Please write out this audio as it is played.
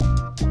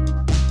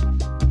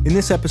In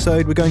this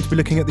episode, we're going to be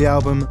looking at the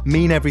album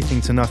Mean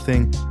Everything to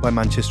Nothing by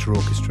Manchester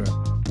Orchestra.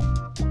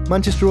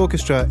 Manchester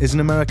Orchestra is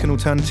an American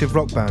alternative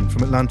rock band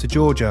from Atlanta,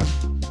 Georgia,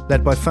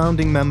 led by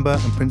founding member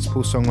and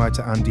principal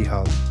songwriter Andy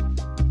Hull.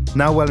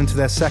 Now well into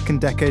their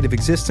second decade of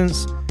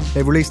existence,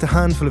 they've released a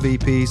handful of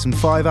EPs and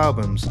 5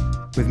 albums,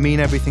 with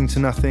Mean Everything to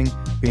Nothing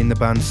being the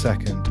band's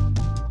second.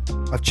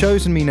 I've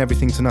chosen Mean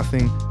Everything to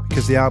Nothing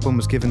because the album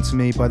was given to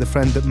me by the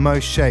friend that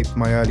most shaped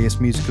my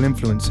earliest musical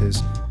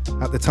influences,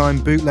 at the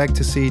time bootlegged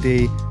to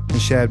CD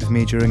and shared with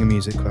me during a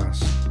music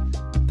class.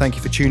 Thank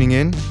you for tuning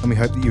in, and we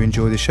hope that you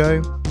enjoy the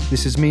show.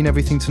 This is Mean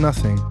Everything to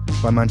Nothing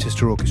by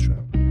Manchester Orchestra.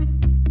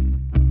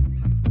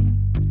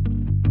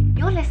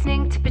 You're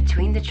listening to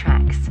Between the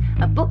Tracks,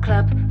 a book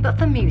club but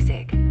for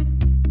music.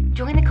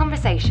 Join the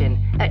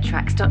conversation at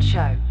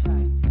tracks.show.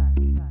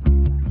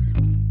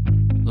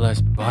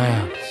 Let's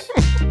bounce.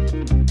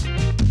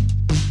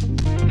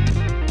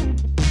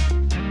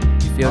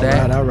 You feel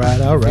that? All right.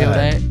 Feel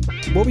that?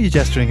 What were you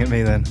gesturing at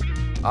me then?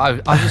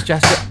 I just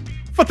gestured.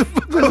 What the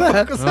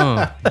fuck was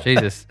that? Oh,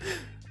 Jesus.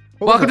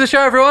 Welcome to the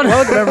show, everyone.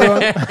 Welcome,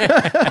 everyone.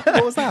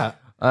 What was that?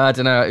 I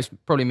don't know. It's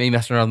probably me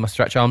messing around with my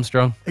Stretch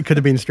Armstrong. It could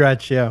have been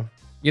Stretch, yeah.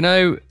 You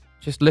know,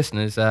 just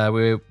listeners, we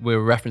were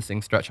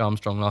referencing Stretch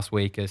Armstrong last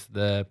week as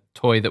the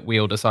toy that we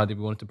all decided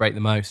we wanted to break the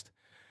most.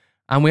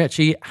 And we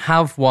actually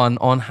have one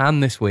on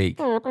hand this week.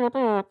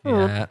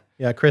 Yeah.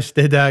 Yeah, Chris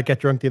did get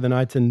drunk the other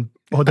night and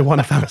ordered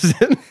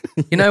 1,000.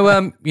 You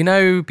know,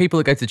 people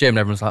that go to the gym and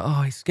everyone's like,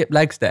 oh, he skipped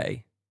legs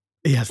day.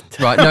 He hasn't.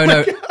 Right,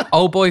 no.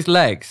 Old boy's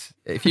legs.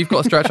 If you've got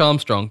a Stretch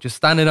Armstrong, just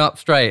standing up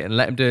straight and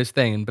let him do his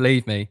thing. And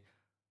believe me,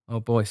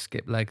 old boy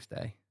skipped legs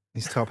day.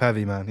 He's top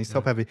heavy, man. He's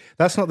top heavy.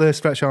 That's not the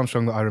Stretch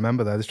Armstrong that I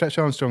remember, though. The Stretch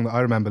Armstrong that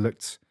I remember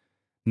looked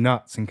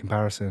nuts in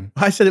comparison.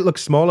 I said it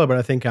looks smaller, but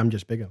I think I'm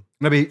just bigger.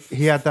 Maybe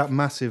he had that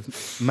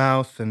massive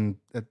mouth and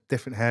a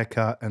different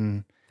haircut,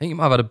 and I think you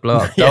might have had a blow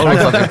up. Yeah.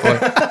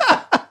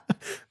 That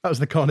That was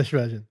the Cornish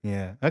version.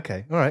 yeah.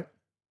 Okay, all right.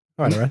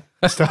 All right.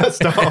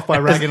 Start off by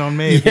ragging on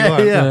me. If you Yeah,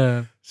 want.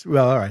 yeah.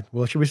 Well, all right.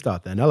 Well, should we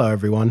start then? Hello,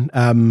 everyone.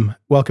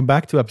 Welcome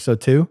back to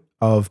episode 2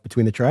 of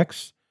Between the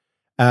Tracks.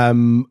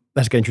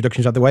 Let's get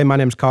introductions out of the way. My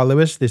name's Carl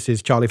Lewis. This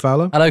is Charlie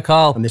Fowler. Hello,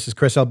 Carl. And this is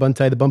Chris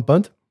Albunte, the Bump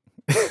Bunt.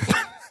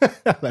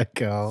 Let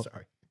go.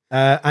 Sorry.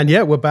 And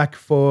yeah, we're back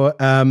for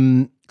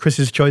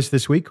Chris's choice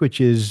this week, which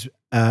is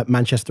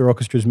Manchester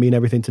Orchestra's Mean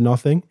Everything to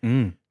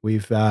Nothing.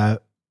 We've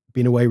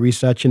been away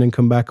researching and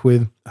come back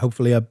with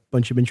hopefully a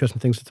bunch of interesting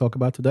things to talk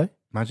about today.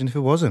 Imagine if it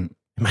wasn't.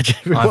 Imagine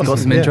if it I've got wasn't,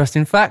 some yeah.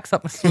 interesting facts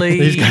up my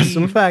sleeve. He's got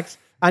some facts.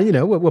 And you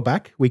know, we're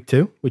back, week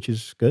 2, which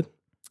is good.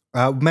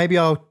 Maybe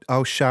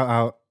I'll shout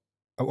out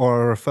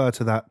or refer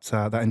to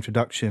that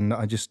introduction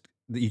that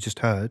you just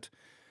heard.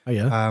 Oh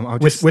yeah. I'll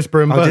just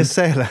Whisper and I'll Bun. just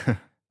say hello.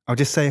 I'll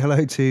just say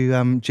hello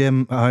to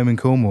Jim at home in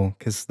Cornwall,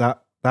 because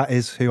that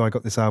is who I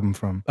got this album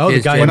from. Oh, the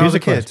Cheers, guy Jim. in When I was a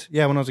music class.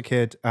 kid, when I was a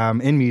kid,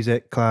 in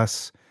music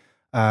class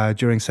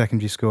during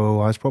secondary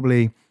school, I was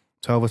probably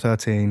 12 or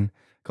 13.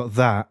 Got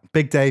that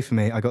big day for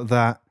me. I got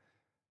that.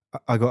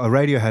 I got a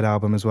Radiohead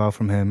album as well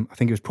from him. I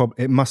think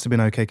it must have been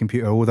OK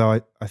Computer,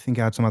 although I think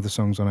it had some other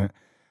songs on it.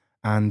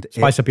 And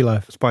Spice Up Your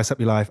Life. Spice Up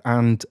Your Life,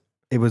 and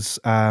it was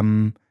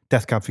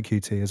Death Cab for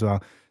Cutie as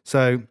well.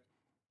 So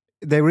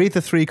they were either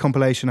 3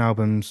 compilation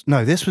albums.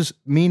 No, this was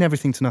Mean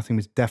Everything to Nothing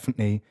was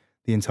definitely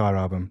the entire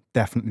album.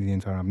 Definitely the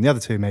entire album. The other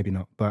 2 maybe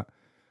not, but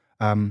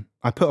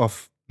I put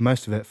off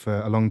most of it for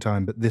a long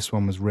time, but this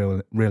one was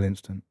real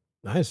instant.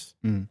 Nice.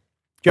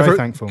 Very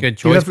thankful. Good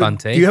Do you choice, ever-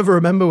 Bunty. Do you ever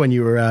remember when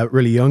you were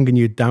really young and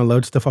you'd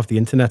download stuff off the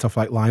internet, off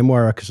like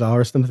LimeWire or Kazaa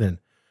or something,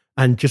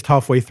 and just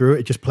halfway through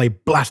it just play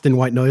blasting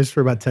white noise for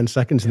about 10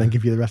 seconds and then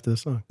give you the rest of the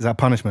song? Is that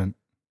punishment?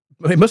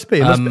 It must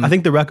be. I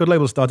think the record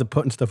label started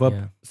putting stuff up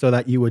Yeah. so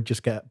that you would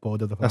just get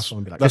bored of the first one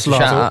and be like, That's Just a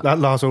shout out.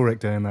 Lars Ulrich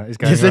doing that. He's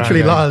going it's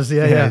literally around going,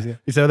 Lars. Yeah.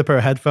 He's there with a pair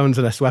of headphones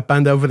and a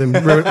sweatband over them,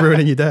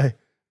 ruining your day.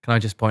 Can I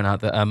just point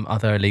out that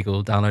other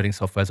illegal downloading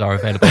softwares are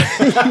available?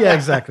 Yeah,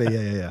 exactly.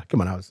 Yeah.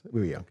 Come on, we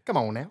were young. Come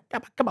on now.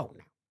 Come on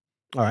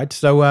now. All right.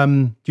 So,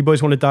 do you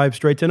boys want to dive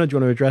straight in, or do you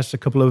want to address a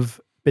couple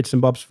of bits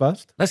and bobs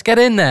first? Let's get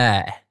in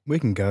there. We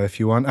can go if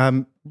you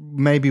want.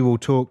 Maybe we'll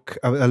talk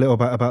a little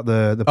bit about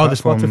the the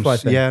platforms.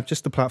 Spotify thing. Yeah,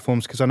 just the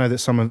platforms, because I know that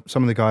some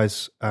of the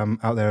guys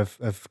out there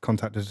have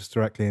contacted us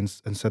directly and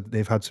said that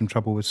they've had some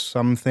trouble with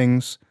some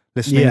things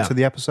listening Yeah. to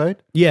the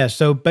episode. Yeah.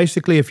 So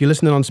basically, if you're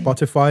listening on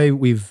Spotify,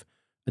 we've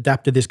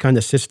adapted this kind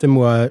of system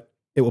where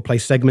it will play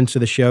segments of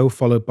the show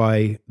followed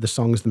by the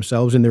songs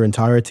themselves in their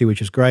entirety, which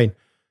is great.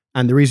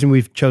 And the reason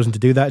we've chosen to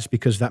do that is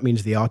because that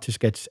means the artist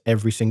gets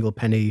every single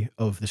penny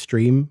of the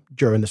stream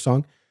during the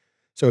song.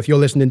 So if you're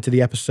listening to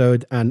the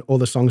episode and all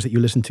the songs that you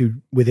listen to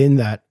within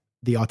that,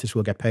 the artist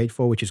will get paid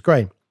for, which is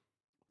great.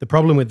 The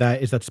problem with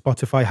that is that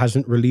Spotify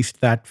hasn't released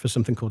that for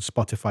something called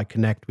Spotify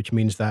Connect, which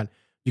means that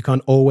you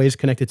can't always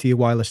connect it to your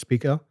wireless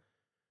speaker,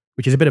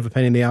 which is a bit of a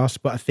pain in the ass,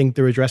 but I think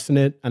they're addressing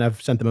it, and I've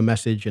sent them a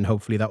message, and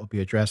hopefully that will be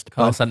addressed.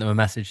 Carl But- sent them a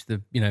message to, one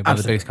of the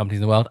Absolutely. biggest companies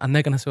in the world, and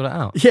they're going to sort it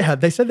out. Yeah,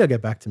 they said they'll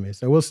get back to me,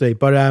 so we'll see.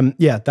 But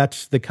yeah,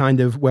 that's the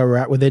kind of where we're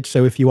at with it.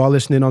 So if you are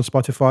listening on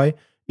Spotify,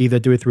 either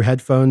do it through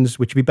headphones,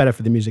 which would be better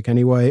for the music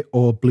anyway,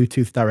 or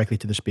Bluetooth directly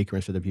to the speaker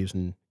instead of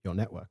using your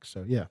network.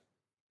 So yeah,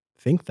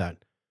 think that.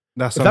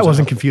 If that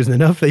wasn't confusing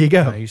enough, there you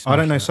go. I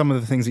don't know some of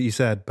the things that you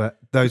said, but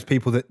those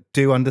people that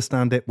do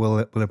understand it will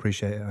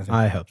appreciate it, I think.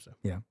 I hope so.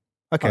 Yeah.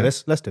 Okay,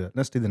 let's do it.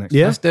 Let's do the next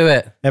Yeah? one. Let's do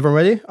it. Everyone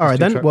ready? All right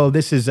do then. track- Well,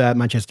 this is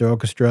Manchester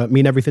Orchestra,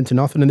 Mean Everything to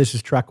Nothing, and this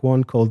is track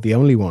 1 called The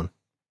Only One.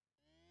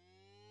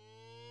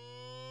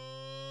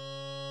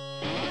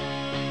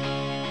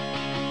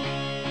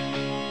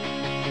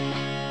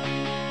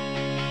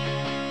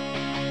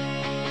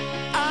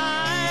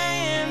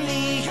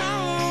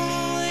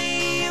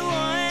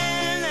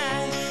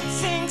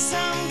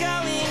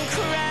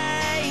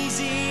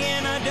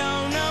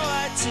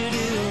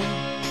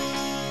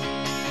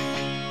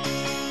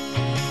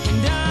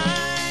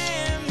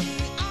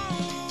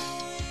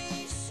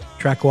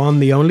 Track 1,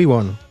 The Only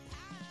One.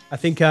 I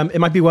think it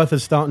might be worth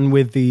us starting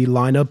with the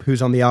lineup,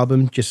 who's on the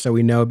album, just so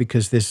we know,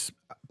 because this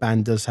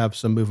band does have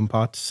some moving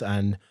parts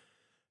and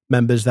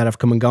members that have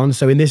come and gone.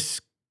 So in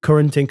this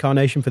current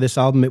incarnation for this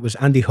album, it was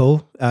Andy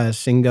Hull,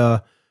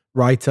 singer,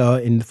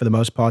 writer for the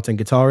most part, and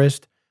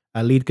guitarist.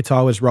 Lead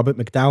guitar was Robert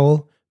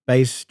McDowell,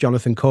 bass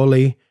Jonathan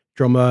Corley,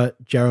 drummer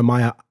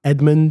Jeremiah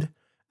Edmond,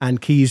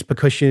 and keys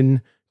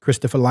percussion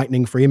Christopher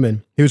Lightning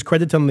Freeman, who's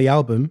credited on the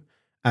album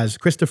as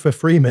Christopher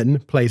Freeman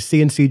plays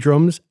CNC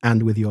drums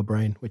and With Your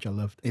Brain, which I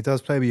loved. He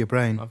does play with your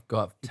brain. I've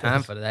got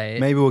time for today.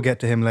 Maybe we'll get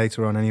to him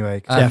later on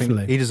anyway. 'Cause I think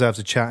Definitely. he deserves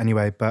a chat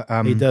anyway. But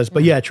He does.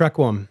 But yeah, track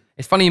 1.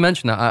 It's funny you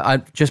mention that. I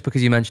just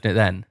because you mentioned it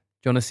then, do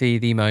you want to see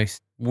the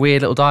most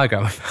weird little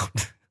diagram I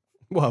found?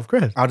 Well, of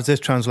course. How does this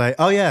translate?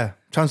 Oh yeah,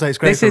 translates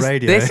great for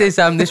radio.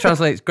 This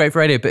translates great for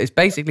radio, but it's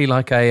basically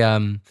like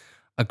a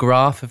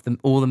graph of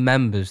all the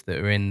members that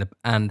are in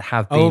and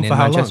have been in for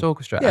how Manchester long?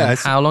 Orchestra. Yeah, and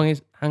it's- how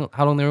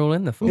long they're all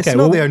in there for. It's Okay,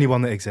 not well- the only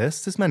one that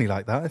exists. There's many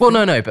like that. I Well,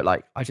 think. no, but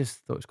like I just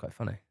thought it was quite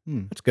funny.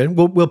 That's good.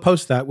 We'll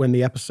post that when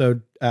the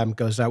episode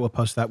goes out. We'll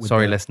post that with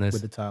Sorry, the, listeners.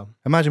 with the tile.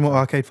 Imagine what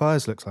Arcade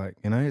Fires looks like.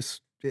 You know,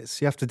 it's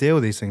you have to deal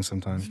with these things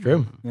sometimes. It's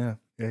true. Yeah.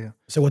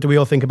 So what do we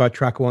all think about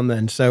track 1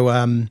 then? So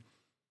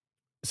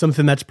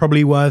something that's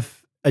probably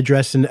worth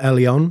addressing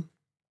early on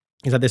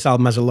is that this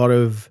album has a lot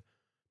of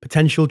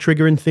potential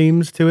triggering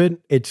themes to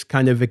it. It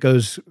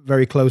goes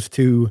very close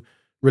to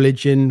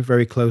religion,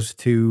 very close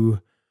to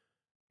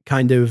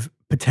kind of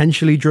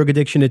potentially drug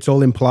addiction. It's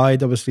all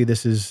implied. Obviously,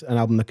 this is an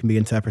album that can be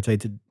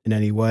interpreted in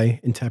any way.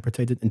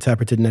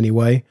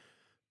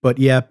 But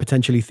yeah,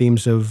 potentially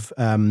themes of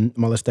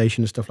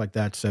molestation and stuff like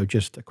that. So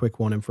just a quick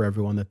warning for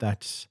everyone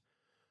that's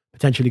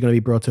potentially going to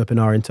be brought up in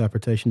our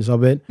interpretations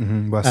of it.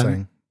 Worth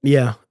saying.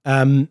 Yeah.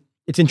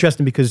 It's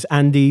interesting because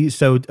Andy,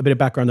 so a bit of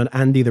background on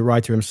Andy, the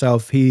writer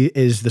himself, he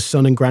is the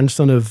son and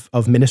grandson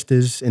of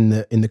ministers in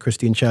the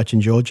Christian church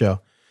in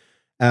Georgia.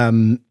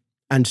 And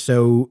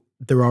so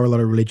there are a lot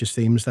of religious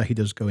themes that he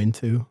does go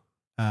into.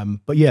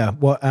 But yeah,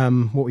 what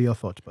were your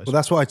thoughts, boys? Well,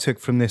 that's what I took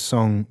from this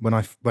song when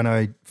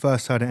I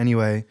first heard it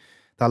anyway.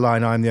 That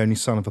line, "I'm the only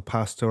son of a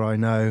pastor I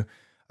know."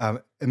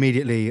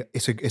 Immediately,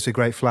 it's a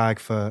great flag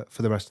for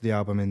the rest of the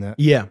album in that.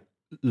 Yeah.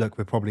 Look,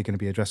 we're probably going to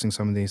be addressing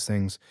some of these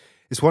things.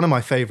 It's one of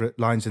my favorite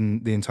lines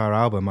in the entire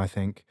album, I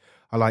think.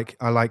 I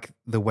like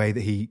the way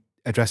that he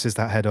addresses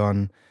that head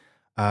on.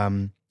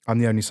 I'm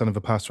the only son of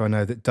a pastor I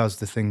know that does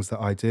the things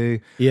that I do.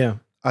 Yeah.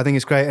 I think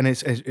it's great, and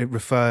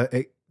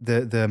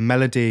the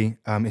melody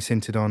is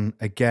hinted on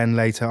again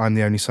later. I'm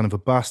the only son of a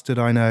bastard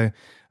I know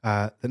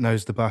that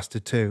knows the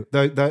bastard too.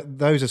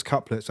 Those as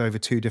couplets over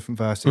 2 different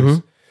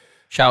verses.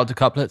 Shout out to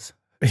couplets.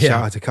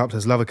 Shout out to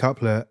couplets, love a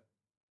couplet.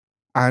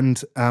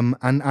 And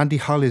Andy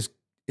Hull is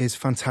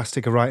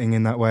fantastic at writing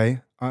in that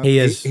way. He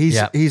is.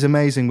 He's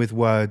amazing with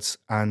words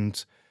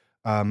and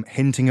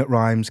hinting at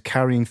rhymes,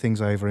 carrying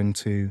things over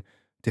into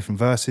different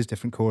verses,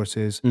 different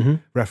choruses,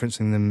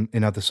 referencing them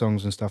in other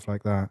songs and stuff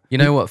like that. You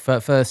know what?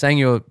 For saying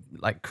you're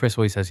like Chris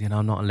always says,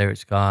 I'm not a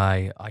lyrics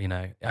guy.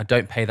 I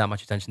don't pay that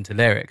much attention to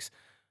lyrics.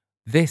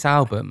 This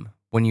album,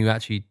 when you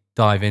actually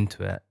dive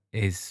into it,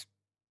 is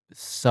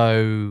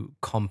so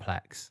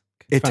complex.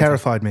 It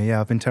terrified me. Yeah,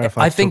 I've been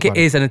terrified. I think to it talk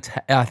is,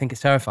 I think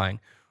it's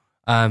terrifying.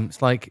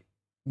 It's like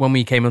when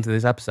we came onto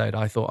this episode,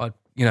 I thought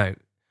I'd,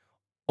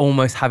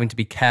 almost having to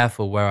be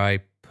careful where I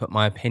put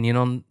my opinion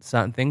on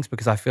certain things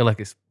because I feel like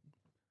it's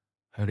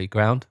holy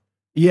ground.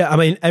 Yeah, I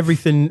mean,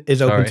 everything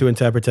is open Sorry. to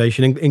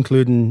interpretation,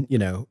 including,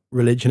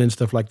 religion and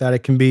stuff like that.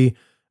 It can be,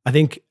 I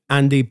think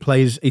Andy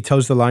he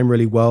toes the line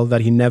really well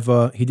that he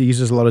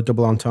uses a lot of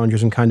double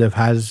entendres and kind of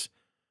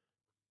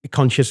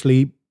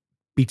consciously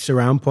beats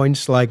around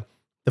points. Like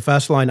the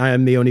first line, I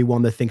am the only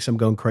one that thinks I'm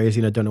going crazy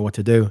and I don't know what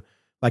to do.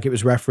 Like it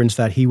was referenced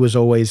that he was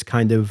always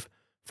kind of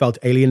felt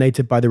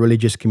alienated by the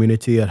religious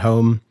community at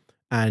home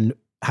and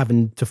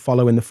having to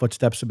follow in the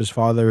footsteps of his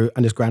father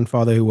and his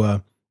grandfather who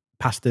were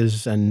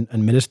pastors and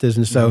ministers.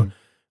 And so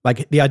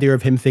like the idea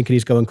of him thinking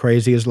he's going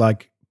crazy is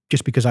like,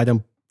 just because I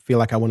don't feel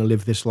like I want to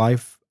live this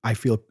life, I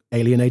feel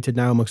alienated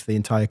now amongst the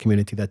entire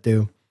community that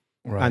do.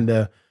 Right. And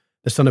the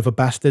son of a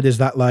bastard, is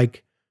that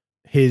like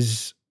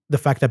the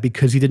fact that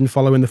because he didn't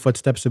follow in the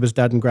footsteps of his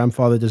dad and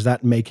grandfather, does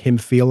that make him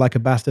feel like a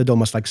bastard?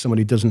 Almost like someone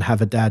who doesn't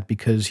have a dad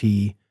because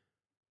he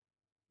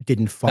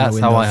didn't follow That's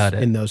how I heard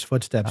it. in those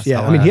footsteps. That's Yeah,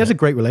 how I I mean, he heard has a it.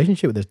 great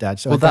relationship with his dad.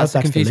 So Well, I that's thought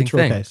the confusing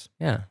literal thing. case.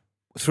 Yeah.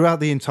 Throughout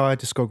the entire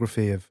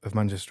discography of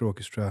Manchester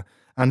Orchestra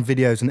and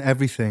videos and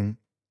everything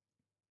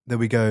that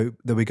we go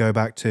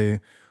back to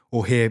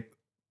or hear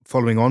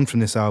following on from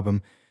this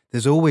album,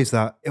 there's always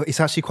that. It's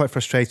actually quite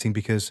frustrating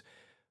because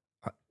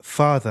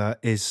father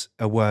is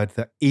a word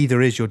that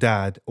either is your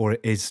dad or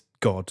it is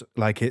God.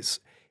 Like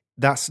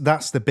that's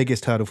the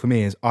biggest hurdle for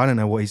me is I don't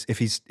know what if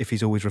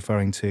he's always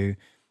referring to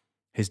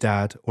his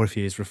dad or if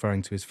he is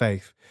referring to his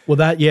faith. Well,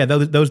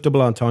 those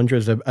double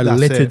entendres are That's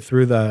littered it.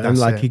 through there, and That's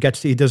like it.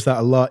 he does that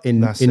a lot in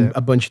That's it.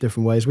 a bunch of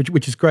different ways,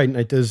 which is great, and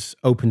it does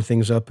open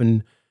things up,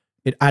 and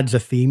it adds a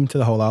theme to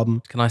the whole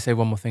album. Can I say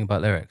one more thing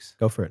about lyrics?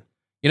 Go for it.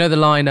 You know the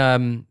line,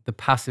 the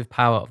passive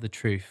power of the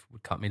truth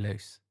would cut me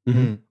loose.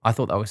 Mm-hmm. I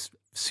thought that was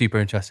super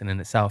interesting in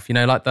itself. You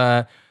know, like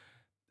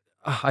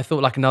I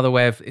thought like another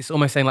way of, it's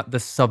almost saying like the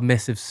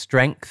submissive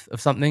strength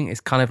of something.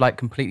 It's kind of like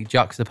completely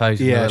juxtaposing.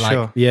 Yeah, like,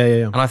 sure.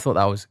 Yeah. And I thought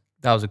that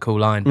was a cool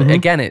line. But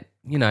again,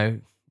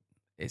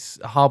 it's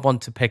a hard one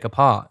to pick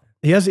apart.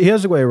 He has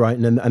a way of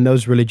writing, and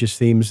those religious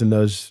themes and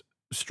those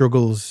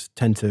struggles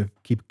tend to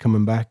keep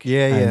coming back.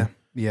 Yeah.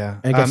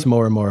 And it gets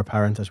more and more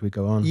apparent as we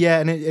go on. Yeah,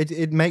 and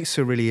it makes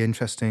a really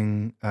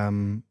interesting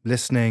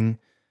listening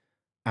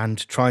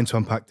and trying to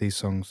unpack these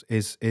songs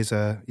is it's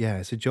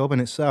a job in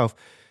itself.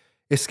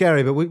 It's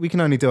scary, but we can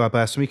only do our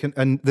best.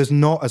 And there's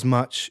not as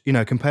much,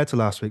 compared to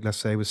last week, let's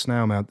say with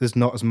Snail Mail, there's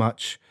not as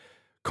much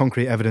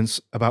concrete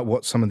evidence about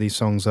what some of these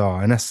songs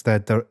are, unless they're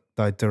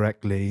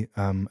directly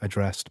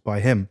addressed by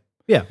him.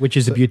 Yeah, which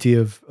is the beauty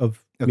of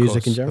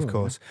music in general. Of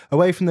course.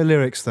 Away from the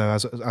lyrics, though,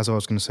 as I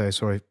was going to say,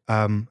 sorry,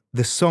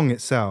 the song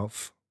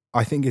itself,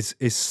 I think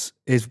is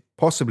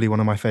possibly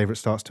one of my favorite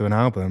starts to an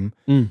album.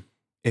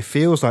 It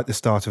feels like the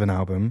start of an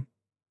album.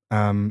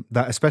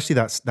 That especially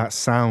that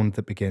sound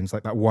that begins,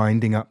 like that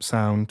winding up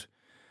sound.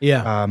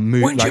 Yeah.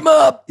 Winch him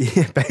up!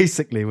 Yeah,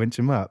 basically, winch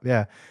him up,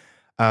 yeah.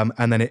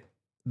 And then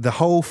the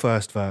whole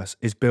first verse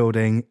is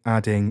building,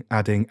 adding,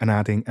 and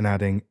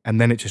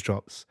then it just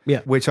drops. Yeah.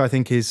 Which I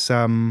think is,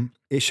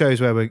 it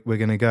shows where we're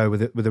going to go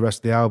with the rest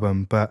of the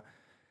album, but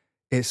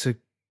it's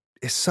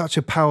such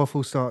a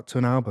powerful start to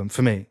an album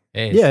for me.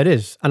 It is. Yeah, it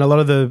is. And a lot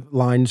of the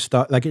lines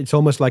start, like it's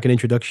almost like an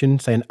introduction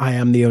saying, I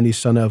am the only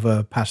son of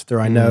a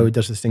pastor I know who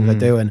does the things I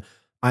do, and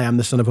I am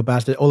the son of a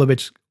bastard. All of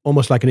it's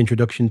almost like an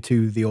introduction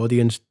to the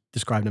audience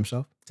describing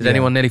himself. Did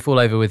anyone nearly fall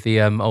over with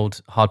the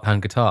old hard pan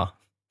guitar?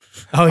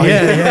 Oh,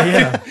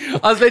 yeah.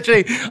 I was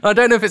literally, I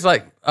don't know if it's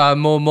like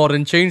more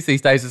modern tunes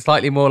these days, it's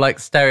slightly more like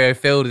stereo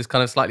field is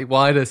kind of slightly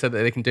wider so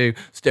that they can do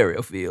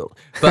stereo field.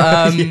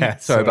 But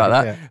sorry about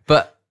that. yeah.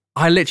 But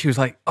I literally was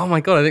like, oh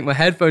my God, I think my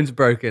headphones are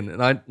broken.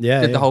 And I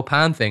did the whole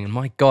pan thing. And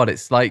my God,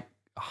 it's like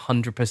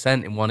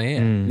 100% in one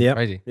ear. Yeah.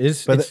 Crazy.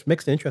 It's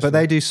mixed interest. But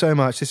they do so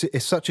much.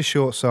 It's such a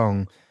short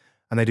song,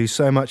 and they do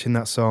so much in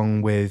that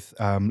song with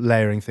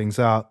layering things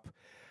up,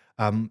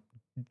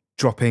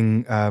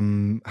 dropping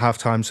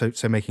halftime,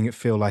 so making it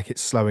feel like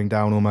it's slowing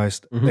down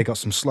almost. They got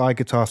some slide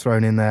guitar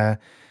thrown in there.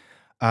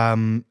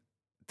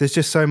 There's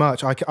just so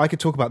much. I could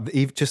talk about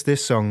just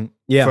this song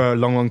for a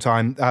long, long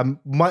time.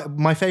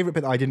 My favorite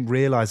bit that I didn't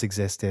realize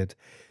existed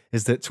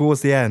is that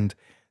towards the end,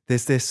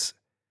 there's this,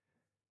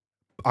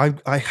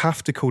 I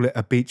have to call it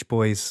a Beach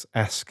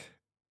Boys-esque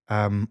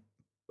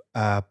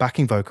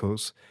backing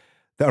vocals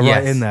that are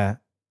right in there.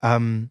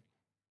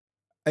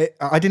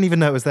 I didn't even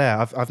know it was there.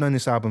 I've known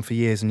this album for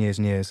years and years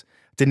and years.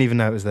 Didn't even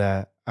know it was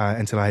there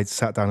until I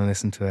sat down and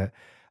listened to it.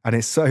 And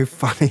it's so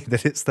funny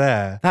that it's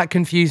there. That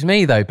confused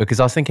me though, because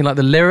I was thinking like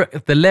the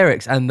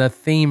lyrics and the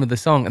theme of the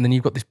song, and then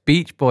you've got this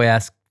Beach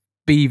Boy-esque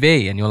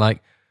BV, and you're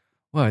like,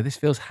 whoa, this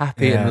feels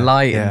happy and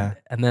light.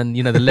 And then,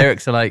 the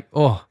lyrics are like,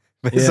 oh.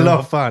 But it's a lot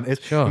of fun.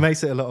 It Sure.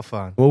 makes it a lot of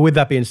fun. Well, with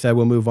that being said,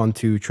 we'll move on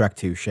to track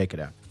 2, Shake It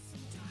Out.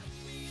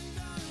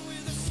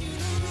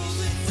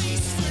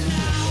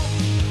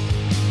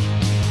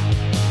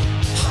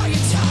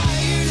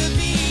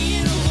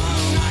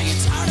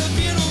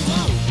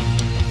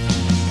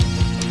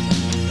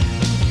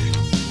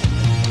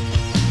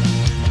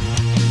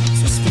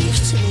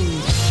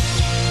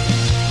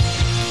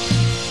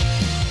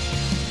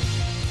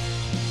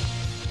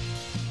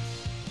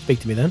 Speak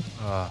to me then.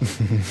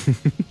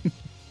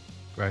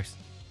 Gross.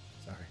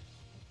 Sorry.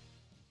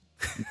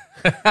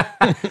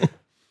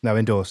 No,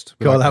 endorsed.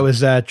 Cool, that was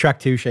track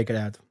 2, Shake It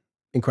Out.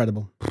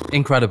 Incredible.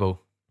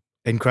 Incredible.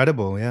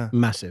 Incredible, yeah.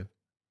 Massive.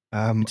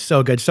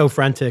 So good, so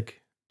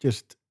frantic,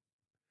 just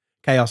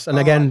chaos. And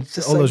again,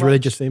 just all so those much.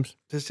 religious themes.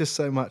 There's just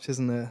so much,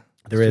 isn't there?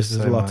 There's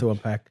just a so lot much. to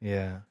unpack.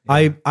 Yeah.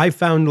 I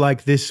found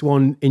like this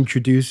one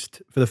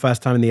introduced for the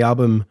first time in the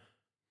album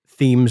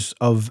themes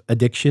of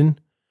addiction,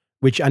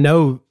 which I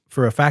know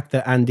for a fact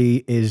that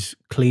Andy is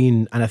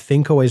clean and I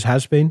think always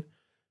has been.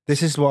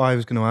 This is what I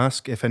was going to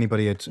ask if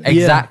anybody had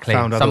Exactly.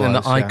 found Something that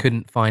otherwise, I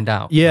couldn't find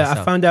out. Yeah, myself.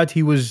 I found out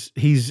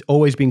he's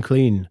always been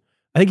clean.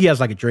 I think he has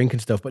like a drink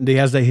and stuff, but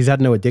he's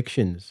had no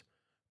addictions.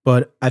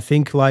 But I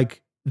think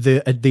like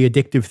the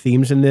addictive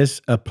themes in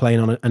this are playing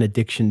on an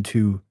addiction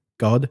to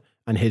God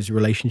and his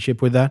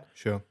relationship with that.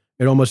 Sure.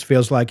 It almost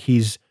feels like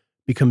he's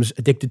becomes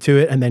addicted to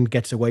it and then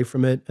gets away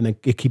from it, and then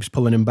it keeps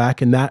pulling him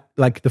back. And that,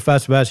 like the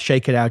first verse,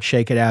 shake it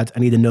out, I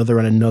need another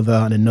and another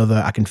and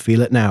another, I can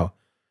feel it now.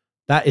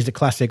 That is the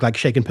classic, like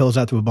shaking pills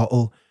out of a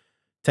bottle,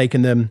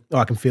 taking them,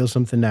 I can feel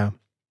something now.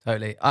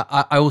 Totally.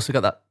 I also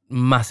got that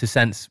massive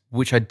sense,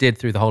 which I did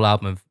through the whole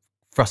album, of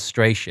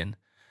frustration.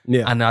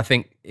 Yeah. And I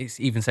think it's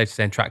even safe to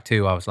say in track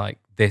 2, I was like,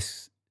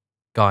 this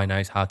guy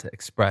knows how to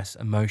express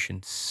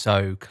emotion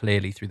so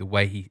clearly through the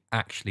way he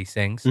actually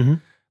sings. Mm-hmm.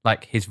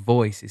 Like his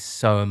voice is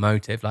so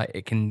emotive. Like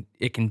it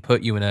can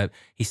put you in a,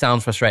 he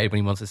sounds frustrated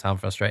when he wants to sound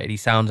frustrated. He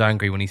sounds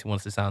angry when he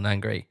wants to sound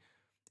angry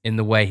in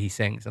the way he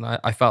sings. And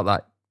I felt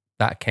that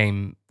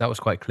was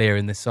quite clear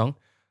in this song.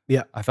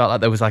 Yeah. I felt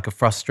like there was like a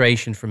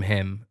frustration from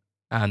him,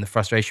 and the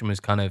frustration was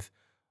kind of,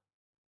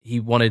 he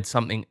wanted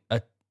something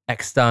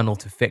external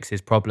to fix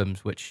his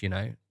problems, which,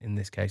 in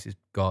this case is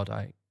God.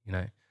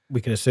 We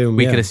can assume.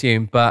 We could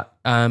assume, but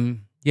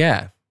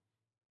yeah.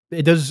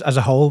 It does, as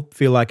a whole,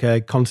 feel like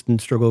a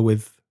constant struggle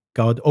with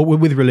God, or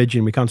with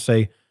religion. We can't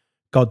say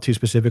God too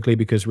specifically,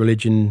 because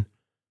religion,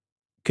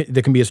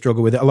 there can be a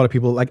struggle with it. A lot of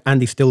people, like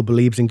Andy, still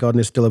believes in God and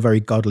is still a very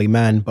godly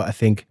man, but I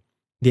think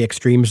the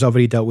extremes of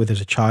it he dealt with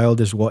as a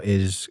child is what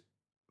is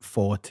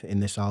fought in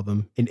this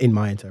album, in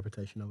my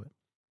interpretation of it.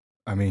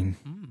 I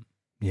mean,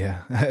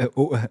 yeah.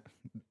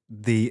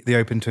 The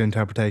open to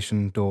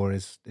interpretation door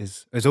is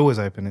always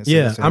open.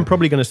 I'm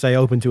probably going to say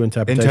open to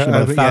interpretation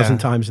about 1,000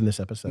 times in this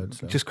episode.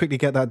 So. Just quickly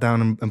get that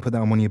down and put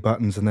that on one of your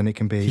buttons, and then it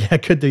can be. Yeah,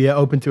 could do. Yeah,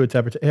 open to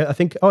interpretation. I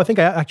think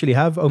I actually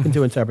have open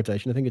to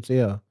interpretation. I think it's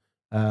here.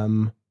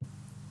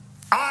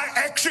 I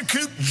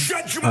execute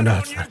judgment Oh no, on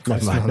it's you. not.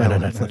 Never mind.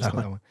 No, it's not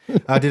that one.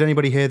 Did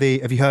anybody hear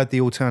have you heard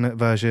the alternate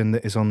version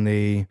that is on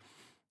the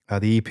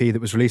EP that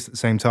was released at the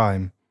same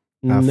time?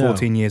 No.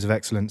 14 Years of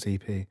Excellence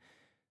EP.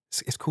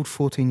 It's called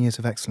 14 Years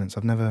of Excellence.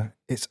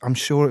 I'm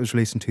sure it was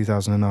released in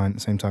 2009 at the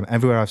same time.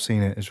 Everywhere I've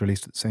seen it is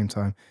released at the same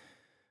time.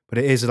 But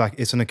it is like,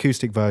 it's an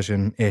acoustic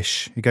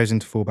version-ish. It goes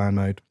into full band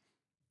mode.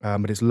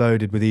 But it's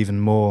loaded with even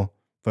more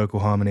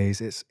vocal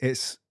harmonies.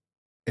 It's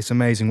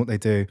amazing what they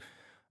do.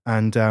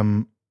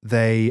 And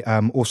they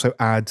also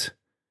add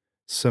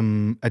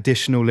some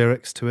additional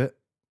lyrics to it,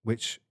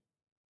 which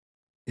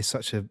is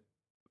such an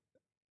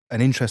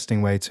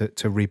interesting way to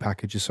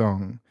repackage a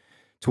song.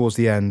 Towards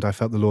the end, I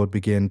felt the Lord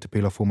begin to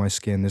peel off all my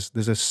skin.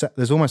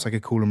 There's almost like a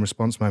call and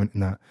response moment in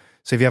that.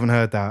 So if you haven't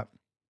heard that,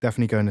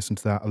 definitely go and listen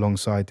to that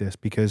alongside this,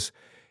 because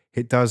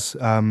it does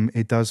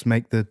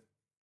make the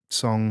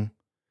song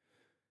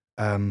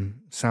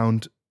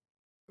sound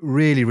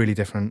really, really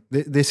different.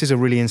 This is a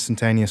really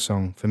instantaneous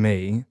song for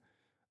me.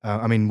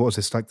 I mean, what was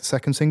this, like the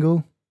second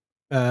single?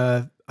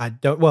 The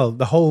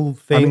whole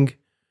thing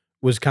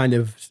was kind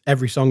of,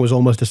 every song was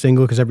almost a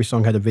single because every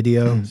song had a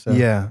video. So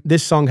Yeah.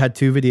 this song had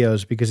 2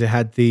 videos, because it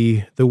had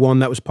the one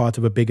that was part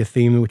of a bigger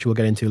theme, which we'll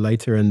get into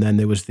later, and then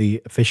there was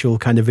the official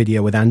kind of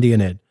video with Andy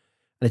in it.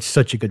 And it's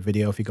such a good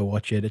video if you go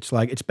watch it.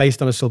 It's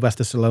based on a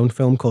Sylvester Stallone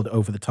film called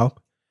Over the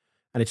Top,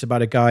 and it's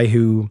about a guy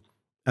who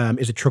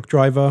is a truck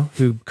driver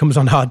who comes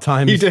on hard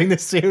times. Are you doing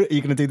this? Are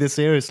you going to do this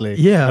seriously?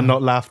 Yeah. and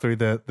not laugh through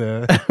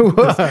the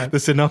What? the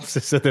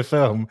synopsis of the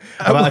film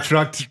about a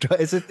truck?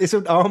 It's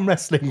an arm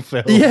wrestling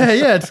film.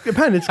 Yeah, it's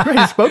great.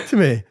 It spoke to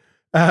me.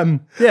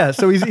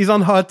 So he's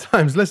on hard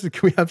times. Listen,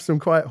 can we have some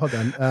quiet? Hold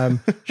on. I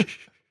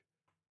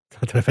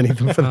don't have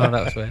anything for that. Oh,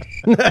 that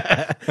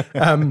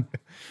was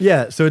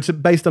weird. So it's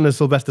based on a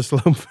Sylvester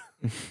Stallone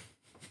film.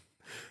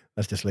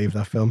 Let's just leave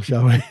that film,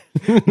 shall we?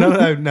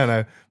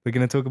 No. We're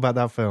going to talk about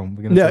that film.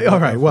 All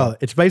right. Well,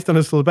 it's based on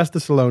a Sylvester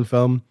Stallone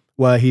film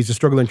where he's a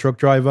struggling truck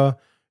driver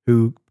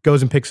who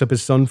goes and picks up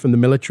his son from the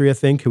military, I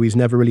think, who he's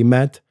never really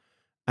met.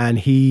 And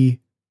he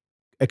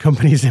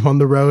accompanies him on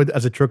the road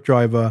as a truck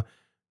driver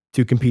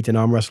to compete in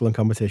arm wrestling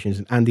competitions.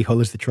 And Andy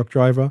Hull is the truck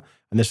driver,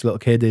 and this little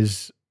kid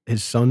is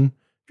his son,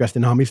 dressed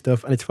in army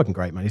stuff. And it's fucking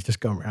great, man. He's just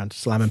going around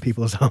slamming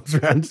people's arms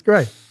around. It's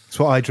great. It's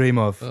what I dream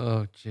of.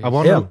 Oh, jeez. I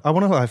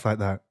want a life like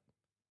that.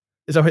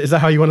 Is that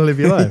how you want to live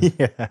your life?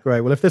 Yeah.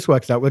 Great. Well, if this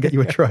works out, we'll get you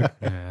a truck.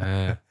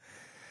 Yeah.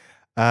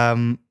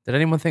 Um, Did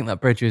anyone think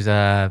that bridge was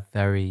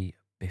very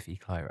Biffy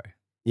Clyro?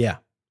 Yeah.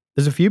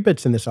 There's a few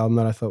bits in this album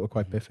that I thought were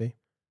quite biffy.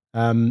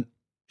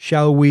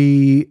 Shall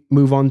we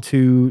move on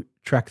to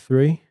track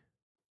 3?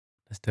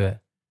 Let's do it.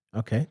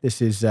 Okay.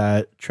 This is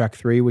track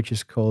 3, which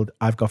is called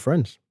I've Got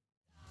Friends.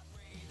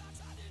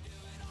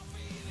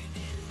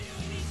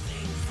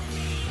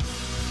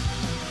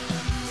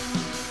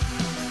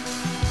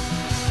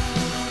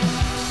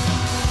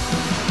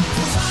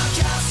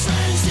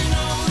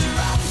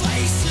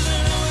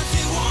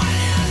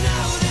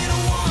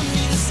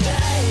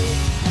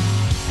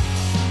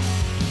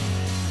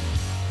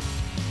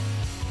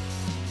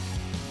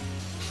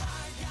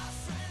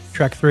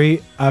 Track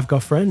 3, I've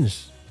Got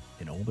Friends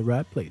in all the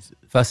right places.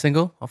 First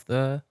single off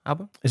the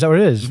album? Is that what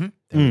it is? Mhm.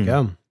 There we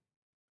go.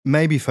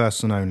 maybe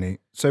first and only.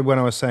 So when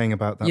I was saying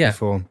about that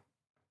before,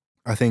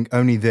 I think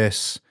only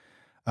this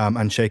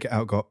and Shake It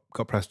Out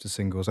got pressed as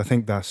singles. I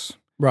think that's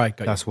Right,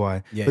 got That's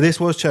why. Yeah. But this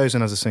was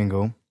chosen as a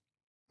single.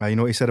 You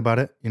know what he said about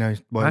it? You know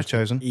why it was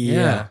chosen? you.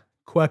 Yeah.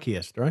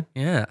 Quirkiest, right?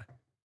 Yeah.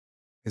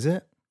 Is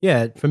it?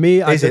 Yeah, for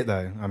me, Is it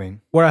though? I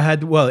mean, where I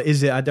had, well,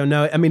 is it? I don't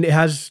know. I mean, it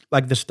has,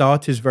 like, the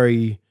start is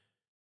very,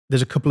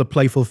 there's a couple of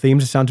playful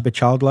themes. It sounds a bit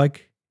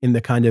childlike in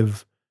the kind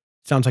of,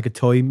 sounds like a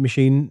toy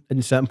machine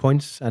in certain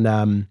points.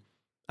 And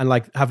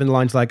like having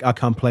lines like, I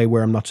can't play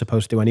where I'm not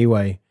supposed to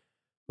anyway.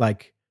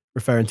 Like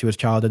referring to his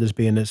childhood as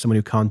being someone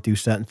who can't do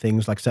certain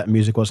things, like certain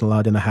music wasn't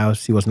allowed in the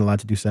house. He wasn't allowed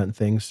to do certain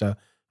things. So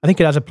I think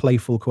it has a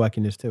playful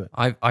quirkiness to it.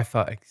 I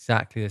felt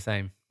exactly the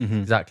same.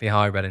 Exactly how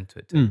I read into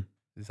it too.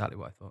 Exactly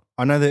what I thought.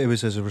 I know that it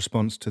was as a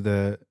response to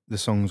the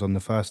songs on the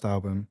first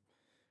album.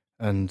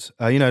 And,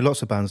 you know,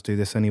 lots of bands do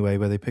this anyway,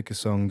 where they pick a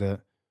song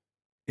that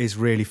is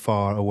really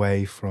far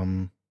away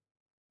from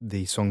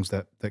the songs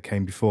that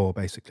came before,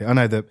 basically. I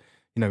know that,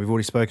 you know, we've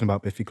already spoken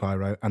about Biffy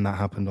Clyro, and that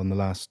happened on the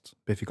last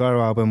Biffy Clyro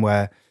album,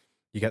 where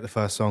you get the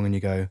first song and you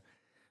go,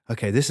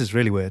 okay, this is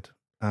really weird.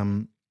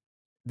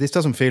 This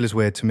doesn't feel as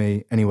weird to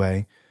me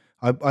anyway.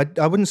 I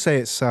wouldn't say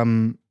it's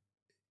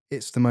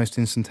the most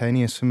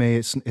instantaneous for me.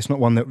 It's not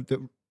one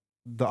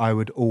that I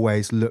would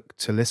always look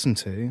to listen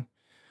to.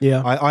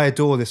 Yeah. I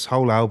adore this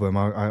whole album.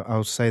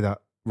 I'll say that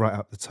right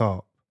up the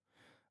top.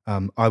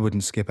 I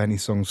wouldn't skip any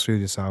songs through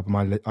this album.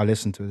 I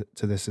listen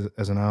to this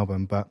as an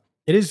album, but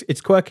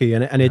It's quirky,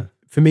 and it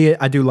for me,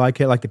 I do like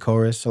it. I like the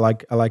chorus. I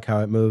like how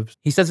it moves.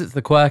 He says it's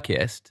the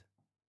quirkiest,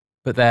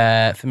 but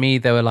for me,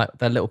 there were like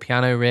their little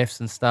piano riffs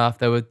and stuff.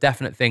 There were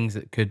definite things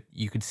that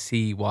you could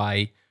see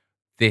why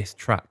this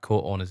track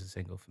caught on as a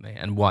single for me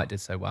and why it did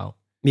so well.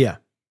 Yeah.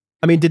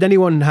 I mean, did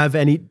anyone have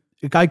any...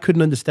 I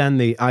couldn't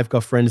understand I've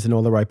got friends in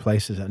all the right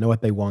places. I know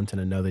what they want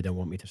and I know they don't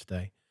want me to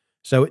stay.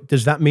 So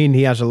does that mean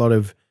he has a lot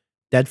of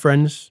dead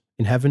friends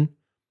in heaven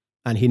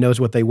and he knows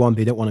what they want?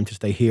 They don't want him to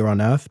stay here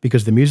on earth?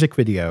 Because the music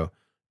video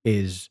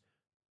is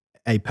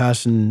a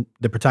person,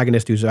 the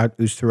protagonist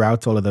who's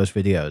throughout all of those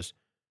videos,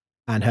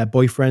 and her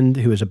boyfriend,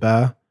 who is a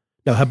bear.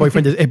 No, her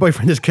boyfriend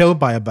is killed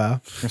by a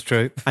bear. that's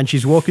true. And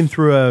she's walking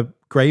through a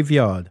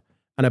graveyard,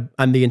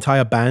 and the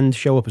entire band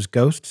show up as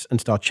ghosts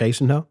and start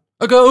chasing her.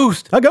 A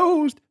ghost! A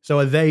ghost! So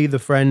are they the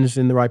friends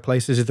in the right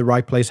places? Is the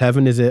right place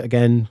heaven? Is it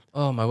again?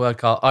 Oh my word,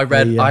 Carl! I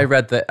read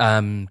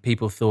that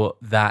people thought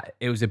that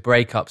it was a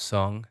breakup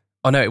song.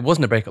 Oh no, it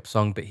wasn't a breakup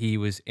song, but he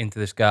was into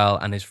this girl,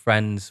 and his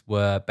friends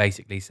were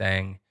basically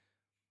saying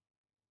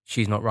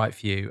she's not right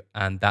for you,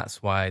 and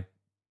that's why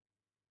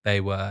they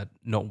were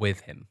not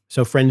with him.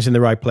 So friends in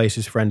the right place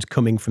is friends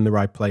coming from the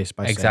right place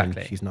by Exactly.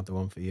 saying she's not the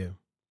one for you.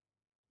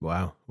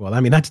 Wow. Well,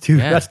 I mean, that's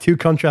two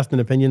contrasting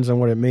opinions on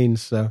what it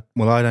means. So,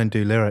 Well, I don't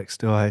do lyrics,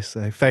 do I?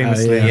 So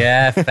famously,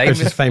 Yeah,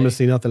 Chris is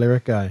famously not the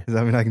lyric guy. Does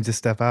that mean I can just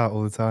step out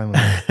all the time?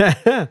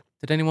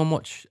 Did anyone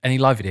watch any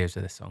live videos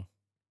of this song?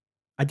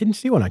 I didn't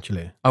see one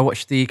actually. I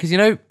watched because you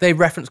know they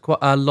reference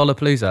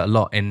Lollapalooza a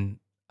lot in.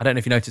 I don't know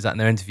if you noticed that in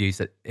their interviews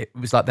that it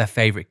was like their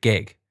favorite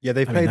gig. Yeah,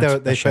 they I mean, played there.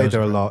 that They shows played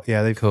there a great. lot.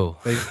 Yeah, they've Cool.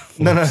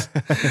 No, no,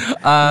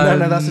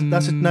 no.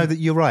 No, that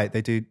you're right.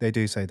 They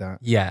do say that.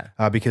 Yeah.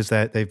 Because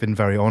they've been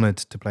very honoured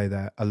to play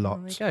there a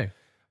lot. There you go.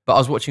 But I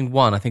was watching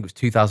one, I think it was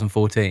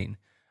 2014,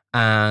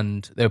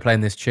 and they were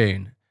playing this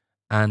tune,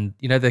 and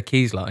you know the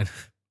keys line.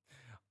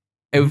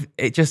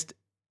 It just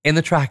in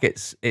the track.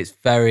 It's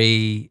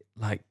very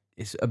like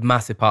it's a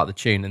massive part of the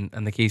tune,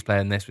 and the keys player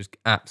in this was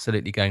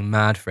absolutely going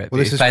mad for it. Well,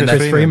 But this he was is playing Chris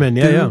those- Freeman.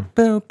 Yeah.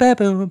 Boom, boom,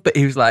 boom, but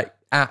he was like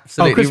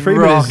absolutely Chris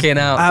Freeman rocking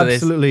out to this.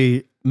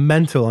 absolutely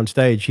mental on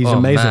stage. He's Oh,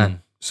 amazing.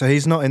 man. So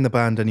he's not in the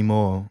band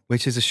anymore,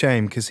 which is a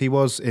shame because he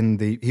was on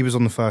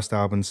the first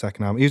album,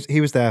 second album. He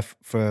was there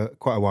for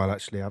quite a while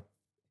actually.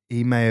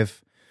 He may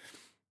have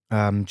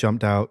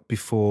jumped out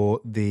before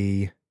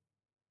the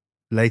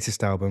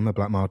latest album, A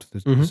Black Mark to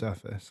the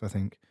Surface, I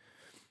think.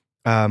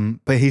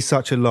 But he's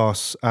such a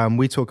loss.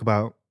 We talk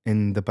about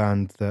in the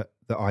band that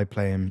I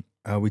play in.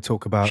 We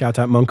talk about Shout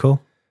out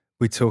Munkle.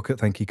 We talk.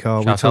 Thank you,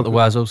 Carl. Shout out the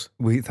Wurzels.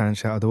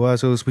 Shout out the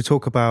Wurzels. We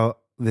talk about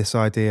this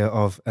idea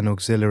of an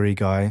auxiliary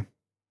guy,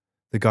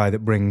 the guy that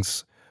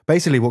brings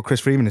basically what Chris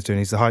Freeman is doing.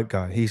 He's the hype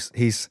guy. He's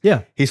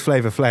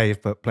Flavor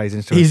Flav, but plays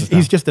instruments.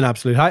 He's just an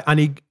absolute high.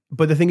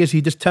 But the thing is,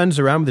 he just turns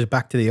around with his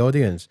back to the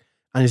audience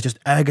and he's just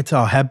air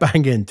guitar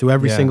headbanging to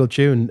every single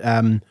tune.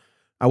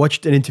 I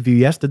watched an interview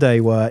yesterday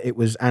where it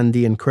was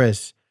Andy and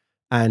Chris,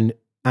 and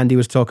Andy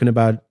was talking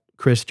about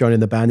Chris joining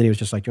the band, and he was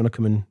just like, "Do you want to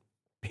come and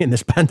be in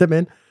this band I'm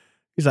in?"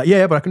 He's like,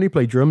 "Yeah, but I can only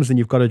play drums, and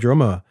you've got a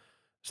drummer."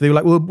 So they were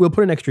like, "We'll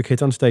put an extra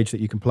kit on stage that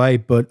you can play,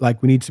 but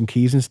like we need some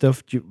keys and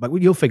stuff.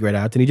 You'll figure it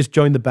out." And he just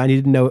joined the band. He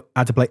didn't know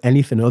how to play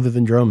anything other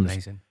than drums.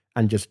 Amazing.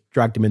 And just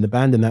dragged him in the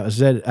band, and that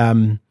was it.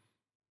 And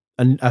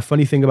a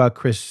funny thing about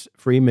Chris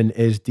Freeman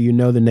is, do you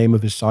know the name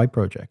of his side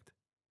project?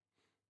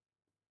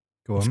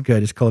 Go It's on.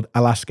 good. It's called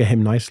Alaska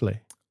Him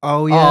Nicely.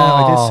 Oh yeah,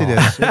 I did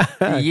see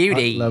this.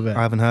 Beauty. I love it.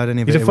 I haven't heard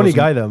any of it. He's a It funny wasn't-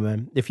 guy though,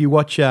 man. If you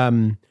watch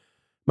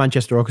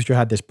Manchester Orchestra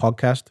had this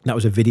podcast, that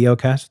was a video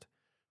cast.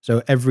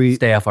 So every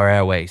Stay off our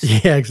airways.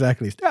 yeah,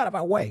 exactly. Stay out of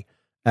our way.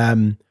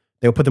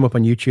 They'll put them up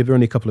on YouTube. They're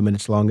only a couple of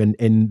minutes long, and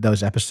in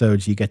those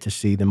episodes, you get to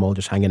see them all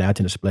just hanging out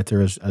in a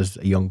splitter as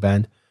a young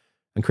band.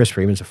 And Chris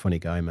Freeman's a funny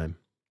guy, man.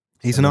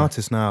 He's an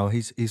artist now.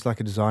 He's like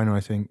a designer,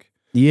 I think.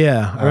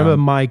 Yeah, I remember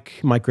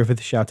Mike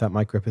Griffith, shout out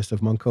Mike Griffith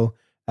of Munkle,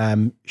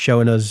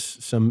 showing me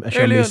some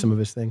of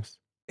his things.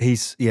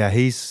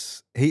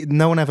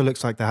 No one ever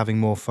looks like they're having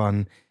more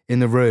fun in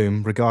the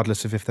room,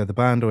 regardless of if they're the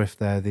band or if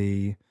they're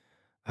the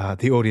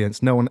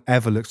audience. No one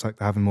ever looks like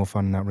they're having more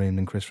fun in that room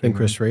than Chris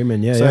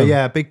Freeman. Yeah.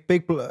 So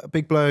big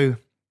blow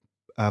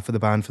for the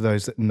band, for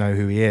those that know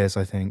who he is,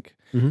 I think.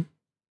 Mm-hmm.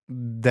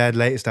 Their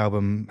latest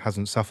album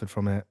hasn't suffered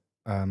from it.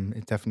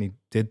 It definitely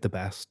did the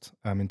best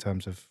in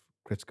terms of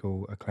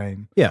critical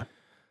acclaim. Yeah.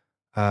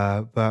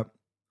 But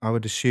I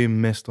would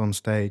assume missed on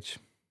stage.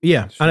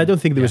 Yeah, and I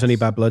don't think there was any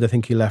bad blood. I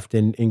think he left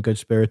in good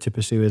spirit to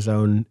pursue his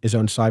own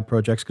side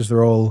projects, because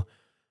they're all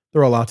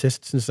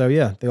artists, and so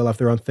yeah, they all have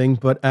their own thing.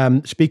 But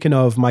speaking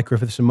of Mike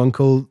Griffiths and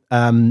Munkle,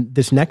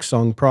 this next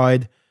song,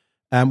 Pride,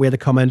 we had a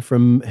comment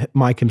from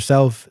Mike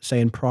himself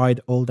saying Pride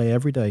All Day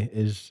Every Day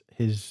is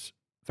his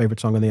favorite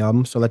song on the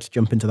album. So let's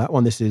jump into that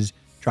one. This is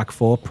track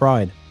 4,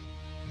 Pride.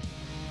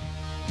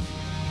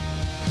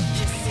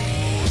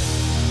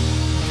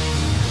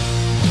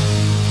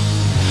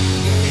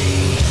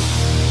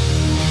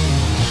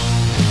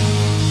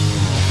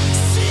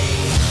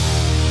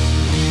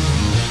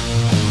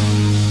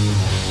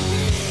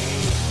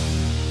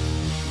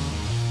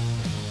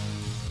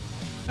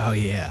 Oh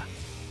yeah.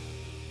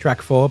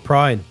 Track 4,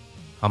 Pride.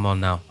 Come on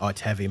now. Oh,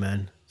 it's heavy,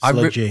 man. I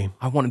Sludgy.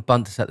 wanted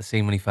Bunt to set the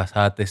scene when he first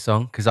heard this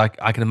song, because I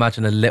can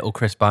imagine a little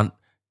Chris Bunt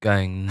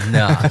going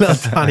nuts. Little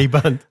tiny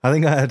Bunt. I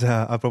think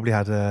I probably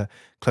had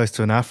close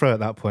to an afro at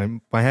that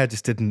point. My hair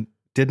just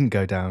didn't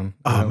go down.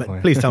 Oh,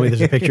 man, please tell me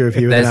there's a picture of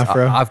you with an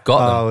afro. I've got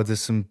them. Oh,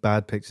 there's some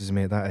bad pictures of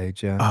me at that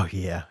age, yeah. Oh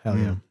yeah, hell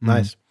yeah.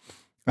 Nice.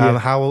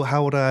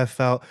 How would I have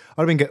felt?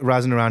 I'd have been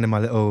razzing around in my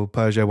little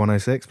Peugeot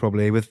 106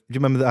 probably. Do you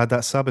remember that I had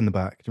that sub in the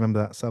back? Do you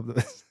remember that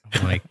sub?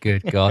 Oh my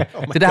good God.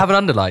 Did it have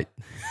an underlight?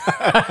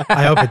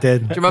 I hope it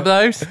did. Do you remember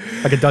those?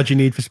 Like a dodgy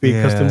Need for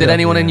Speed custom. Did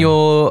anyone in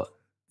your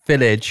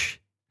village,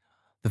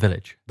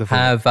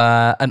 have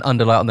an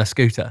underlight on their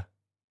scooter?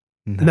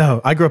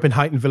 No, I grew up in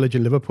Highton Village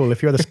in Liverpool.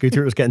 If you had a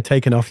scooter, it was getting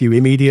taken off you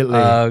immediately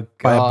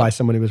by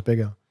someone who was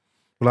bigger.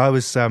 Well, I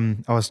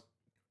was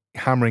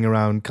hammering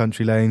around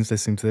country lanes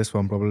listening to this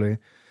one probably.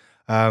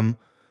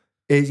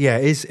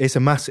 It's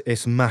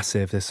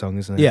massive, this song,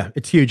 isn't it? Yeah,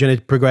 it's huge, and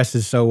it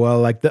progresses so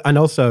well. And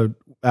also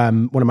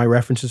one of my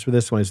references for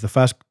this one is the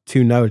first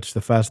 2 notes,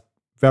 the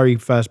very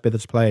first bit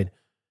that's played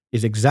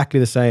is exactly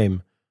the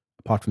same,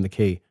 apart from the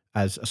key,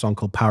 as a song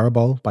called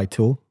Powerball by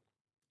Tool.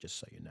 Just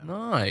so you know.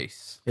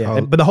 Nice. Yeah,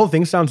 but the whole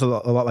thing sounds a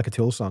lot like a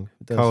Tool song.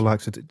 Cole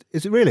likes it.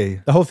 Is it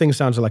really? The whole thing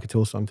sounds like a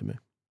Tool song to me.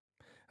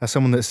 As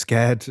someone that's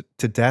scared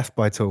to death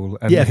by Tool.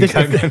 And yeah,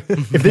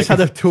 if this had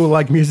a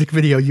Tool-like music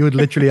video, you would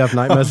literally have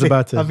nightmares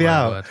about it. I'd be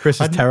out.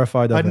 Chris is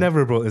terrified of it. I'd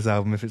never have brought this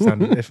album if it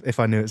sounded if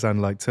I knew it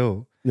sounded like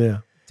Tool. Yeah.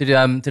 Did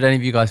any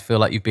of you guys feel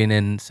like you've been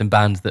in some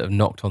bands that have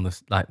knocked on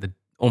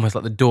almost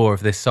like the door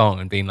of this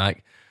song and been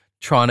like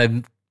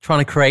trying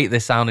to create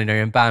this sound in your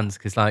own bands?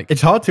 Because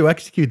it's hard to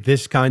execute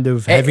this kind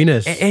of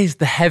heaviness. It is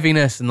the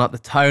heaviness and like the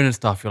tone and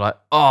stuff. You're like,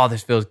 oh,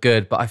 this feels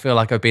good. But I feel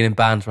like I've been in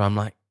bands where I'm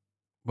like,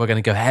 we're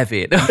going to go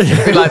heavy. And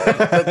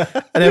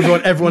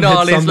everyone hits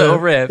on little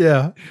riff.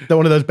 Yeah.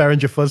 One of those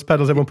Behringer fuzz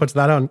pedals, everyone puts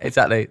that on.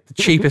 Exactly. The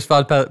cheapest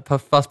fuzz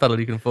pedal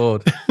you can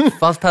afford.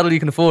 Fuzz pedal you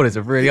can afford is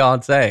a really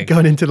hard saying.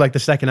 Going into like the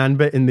second hand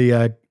bit in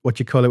the,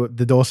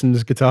 the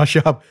Dawson's guitar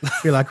shop.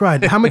 You're like,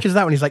 right, how much is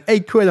that one? He's like,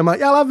 £8. I'm like,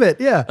 yeah, I'll have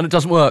it. Yeah. And it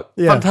doesn't work.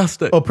 Yeah.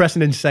 Fantastic. Or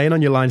pressing Insane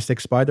on your Line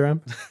 6 Spider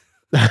amp.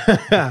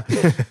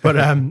 But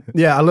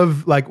I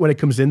love when it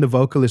comes in, the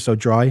vocal is so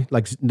dry,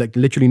 like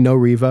literally no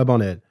reverb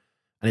on it.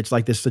 And it's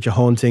like this such a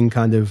haunting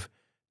kind of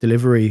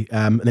delivery.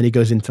 And then he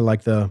goes into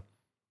like the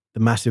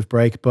massive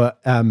break. But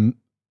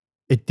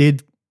it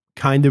did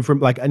kind of,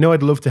 I know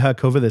I'd love to her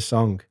cover this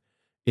song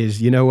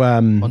is,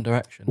 One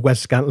Direction.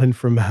 Wes Scantlin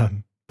from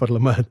Puddle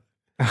of Mud.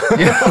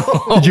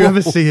 Did you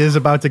ever see his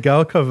About a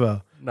Girl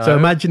cover? No. So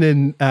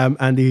imagining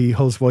Andy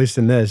Hull's voice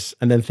in this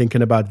and then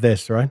thinking about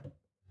this, right?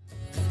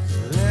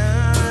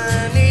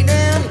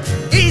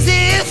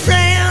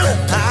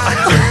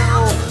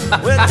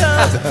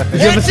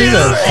 Did you ever see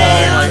this?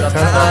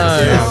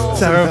 It's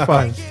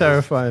terrifying. It's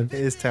terrifying. It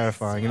is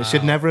terrifying, and it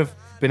should never have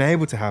been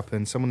able to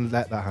happen. Someone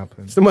let that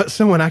happen.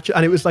 Someone actually,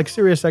 and it was like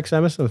Sirius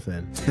XM or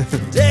something.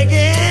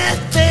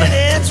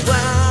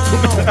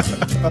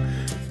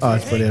 Oh,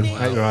 it's brilliant.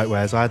 Wow. You're right,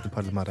 Wes. I had the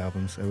Puddle of Mud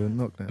album, so we're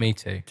not going to... Me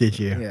too. Did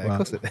you? Yeah, of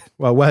course it did.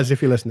 Well, Wes,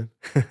 if you're listening.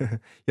 You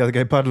either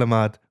go Puddle of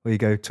Mud or you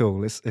go Tool.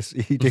 They're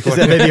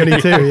the only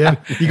two, yeah.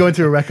 You go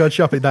into a record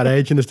shop at that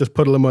age and there's just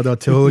Puddle of Mud or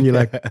Tool and you're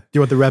like, do you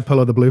want the red pill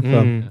or the blue pill?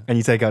 And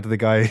you take out to the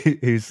guy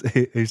who's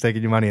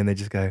taking your money and they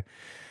just go...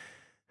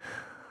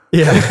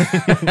 Yeah.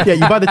 Yeah,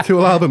 you buy the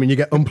Tool album and you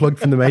get unplugged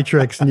from the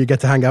Matrix and you get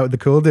to hang out with the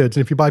cool dudes.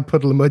 And if you buy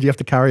Puddle of Mud, you have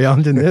to carry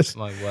on in this.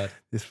 My word.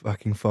 This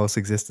fucking false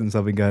existence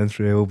I've been going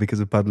through all because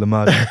of Puddle of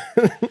Mud.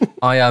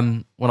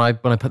 When I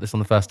put this on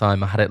the first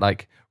time, I had it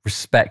like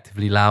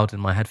respectively loud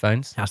in my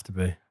headphones. Has to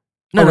be.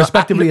 No,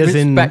 respectively as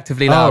in...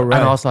 Respectively loud. Oh, right.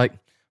 And I was like,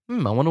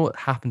 I wonder what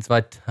happens if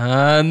I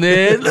turn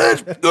it.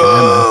 Let's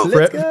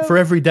go. For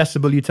every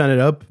decibel you turn it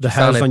up, the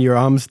hairs sounded- on your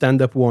arms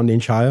stand up 1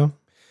 inch higher.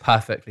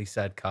 Perfectly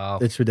said,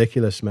 Carl. It's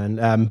ridiculous,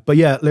 man. But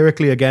yeah,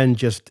 lyrically, again,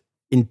 just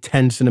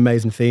intense and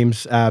amazing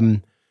themes.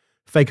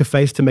 Fake a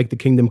face to make the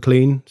kingdom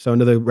clean. So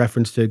another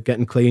reference to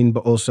getting clean,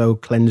 but also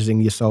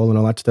cleansing your soul and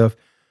all that stuff.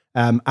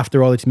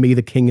 After all, it's me,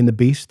 the king and the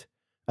beast.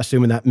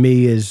 Assuming that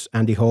me is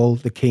Andy Hall,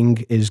 the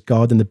king is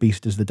God, and the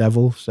beast is the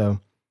devil.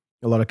 So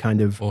a lot of kind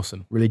of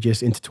Awesome.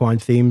 religious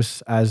intertwined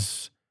themes,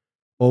 as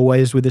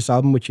always with this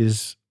album, which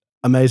is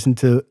amazing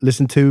to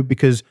listen to,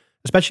 because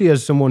especially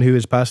as someone who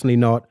is personally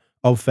not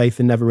of faith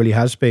and never really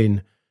has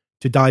been,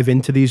 to dive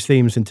into these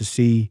themes and to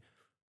see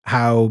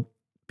how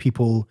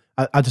people,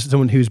 as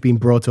someone who's been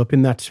brought up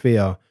in that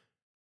sphere,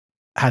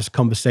 has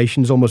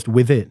conversations almost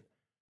with it,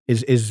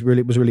 was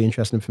really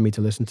interesting for me to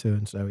listen to.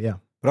 And so, yeah.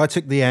 But I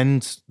took the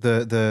end,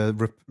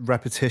 the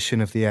repetition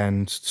of the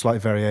end,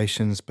 slight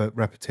variations, but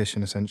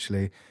repetition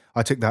essentially.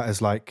 I took that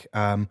as like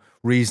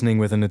reasoning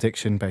with an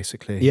addiction,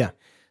 basically. Yeah.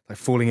 Like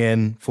falling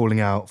in,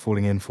 falling out,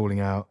 falling in, falling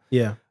out.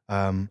 Yeah.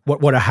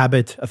 What a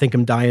habit. I think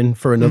I'm dying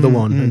for another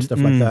one and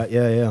stuff like that.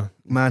 Yeah, yeah.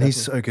 Man, he's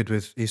so good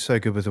with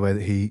the way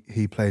that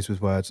he plays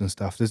with words and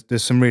stuff.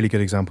 There's some really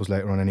good examples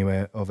later on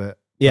anyway of it.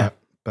 Yeah.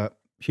 But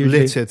Hugely.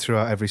 littered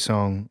throughout every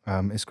song.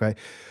 It's great.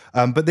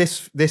 But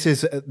this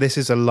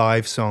is a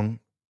live song.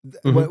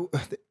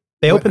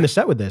 They opened the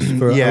set with this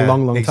for a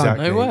long, long time.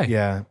 No way.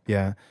 Yeah,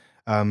 yeah.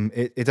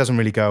 It doesn't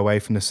really go away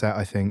from the set,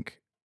 I think.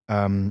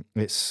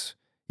 It's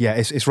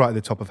right at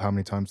the top of how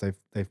many times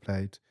they've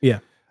played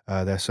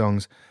their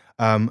songs.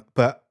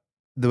 But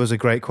there was a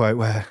great quote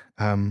where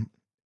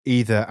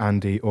either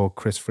Andy or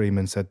Chris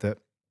Freeman said that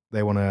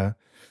they want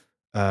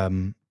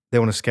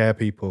to scare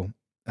people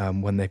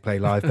when they play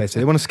live. Basically,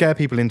 they want to scare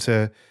people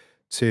into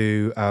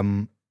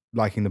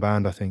liking the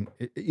band. I think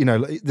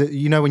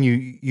when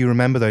you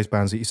remember those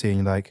bands that you see and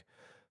you're like,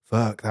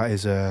 fuck,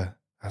 that's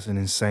an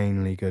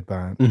insanely good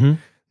band. Mm-hmm. And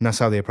that's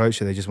how they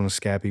approach it. They just want to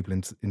scare people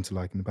into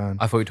liking the band.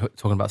 I thought you were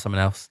talking about something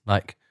else.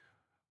 Like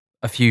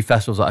a few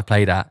festivals that I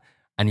played at,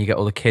 and you get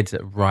all the kids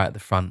that are right at the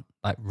front,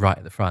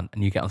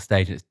 and you get on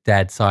stage and it's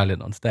dead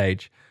silent on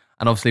stage.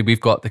 And obviously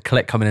we've got the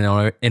click coming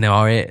in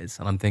our ears,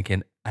 and I'm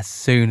thinking, as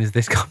soon as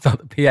this comes out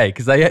the PA,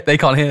 because they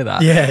can't hear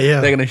that. Yeah.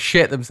 They're going to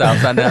shit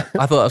themselves. And I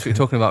thought that's what you're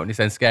talking about when you're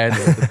saying scared.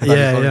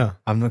 Yeah.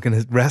 I'm not going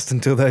to rest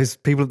until those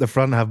people at the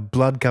front have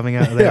blood coming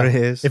out of their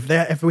ears.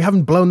 If we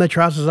haven't blown their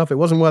trousers off, it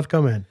wasn't worth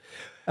coming.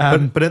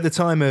 But at the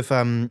time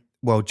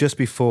of, just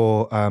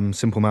before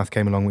Simple Math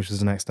came along, which was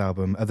the next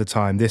album, at the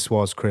time, this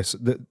was Chris.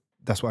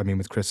 That's what I mean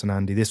with Chris and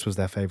Andy. This was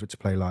their favourite to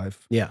play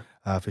live. Yeah.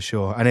 For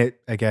sure. And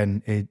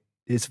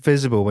it's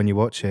visible when you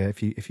watch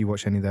it, if you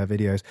watch any of their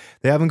videos.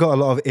 They haven't got a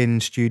lot of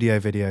in-studio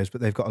videos, but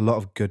they've got a lot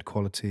of good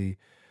quality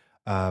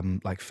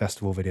like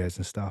festival videos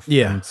and stuff.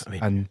 Yeah.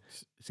 And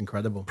it's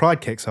incredible.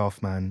 Pride kicks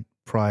off, man.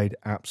 Pride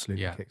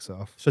absolutely kicks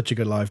off. Such a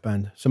good live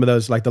band. Some of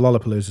those, like the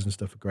Lollapaloozas and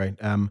stuff, are great.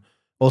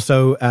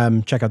 Also,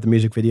 check out the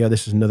music video.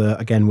 This is another,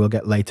 again, we'll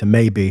get later,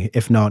 maybe.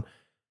 If not,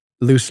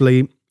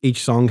 loosely,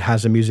 each song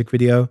has a music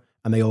video,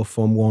 and they all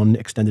form one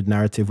extended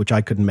narrative, which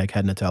I couldn't make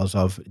head nor tails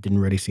of. It didn't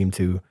really seem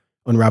to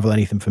unravel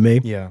anything for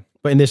me. Yeah.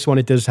 But in this one,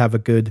 it does have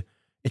it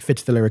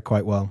fits the lyric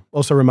quite well.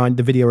 Also,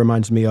 the video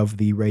reminds me of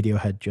the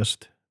Radiohead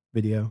Just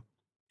video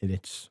in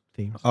its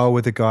themes. Oh,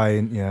 with the guy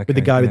with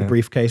the guy with the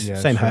briefcase, Yeah,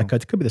 same sure.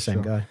 haircut. It could be the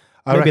same guy.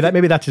 I reckon-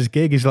 Maybe that's his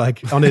gig. He's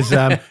like on his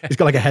he's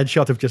got like a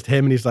headshot of just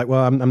him, and he's like,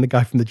 "Well, I'm the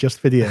guy from the Just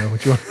video.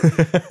 What do you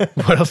want?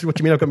 What else? What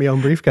do you mean? I've got my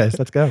own briefcase.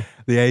 Let's go."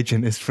 The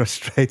agent is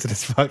frustrated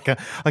as fuck.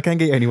 I can't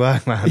get you any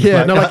work, man.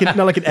 Yeah, not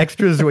like in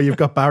Extras where you've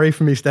got Barry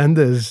from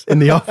EastEnders in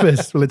the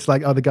office. Well, it's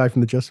like, the guy from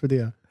the Just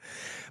video.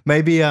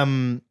 Maybe I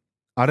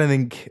don't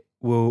think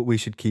we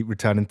should keep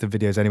returning to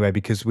videos anyway,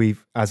 because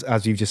we've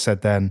as you've just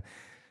said then,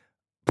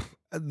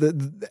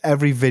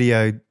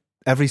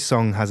 every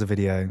song has a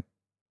video.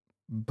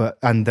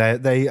 And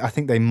I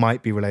think they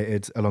might be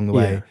related along the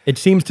way. Yeah. It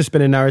seems to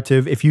spin a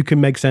narrative. If you can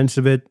make sense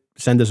of it,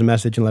 send us a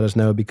message and let us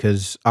know,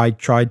 because I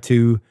tried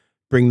to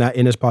bring that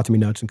in as part of my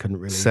notes and couldn't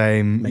really.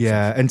 Same, make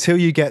yeah. sense. Until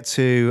you get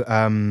to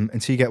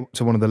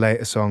one of the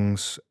later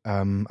songs,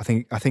 I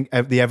think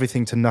the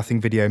Everything to Nothing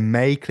video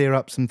may clear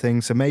up some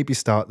things. So maybe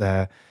start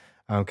there,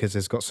 because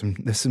there's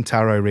some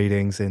tarot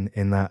readings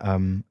in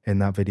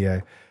that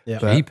video. Yeah.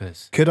 But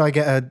Jeepers. could I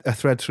get a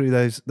thread through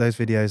those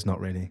videos?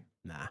 Not really.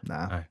 Nah.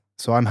 No.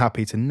 So I'm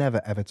happy to never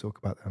ever talk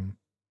about them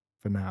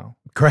for now.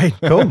 Great,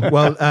 cool.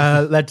 Well,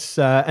 let's.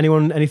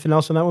 Anything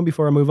else on that one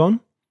before I move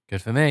on?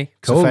 Good for me.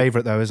 It's a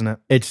favourite though, isn't it?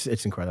 It's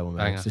incredible,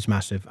 man. Banger. It's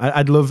massive.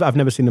 I've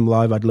never seen them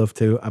live. I'd love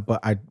to, but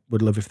I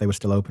would love if they were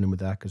still opening with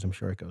that, because I'm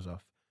sure it goes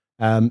off.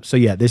 So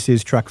yeah, this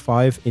is track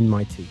 5, In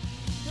My Tea.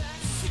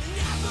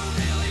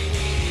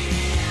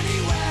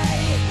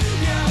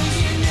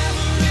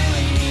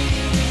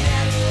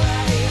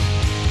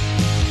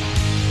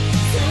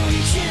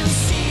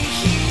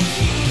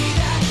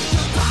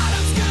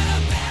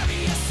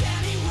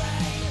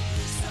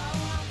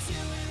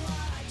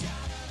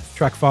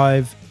 Track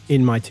 5,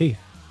 In My Teeth.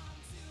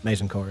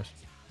 Amazing chorus.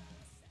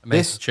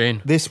 Amazing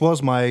tune. This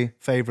was my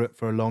favorite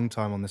for a long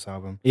time on this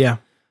album. Yeah.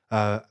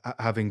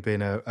 Having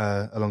been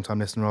a long time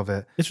listener of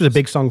it. This was a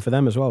big song for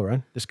them as well,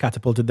 right? This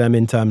catapulted them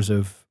in terms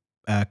of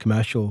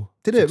commercial.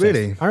 Did it success,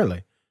 really?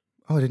 Apparently.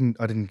 Oh, I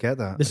didn't get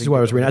that. This is what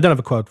I was reading. I don't have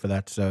a quote for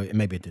that, so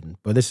maybe it didn't.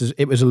 But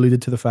it was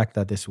alluded to the fact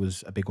that this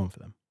was a big one for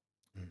them.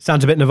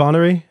 Sounds a bit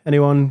Nirvana-y.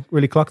 Anyone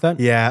really clock that?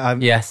 Yeah.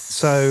 Yes.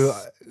 So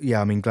yeah,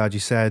 I mean, glad you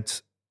said.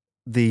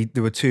 There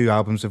were 2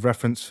 albums of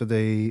reference for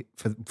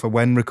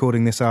when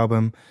recording this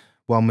album.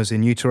 One was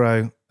In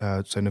Utero,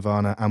 so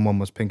Nirvana, and one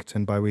was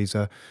Pinkerton by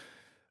Weezer.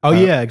 Oh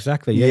yeah,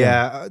 exactly.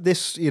 Yeah.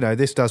 This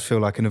does feel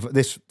like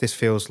this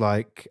feels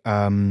like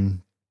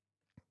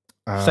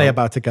Say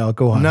About a Girl.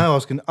 Go on. No, I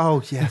was gonna.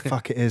 Oh yeah,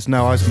 fuck it is.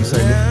 No, I was gonna say.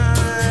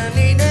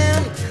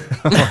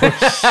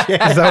 Oh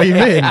shit! Is that what you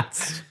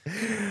meant?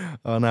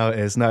 Oh no, it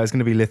is. No, it's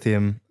gonna be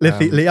Lithium.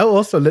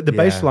 Also the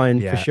bass line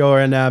yeah. for sure.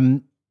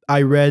 And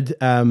I read,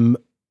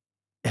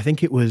 I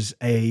think it was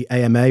a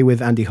AMA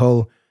with Andy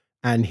Hull,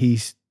 and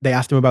they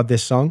asked him about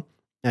this song,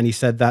 and he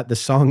said that the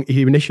song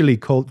he initially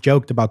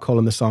joked about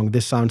calling the song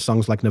 "This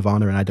Sounds Like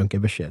Nirvana," and I don't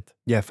give a shit.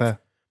 Yeah, fair.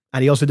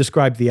 And he also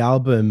described the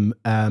album,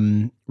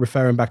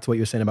 referring back to what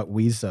you were saying about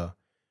Weezer.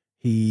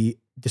 He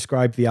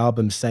described the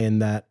album saying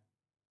that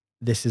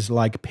this is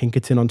like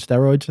Pinkerton on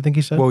steroids, I think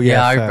he said. Well,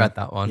 Yeah, I fair. read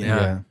that one.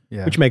 Yeah.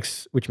 Yeah. Which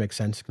makes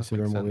sense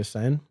considering what we were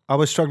saying. I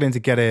was struggling to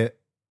get it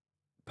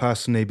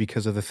personally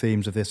because of the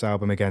themes of this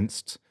album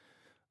against,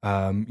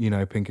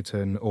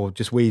 Pinkerton or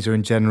just Weezer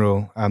in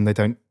general. They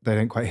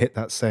don't quite hit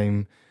that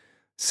same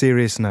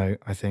serious note,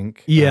 I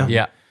think. Yeah.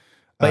 Yeah.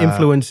 But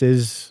influence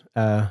is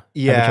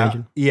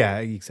ever-changing. Yeah,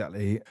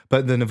 exactly.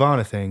 But the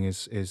Nirvana thing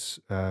is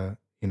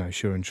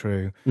sure and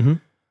true. Mhm.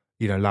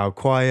 Loud,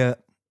 quiet.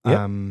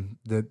 Yep.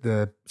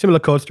 The Similar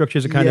chord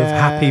structures are kind of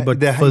happy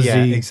but fuzzy.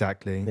 Yeah,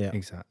 exactly. Yeah.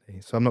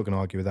 Exactly. So I'm not going to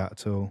argue with that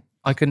at all.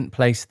 I couldn't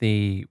place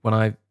when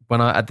I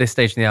at this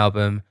stage in the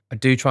album, I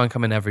do try and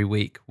come in every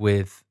week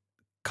with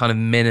kind of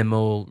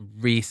minimal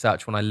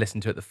research when I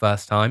listen to it the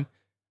first time.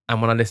 And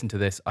when I listened to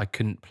this, I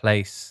couldn't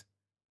place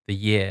the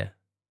year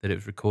that it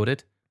was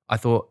recorded. I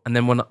thought, and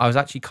then when I was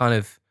actually kind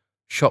of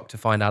shocked to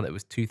find out it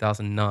was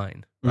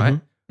 2009, right?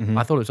 Mhm.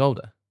 I thought it was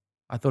older.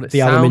 I thought it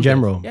The album in sounded-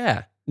 general?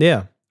 Yeah.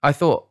 Yeah. I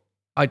thought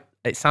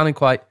it sounded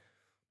quite,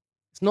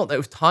 it's not that it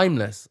was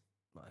timeless.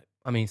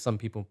 I mean, some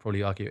people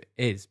probably argue it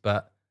is,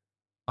 but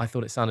I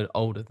thought it sounded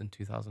older than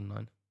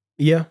 2009.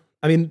 Yeah.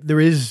 I mean,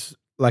 there is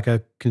like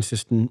a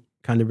consistent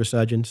kind of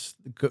resurgence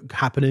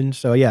happening.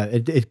 So yeah,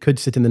 it could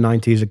sit in the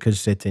 90s. It could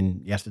sit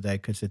in yesterday.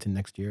 It could sit in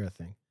next year, I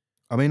think.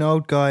 I mean,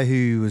 old guy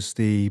who was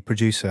the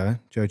producer,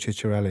 Joe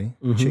Ciccarelli.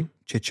 Mhm.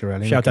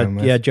 Ciccarelli. Shout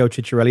out, Joe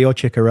Ciccarelli or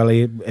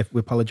Ciccarelli. If we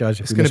apologize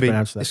if we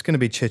mispronounced that. It's going to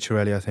be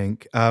Ciccarelli, I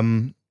think.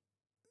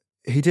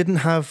 He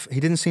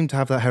didn't seem to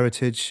have that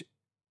heritage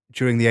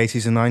during the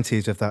 80s and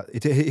 90s of that.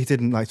 He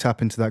didn't like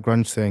tap into that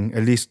grunge thing.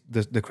 At least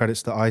the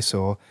credits that I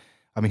saw.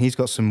 I mean, he's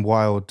got some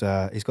wild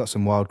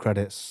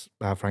credits.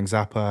 Frank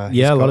Zappa.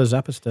 Yeah, a lot of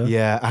Zappa stuff.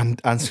 Yeah,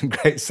 and some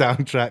great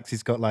soundtracks.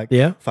 He's got like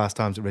Fast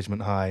Times at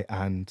Ridgemont High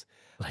and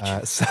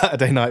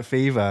Saturday Night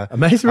Fever.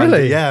 Amazing,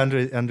 really?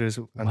 Under his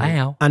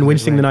Wow. And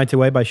Wincing the Night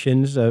Away by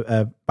Shins,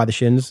 by the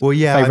Shins. Well,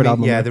 yeah, favorite I mean,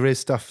 album. yeah, there is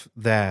stuff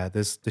there.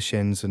 There's the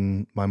Shins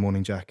and My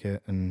Morning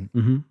Jacket and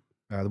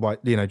the white,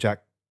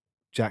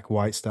 Jack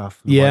White stuff.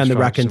 Yeah, and the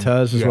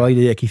Raconteurs as well. He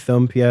did Icky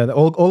Thump. Yeah,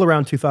 all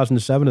around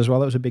 2007 as well.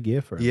 That was a big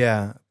year for him.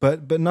 Yeah,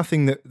 but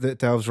nothing that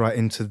delves right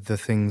into the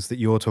things that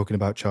you're talking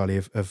about, Charlie.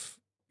 Of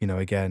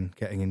again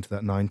getting into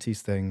that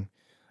 90s thing,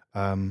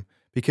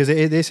 because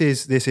this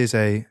is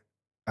a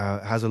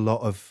has a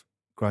lot of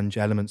grunge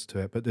elements to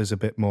it, but there's a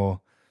bit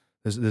more.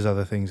 There's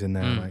other things in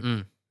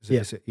there.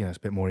 It's a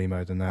bit more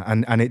emo than that,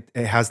 and it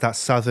has that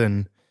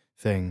southern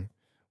thing.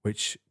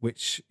 Which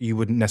you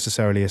wouldn't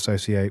necessarily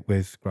associate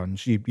with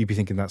grunge. You'd be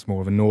thinking that's more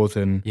of a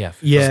northern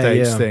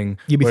states thing.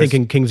 You'd be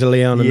thinking Kings of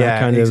Leon and that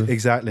kind of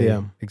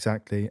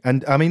exactly.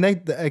 And I mean,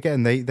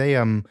 they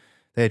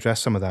address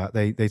some of that.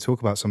 They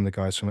talk about some of the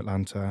guys from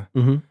Atlanta.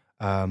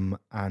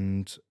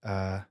 And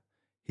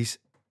he's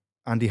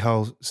Andy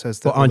Hull says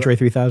that Andre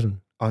 3000.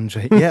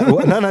 Andre, yeah,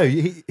 no,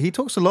 he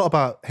talks a lot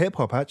about hip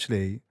hop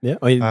actually. Yeah,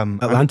 I mean,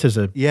 Atlanta's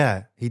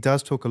he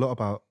does talk a lot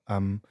about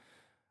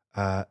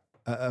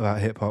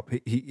hip hop.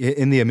 He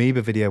in the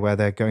Amoeba video where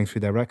they're going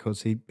through their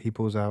records, he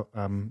pulls out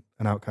an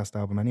Outkast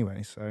album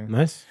anyway. So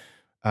nice.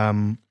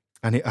 And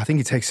I think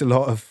he takes a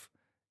lot of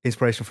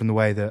inspiration from the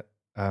way that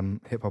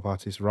hip hop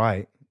artists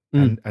write,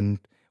 and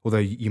although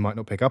you might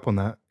not pick up on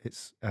that,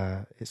 it's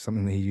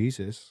something that he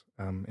uses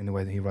in the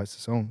way that he writes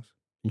the songs.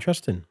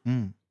 Interesting.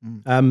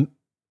 I'm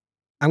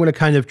going to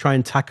kind of try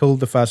and tackle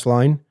the first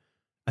line.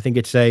 I think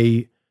it's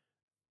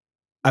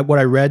what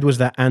I read was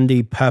that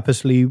Andy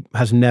purposely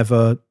has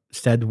never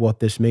said what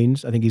this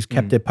means. I think he's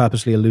kept it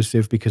purposely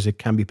elusive because it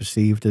can be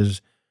perceived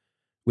as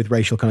with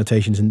racial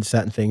connotations and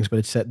certain things.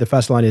 But the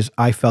first line is,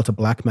 "I felt a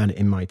black man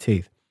in my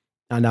teeth,"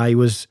 and I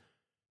was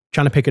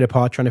trying to pick it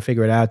apart, trying to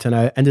figure it out, and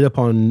I ended up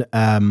on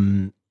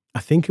I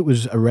think it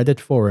was a Reddit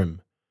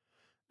forum,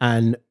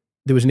 and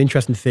there was an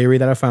interesting theory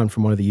that I found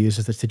from one of the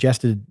users that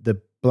suggested the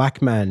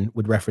black man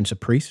would reference a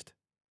priest.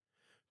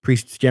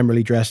 Priests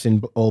generally dress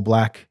in all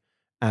black,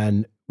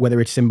 and whether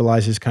it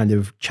symbolizes kind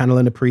of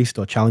channeling a priest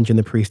or challenging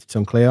the priest, it's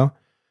unclear.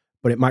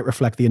 But it might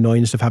reflect the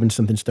annoyance of having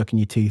something stuck in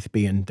your teeth,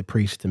 being the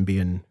priest and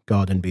being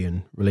God and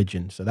being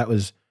religion. So that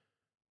was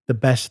the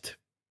best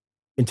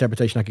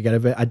interpretation I could get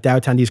of it. I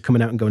doubt Andy's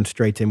coming out and going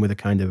straight in with a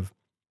kind of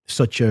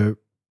such a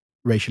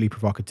racially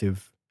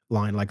provocative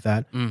line like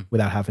that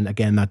without having,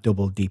 again, that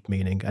double deep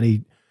meaning. And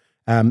he,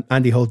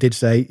 Andy Hull did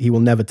say he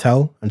will never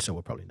tell, and so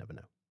we'll probably never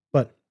know.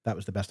 But that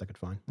was the best I could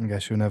find. I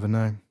guess you'll never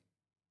know.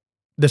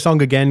 The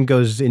song again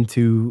goes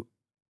into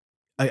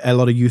a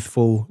lot of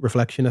youthful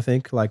reflection, I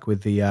think, like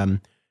with the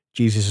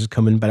Jesus is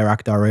coming, better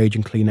act our age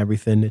and clean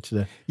everything. It's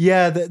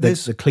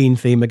there's a clean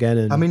theme again.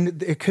 And I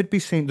mean, it could be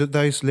seen that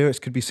those lyrics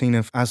could be seen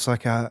as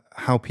like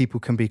how people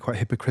can be quite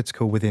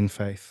hypocritical within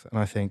faith, and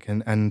I think,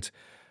 and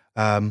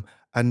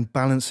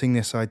balancing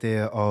this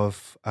idea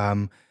of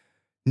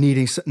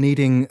needing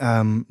something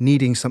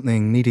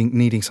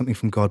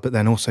from God, but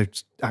then also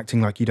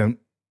acting like you don't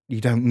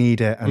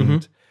need it,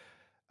 and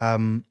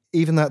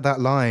even that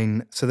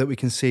line, so that we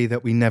can see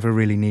that we never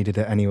really needed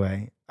it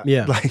anyway.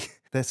 Yeah, like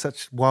there's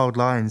such wild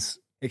lines,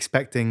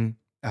 expecting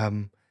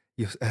a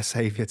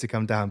savior to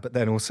come down, but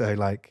then also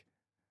like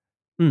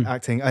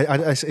acting.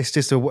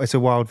 It's a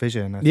wild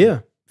vision. I think.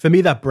 Yeah, for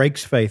me that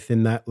breaks faith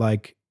in that,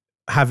 like,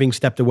 having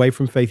stepped away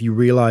from faith, you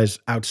realize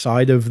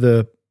outside of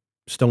the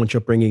staunch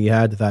upbringing you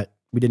had that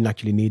we didn't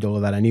actually need all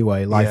of that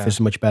anyway. Life is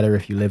much better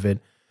if you live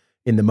it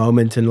in the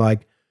moment. And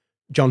like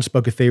John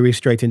spoke a theory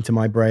straight into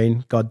my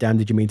brain. God damn,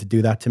 did you mean to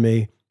do that to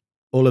me?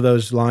 All of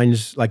those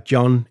lines, like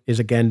John is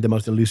again the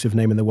most elusive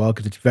name in the world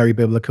because it's very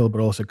biblical,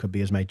 but also could be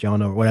his mate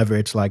John or whatever.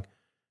 It's like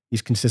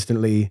he's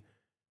consistently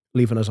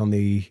leaving us on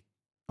the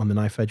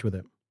knife edge with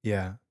it.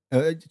 Yeah,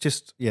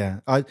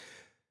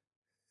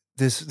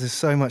 There's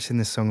so much in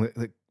this song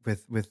that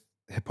with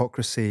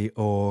hypocrisy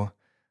or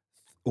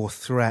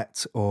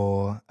threat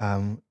or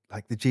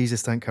like the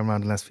Jesus don't come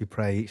around unless we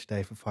pray each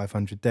day for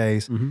 500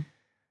 days.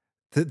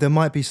 There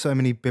might be so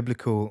many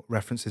biblical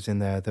references in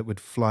there that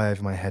would fly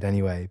over my head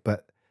anyway,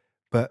 but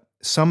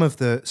some of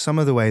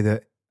the way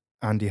that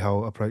Andy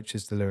Hull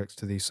approaches the lyrics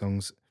to these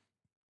songs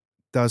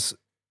does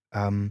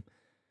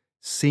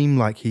seem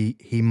like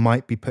he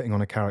might be putting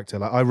on a character.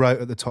 Like I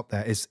wrote at the top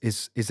there, is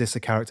this a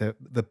character?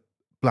 The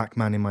black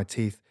man in my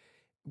teeth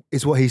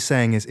is what he's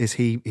saying. Is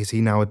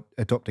he now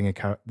adopting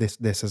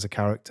this as a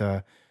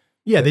character?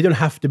 Yeah, they don't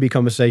have to be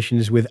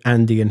conversations with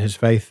Andy and his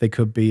faith. They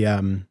could be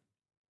a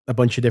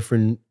bunch of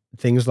different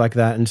things like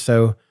that. And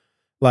so,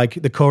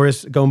 like the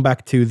chorus, going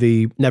back to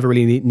the never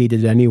really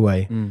needed it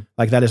anyway,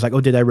 like that is like,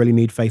 oh, did I really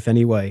need faith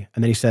anyway?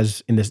 And then he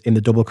says in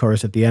the double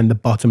chorus at the end, the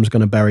bottom's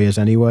going to bury us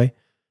anyway,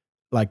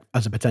 like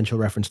as a potential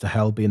reference to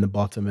hell being the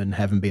bottom and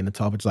heaven being the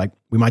top. It's like,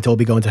 we might all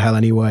be going to hell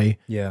anyway.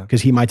 Yeah.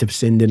 Because he might have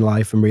sinned in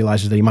life and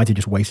realizes that he might have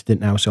just wasted it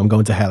now. So I'm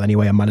going to hell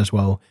anyway. I might as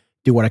well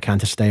do what I can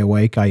to stay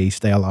awake, i.e.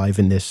 stay alive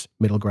in this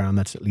middle ground.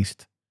 That's at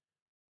least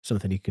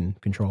something he can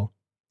control.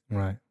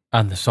 Right.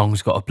 And the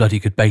song's got a bloody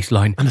good bass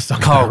line. And the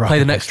song's Carl, got a play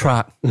the rock next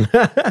track.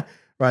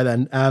 Right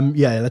then.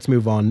 Let's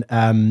move on.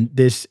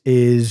 This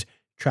is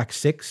track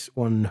 6,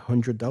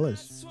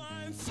 $100.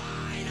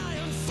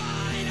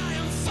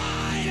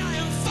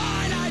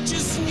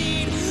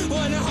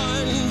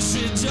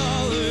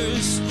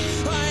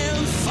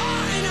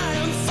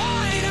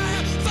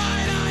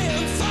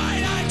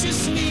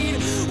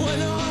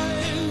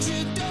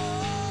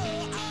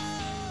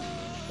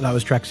 That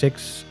was track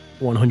 6,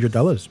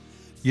 $100.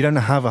 You don't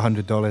have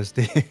 $100,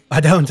 do you? I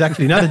don't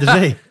actually. Neither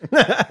does he.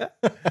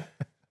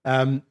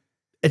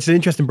 It's an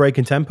interesting break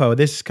in tempo.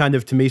 This kind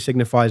of, to me,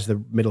 signifies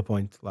the middle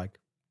point. Like,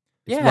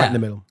 it's right in the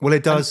middle. Well,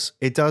 it does.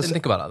 Didn't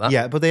think about it like that.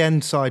 Yeah, but the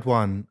end side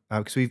one,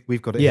 because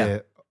we've got it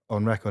here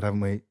on record,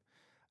 haven't we?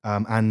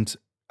 And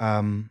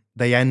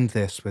they end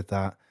this with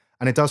that,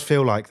 and it does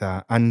feel like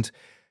that. And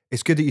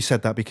it's good that you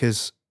said that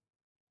because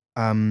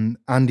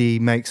Andy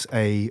makes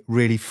a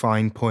really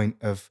fine point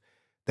of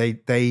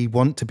they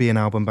want to be an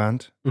album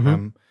band.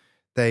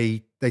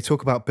 They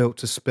talk about Built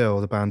to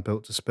Spill, the band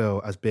Built to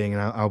Spill, as being an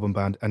album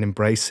band and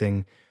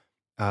embracing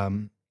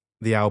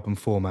the album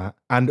format.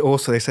 And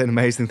also they say an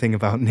amazing thing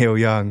about Neil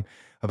Young,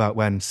 about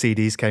when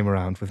CDs came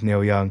around with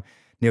Neil Young.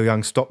 Neil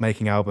Young stopped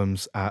making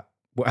albums at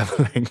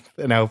whatever length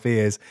an LP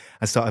is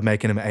and started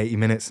making them at 80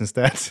 minutes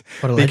instead.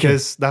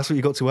 Because that's what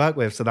you got to work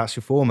with. So that's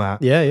your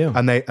format. Yeah, yeah.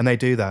 And they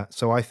do that.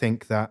 So I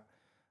think that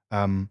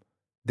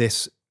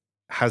this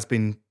has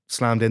been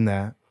slammed in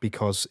there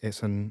because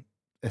it's a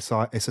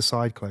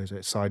side closer.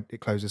 It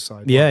closes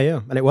side. Yeah,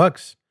 yeah, and it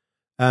works.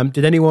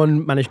 Did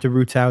anyone manage to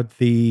root out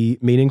the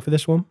meaning for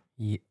this one?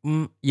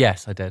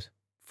 Yes, I did.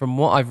 From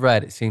what I've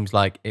read, it seems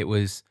like it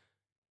was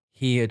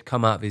he had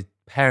come out of his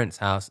parents'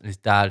 house and his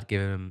dad had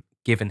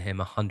given him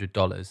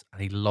 $100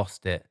 and he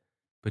lost it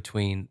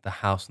between the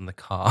house and the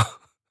car.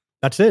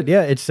 That's it.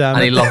 Yeah, it's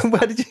and he lost.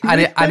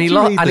 and he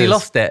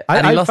lost it.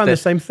 I found the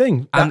same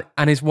thing.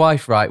 And his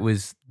wife, right,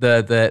 was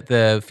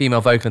the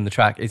female vocal in the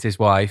track is his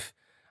wife.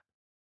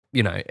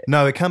 you know,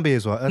 No, it can be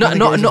his wife. I don't no, think it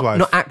not is his wife.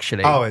 not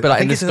actually, Oh, but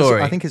like in the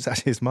story. I think it's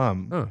actually his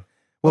mum. Oh.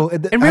 Well,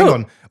 In hang real-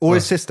 on. Or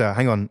his sister.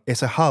 Hang on.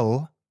 It's a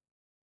Hull.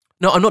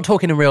 No, I'm not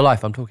talking in real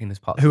life. I'm talking as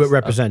part of Who it this-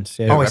 represents.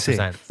 Yeah. Oh, who I it see.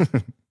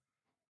 represents.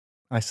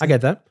 I see. I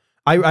get that.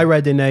 I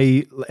read in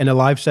a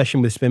live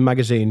session with Spin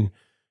Magazine,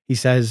 he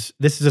says,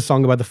 this is a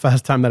song about the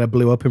first time that I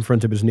blew up in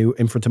front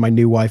of my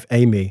new wife,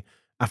 Amy,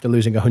 after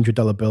losing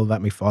 $100 bill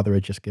that my father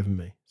had just given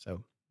me.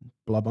 So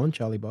blob on,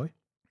 Charlie boy.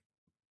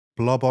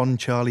 Blob on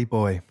Charlie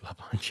Boy. Blob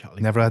on,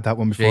 Charlie. Never heard that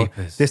one before.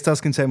 Jeepers. This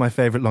does contain my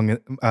favorite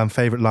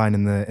line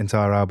in the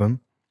entire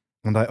album.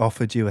 And I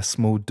offered you a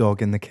small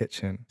dog in the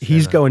kitchen.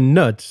 He's going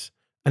nuts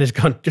and it's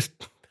gone, just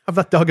have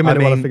that dog a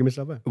minute while I mean- figure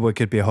myself out. Well, it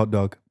could be a hot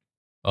dog.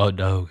 Oh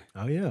no.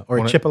 Oh, yeah. Or a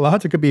Wanna-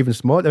 chipolata. It could be even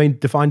small. I mean,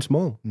 define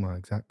small. Well,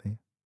 exactly.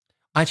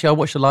 Actually, I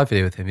watched a live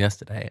video with him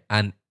yesterday,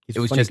 and He's it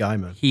a was funny just guy,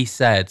 man. he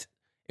said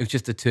it was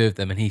just the two of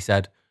them, and he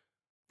said,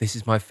 "This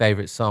is my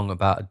favorite song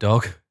about a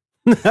dog."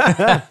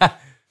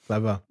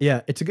 Clever.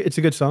 Yeah, it's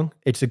a good song.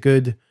 It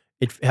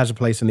has a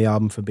place in the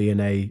album for being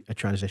a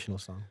transitional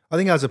song. I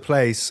think it has a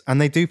place, and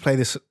they do play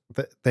this.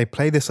 They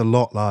play this a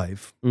lot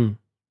live. Mm.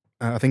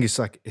 I think it's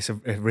a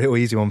real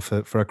easy one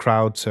for a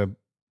crowd to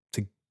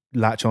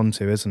latch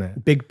onto, isn't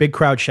it? Big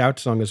crowd shout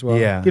song as well.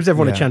 Yeah, Gives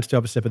everyone yeah. a chance to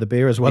have a sip of the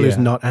beer as well, who's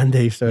Yeah. not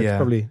Andy. So it Yeah.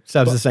 probably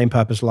serves the same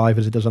purpose live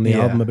as it does on the Yeah.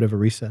 album, a bit of a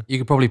reset. You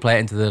could probably play it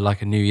into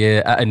a New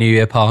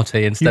Year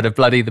party instead of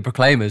bloody the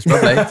Proclaimers,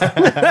 probably.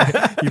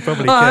 You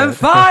probably I'm could.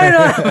 fine.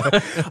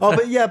 Oh,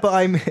 but yeah, but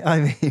I mean,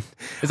 Is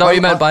that what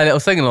you meant by a little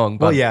sing along?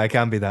 well, yeah, it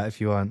can be that if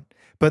you want.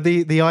 But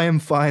the I am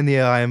fine,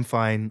 I am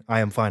fine,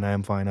 I am fine, I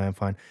am fine, I am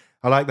fine.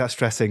 I like that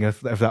stressing of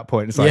that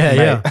point. It's like,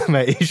 Yeah,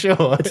 mate, you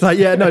sure? It's like,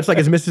 yeah, no, it's like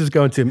his missus is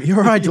going to him, you're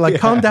all right, you're like,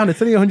 calm down,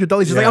 it's only $100.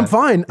 He's like, Yeah. I'm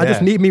fine, I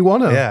just Yeah. need me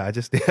one. Yeah, I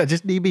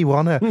just need me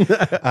one.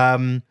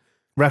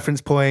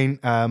 Reference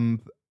point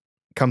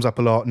comes up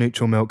a lot.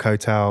 Neutral Milk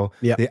Hotel,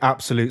 Yeah. the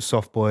absolute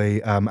soft boy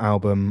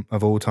album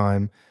of all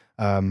time.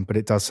 But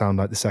it does sound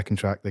like the second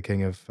track, The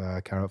King of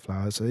Carrot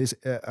Flowers. So it's,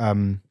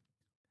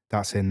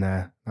 that's in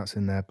there.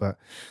 But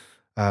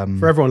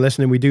For everyone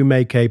listening, we do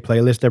make a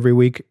playlist every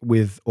week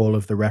with all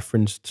of the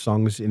referenced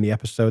songs in the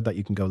episode that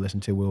you can go listen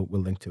to. We'll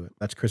link to it.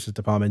 That's Chris's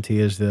department. He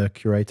is the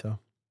curator.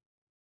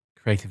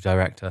 Creative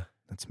director.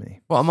 that's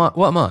me. What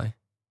am I?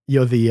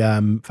 You're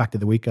the fact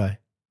of the week guy.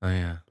 Oh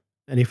yeah.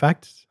 Any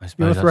facts? I You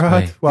suppose want to throw that's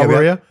out me. while Yeah,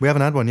 we're here? we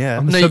haven't had one yet.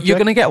 On the No, subject? you're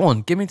gonna get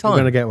one. Give me time. We're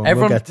gonna get one.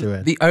 We'll get to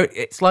it.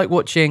 It's like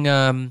watching,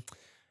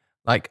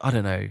 like I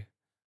don't know,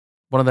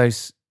 one of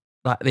those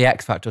like the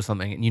X Factor or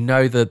something, and you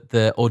know that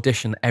the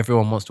audition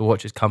everyone wants to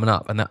watch is coming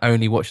up, and they're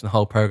only watching the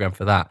whole program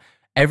for that.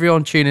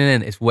 Everyone tuning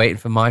in is waiting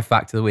for my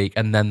fact of the week,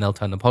 and then they'll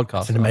turn the podcast.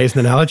 That's an on. amazing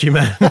analogy,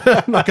 man.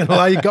 I'm not gonna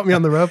lie, you got me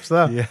on the ropes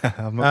there. Yeah,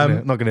 I'm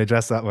not going to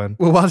address that one.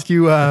 Well, whilst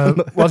you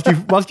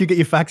get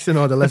your facts in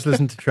order, let's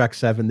listen to track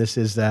 7. This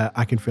is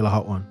I Can Feel a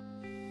Hot One.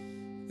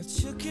 I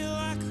took you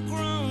like a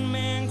grown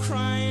man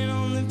crying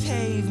on the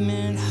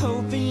pavement,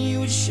 hoping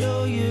you would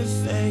show your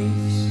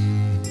face.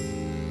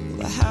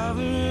 Well, I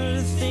haven't heard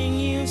a thing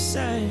you've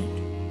said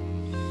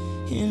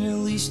in at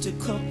least a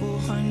couple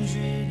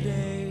hundred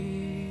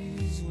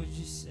days. What'd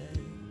you say?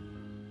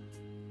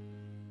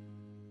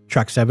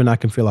 Track 7, I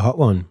Can Feel a Hot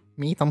One.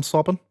 Meat, I'm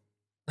sobbing.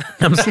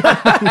 I'm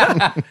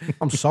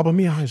sobbing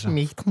my eyes out.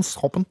 Meat, I'm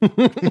sobbing.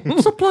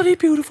 It's a bloody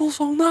beautiful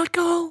song, that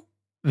girl.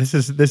 This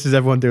is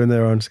everyone doing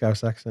their own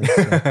Scouse accent.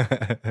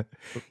 so.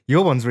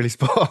 Your one's really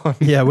spot on.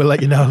 Yeah, we'll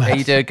let you know. Hey, you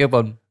Les. do a good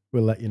one.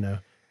 We'll let you know.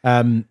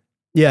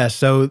 Yeah,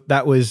 so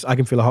that was I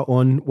Can Feel a Hot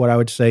One. What I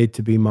would say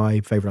to be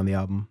my favorite on the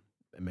album.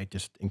 It made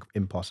just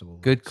impossible.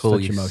 Good call,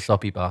 Such you emotion.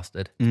 soppy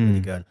bastard. Really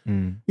good.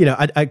 You know,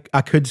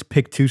 I could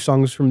pick 2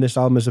 songs from this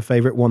album as a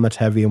favorite, one that's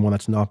heavy and one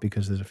that's not,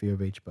 because there's a few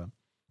of each. But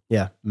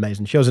yeah,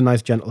 amazing. Shows a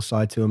nice gentle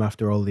side to him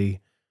after all the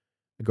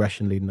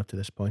aggression leading up to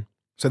this point.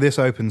 So this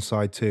opens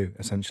side 2,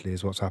 essentially,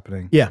 is what's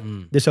happening. Yeah,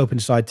 Mm. this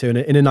opens side 2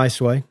 in a nice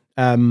way.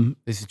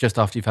 This is just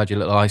after you've had your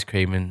little ice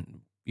cream and,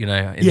 in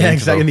Yeah, the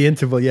exactly. In interval. the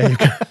interval, yeah. You've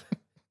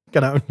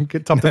got out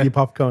and topped up your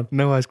popcorn.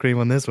 No ice cream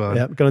on this one.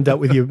 Yeah, gone and dealt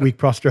with your weak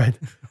prostrate.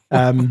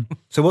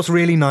 So what's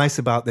really nice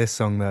about this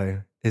song,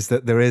 though, is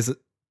that there is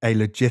a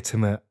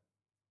legitimate...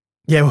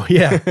 Yeah, well,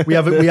 yeah. We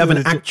have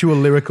an actual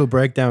lyrical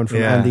breakdown from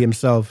Yeah. Andy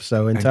himself.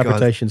 So God.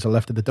 interpretations are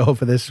left at the door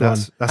for this one.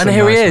 That's And a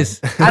here he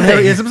nice is. one. And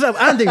there he is himself.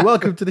 Andy,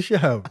 welcome to the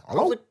show.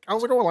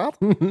 How's it going,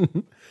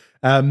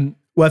 lad?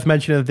 Worth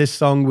mentioning that this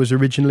song was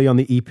originally on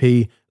the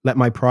EP Let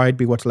My Pride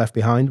Be What's Left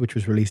Behind, which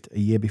was released a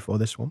year before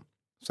this one.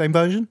 Same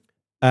version?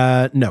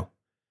 No.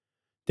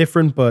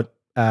 Different, but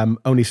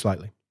only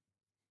slightly.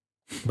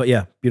 But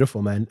yeah,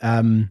 beautiful, man.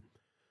 I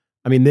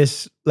mean,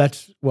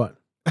 what?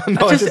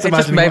 No, It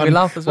just made me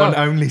laugh as well. One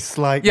only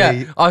slightly...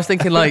 Yeah, I was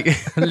thinking like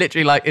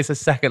literally like it's a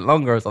second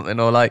longer or something,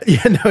 or like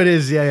Yeah, no, it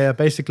is. Yeah.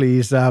 Basically,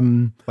 he's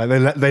Like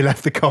they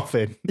left the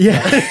coffin.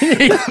 yeah,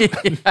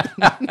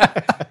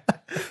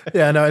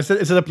 yeah. No, it's a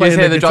you playing just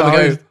hear the drummer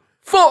guitar. go,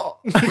 "Fuck!"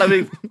 Let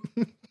me-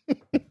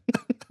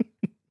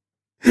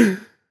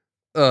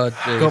 Oh,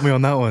 jeez. Got me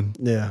on that one.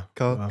 Yeah.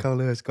 Carl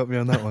Lewis got me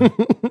on that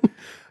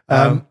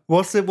one.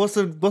 What's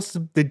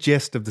the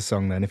gist of the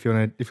song then? If you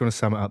want to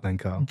sum it up, then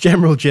Carl.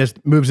 General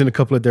gist moves in a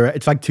couple of directions.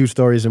 It's like two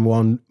stories in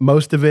one.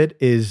 Most of it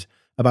is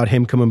about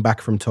him coming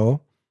back from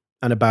tour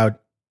and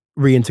about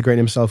reintegrating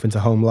himself into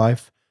home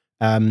life.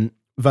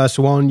 Verse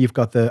 1, you've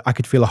got the "I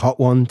could feel a hot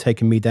one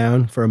taking me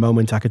down. For a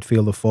moment, I could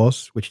feel the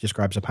force," which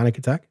describes a panic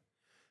attack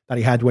that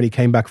he had when he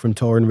came back from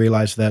tour and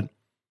realized that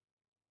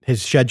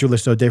his schedule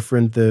is so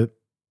different. The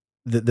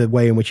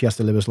way in which he has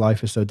to live his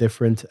life is so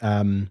different.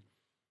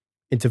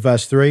 Into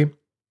verse 3,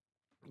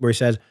 where he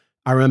says,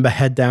 "I remember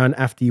head down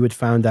after you had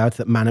found out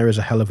that manna is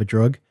a hell of a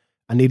drug.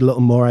 I need a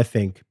little more, I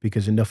think,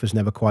 because enough is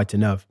never quite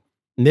enough."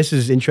 And this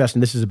is interesting.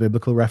 This is a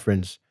biblical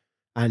reference.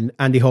 And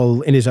Andy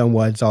Hall, in his own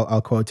words,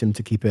 I'll quote him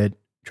to keep it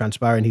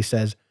transparent. He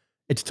says,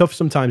 "It's tough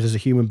sometimes as a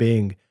human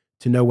being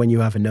to know when you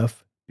have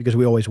enough because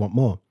we always want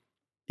more.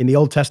 In the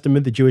Old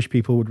Testament, the Jewish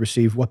people would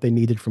receive what they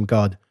needed from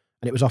God,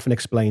 and it was often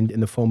explained in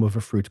the form of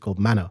a fruit called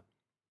manna.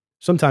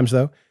 Sometimes,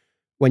 though,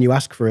 when you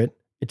ask for it,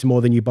 it's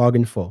more than you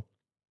bargained for.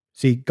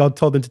 See, God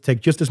told them to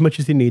take just as much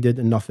as they needed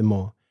and nothing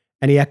more.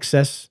 Any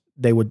excess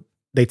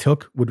they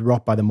took would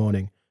rot by the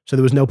morning, so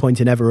there was no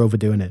point in ever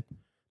overdoing it.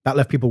 That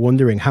left people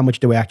wondering, how much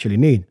do we actually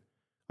need?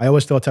 I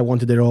always thought I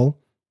wanted it all.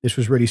 This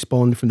was really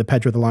spawned from the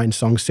Pedro the Lion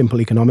song Simple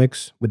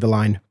Economics, with the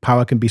line,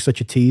 'Power can be such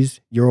a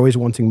tease, you're always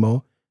wanting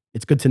more.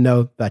 It's good to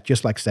know that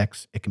just like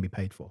sex, it can be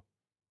paid for,'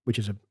 which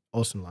is an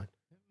awesome line.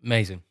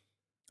 Amazing.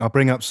 I'll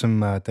bring up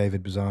some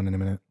David Bazan in a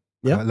minute.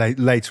 Yeah.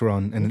 Later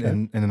on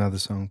in another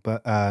song.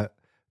 But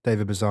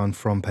David Bazan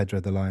from Pedro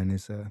the Lion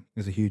is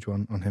a huge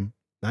one on him.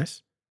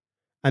 Nice.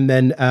 And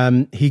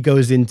then he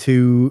goes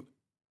into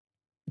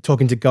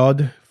talking to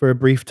God for a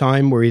brief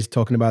time, where he's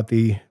talking about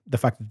the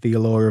fact that the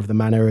allure of the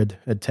manna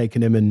had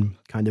taken him and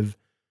kind of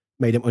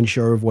made him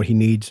unsure of what he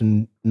needs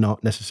and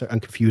not necessarily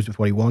and confused with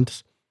what he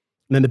wants.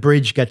 And then the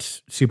bridge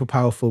gets super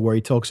powerful, where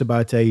he talks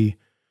about a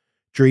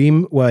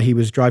dream where he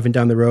was driving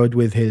down the road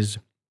with his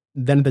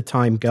then at the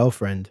time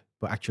girlfriend,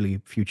 but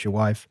actually future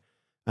wife,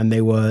 and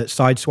they were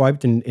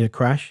sideswiped in a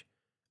crash,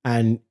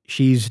 and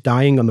she's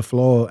dying on the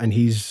floor, and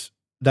he's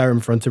there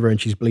in front of her,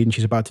 and she's bleeding,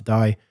 she's about to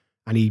die,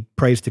 and he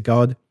prays to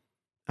God,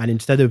 and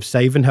instead of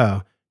saving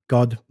her,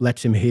 God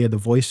lets him hear the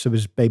voice of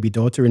his baby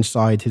daughter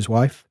inside his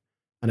wife,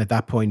 and at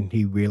that point,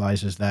 he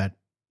realizes that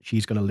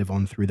she's going to live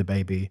on through the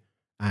baby,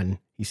 and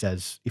he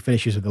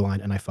finishes with the line,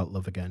 "And I felt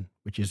love again,"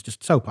 which is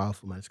just so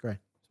powerful, man. It's great.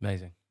 It's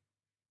amazing.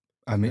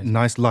 I mean,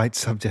 nice light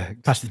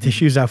subject. Pass the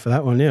tissues out for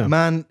that one, yeah.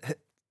 Man,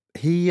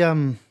 he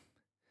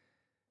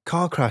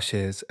car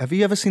crashes. Have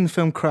you ever seen the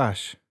film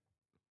Crash?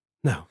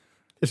 No.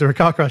 Is there a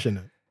car crash in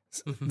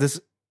it?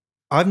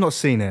 I've not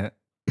seen it.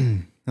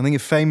 I think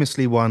it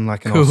famously won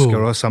like an Cool.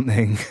 Oscar or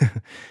something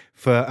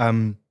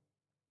for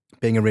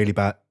being a really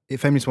bad. It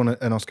famously won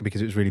an Oscar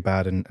because it was really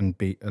bad and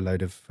beat a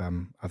load of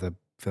other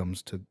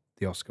films to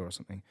the Oscar or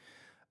something.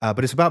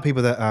 But it's about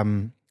people that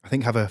I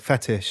think have a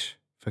fetish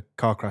for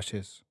car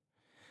crashes.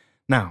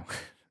 Now,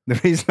 the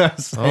reason I'm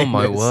saying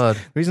word.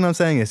 The reason I'm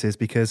saying this is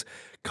because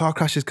car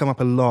crashes come up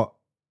a lot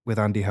with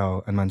Andy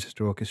Hull and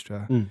Manchester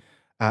Orchestra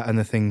and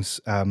the things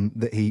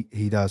that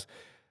he does.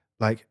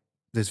 Like,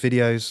 there's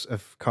videos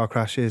of car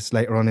crashes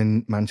later on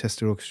in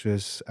Manchester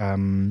Orchestra's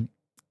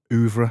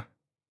oeuvre.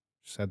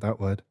 Said that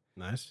word.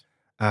 Nice.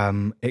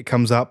 It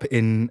comes up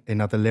in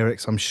other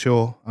lyrics, I'm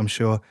sure.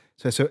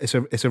 So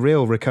it's a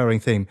real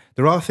recurring theme.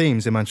 There are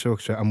themes in Manchester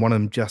Orchestra, and one of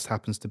them just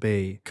happens to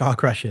be Car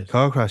crashes.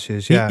 car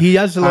crashes. Yeah, He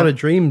has a lot of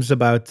dreams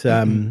about,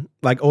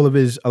 like a lot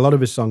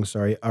of his songs,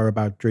 are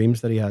about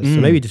dreams that he has.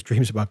 So maybe he just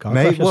dreams about car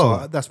crashes.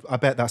 Well, I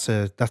bet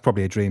that's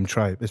probably a dream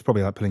trope. It's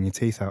probably like pulling your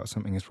teeth out or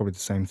something. It's probably the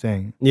same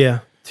thing. Yeah.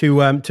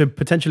 To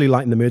potentially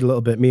lighten the mood a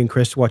little bit, me and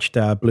Chris watched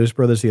Blues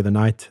Brothers the other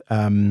night,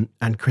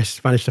 and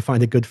Chris managed to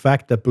find a good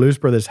fact that Blues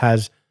Brothers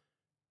has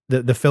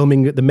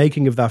the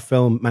making of that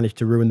film managed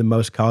to ruin the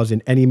most cars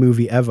in any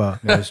movie ever.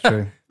 That's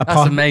true.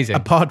 That's amazing.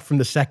 Apart from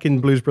the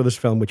second Blues Brothers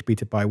film, which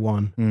beat it by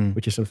one,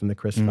 which is something that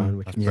Chris found,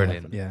 which is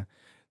brilliant. Yeah,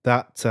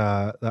 that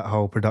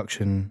whole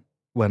production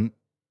went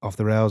off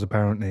the rails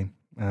apparently.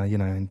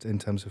 In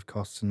terms of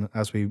costs, and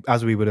as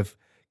we would have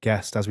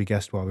guessed, as we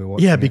guessed while we were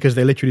watching. Yeah, because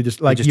they literally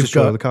just like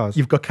destroy the cars.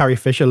 You've got Carrie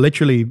Fisher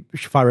literally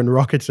firing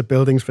rockets at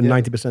buildings for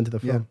 90% of the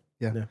film.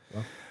 Yeah.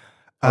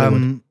 Well,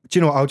 do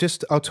you know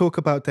what? I'll talk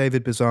about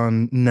David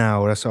Bazan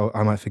now, or else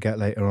I might forget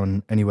later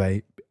on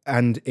anyway.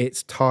 And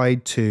it's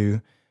tied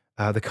to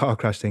the car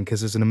crash thing,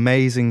 because there's an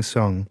amazing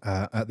song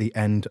at the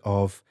end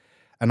of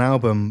an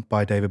album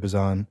by David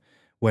Bazan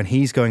when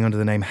he's going under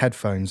the name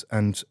Headphones,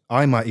 and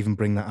I might even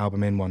bring that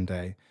album in one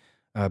day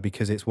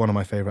because it's one of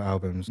my favorite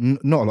albums.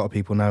 Not a lot of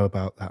people know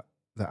about that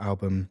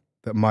album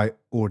that might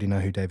already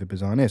know who David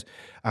Bazan is,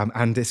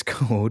 and it's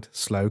called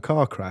Slow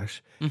Car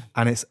Crash,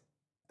 and it's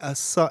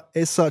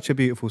such a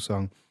beautiful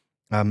song.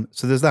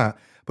 So there's that,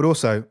 but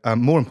also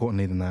more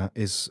importantly than that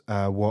is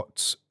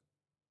what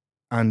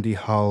Andy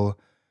Hull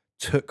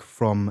took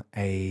from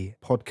a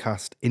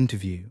podcast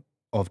interview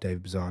of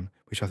David Bazan,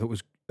 which I thought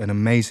was an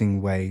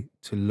amazing way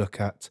to look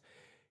at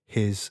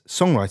his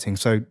songwriting.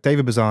 So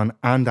David Bazan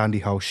and Andy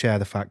Hull share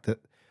the fact that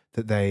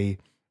they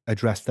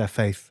address their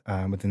faith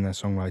within their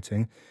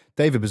songwriting.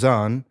 David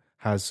Bazan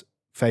has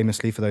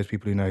famously, for those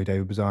people who know who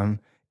David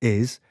Bazan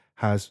is,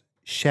 has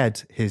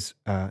shed his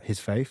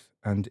faith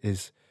and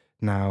is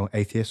now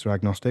atheist or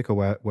agnostic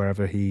or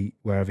wherever he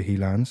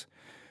lands.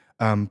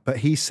 But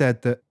he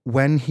said that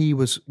when he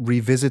was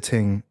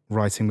revisiting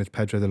writing with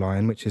Pedro the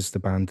Lion, which is the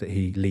band that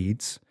he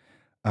leads,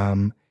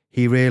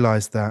 he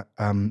realized that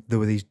there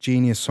were these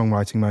genius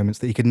songwriting moments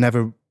that he could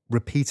never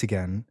repeat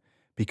again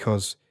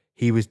because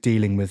he was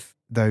dealing with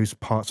those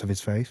parts of his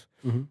faith,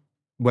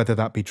 whether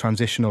that be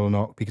transitional or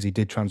not, because he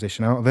did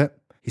transition out of it.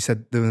 He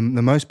said the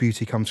most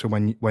beauty comes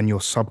from when your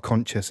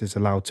subconscious is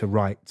allowed to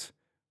write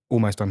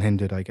almost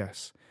unhindered, I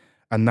guess.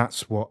 And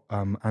that's what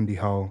Andy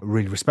Hull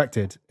really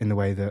respected in the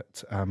way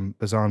that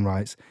Bazan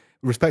writes.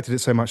 Respected it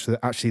so much that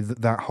actually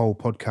that whole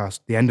podcast,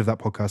 the end of that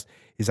podcast,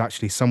 is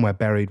actually somewhere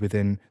buried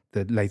within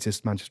the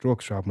latest Manchester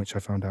Orchestra album, which I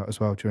found out as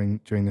well during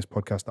this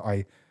podcast that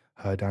I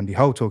heard Andy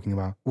Hull talking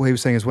about. What he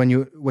was saying is when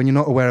you're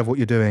not aware of what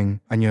you're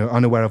doing and you're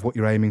unaware of what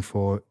you're aiming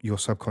for, your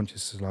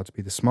subconscious is allowed to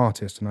be the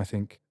smartest. And I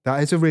think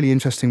that is a really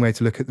interesting way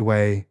to look at the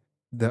way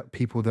that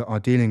people that are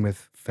dealing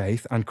with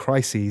faith and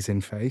crises in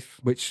faith,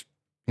 which,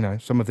 you know,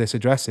 some of this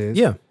addresses.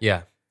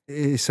 Yeah.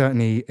 It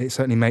certainly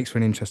makes for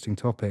an interesting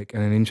topic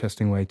and an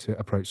interesting way to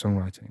approach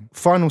songwriting.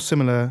 Final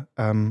similar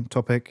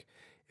topic.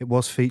 It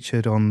was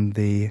featured on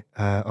the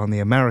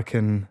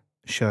American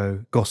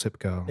show Gossip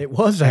Girl. It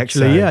was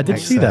actually, yeah, I did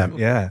see that.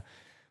 Yeah,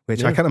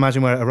 which I can't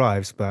imagine where it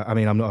arrives, but I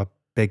mean, I'm not a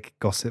big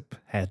gossip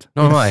head.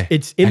 No, am I?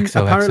 It's in,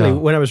 apparently,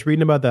 when I was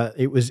reading about that,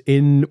 it was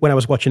in, when I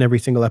was watching every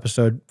single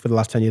episode for the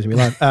last 10 years of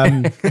my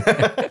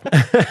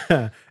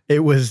life.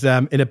 It was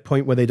in a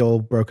point where they'd all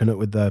broken up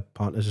with their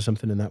partners or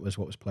something, and that was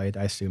what was played.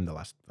 I assume the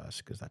last verse,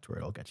 because that's where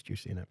it all gets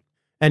juicy in it.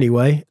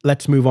 Anyway,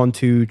 let's move on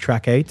to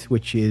track 8,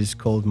 which is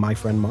called My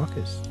Friend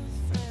Marcus.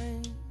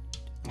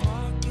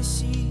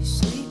 Marcus, he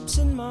sleeps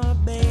in my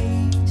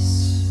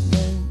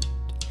basement.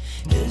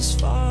 His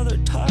father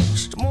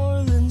touched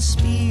more than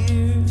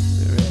spirit.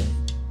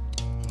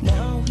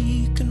 Now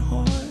he can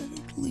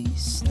hardly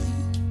sleep.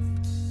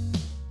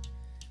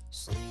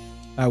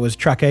 That was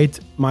track 8,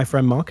 My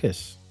Friend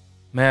Marcus.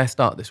 May I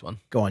start this one?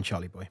 Go on,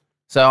 Charlie boy.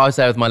 So I was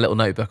there with my little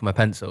notebook and my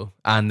pencil,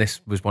 and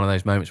this was one of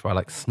those moments where I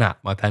like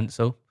snapped my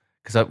pencil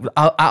because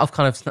out of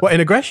kind of what,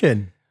 in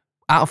aggression,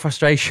 out of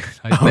frustration,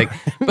 I think.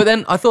 But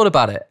then I thought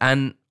about it,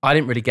 and I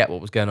didn't really get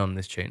what was going on in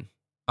this tune.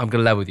 I'm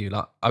gonna level with you.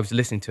 Like, I was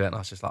listening to it, and I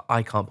was just like,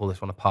 I can't pull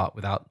this one apart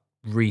without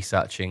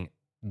researching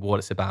what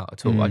it's about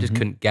at all. I just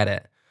couldn't get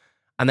it.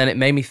 And then it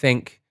made me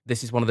think,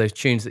 this is one of those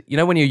tunes that, you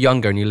know, when you're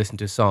younger and you listen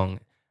to a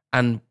song,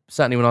 and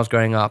certainly when I was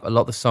growing up, a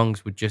lot of the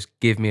songs would just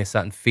give me a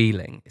certain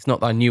feeling. It's not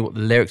that I knew what the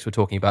lyrics were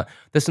talking about.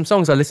 There's some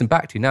songs I listen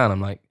back to now and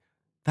I'm like,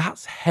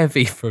 that's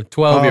heavy for a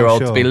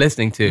 12-year-old to be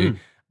listening to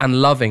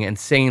and loving it and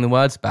singing the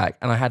words back.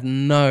 And I had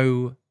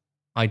no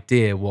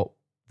idea what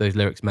those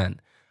lyrics meant.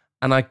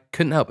 And I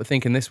couldn't help but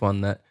think in this one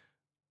that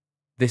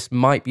this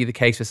might be the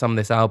case for some of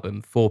this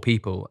album for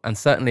people. And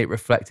certainly it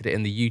reflected it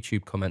in the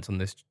YouTube comments on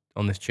this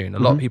tune. A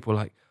lot of people were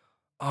like,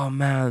 oh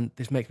man,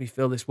 this makes me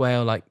feel this way.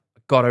 Or like,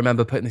 God, I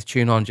remember putting this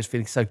tune on, just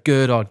feeling so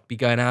good. I'd be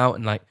going out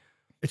and like...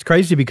 It's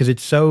crazy because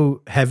it's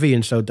so heavy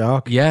and so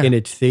dark in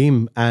its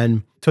theme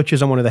and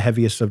touches on one of the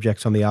heaviest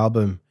subjects on the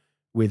album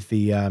with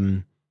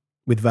the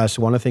with verse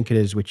 1, I think it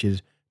is, which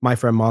is, my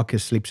friend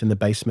Marcus sleeps in the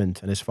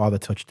basement and his father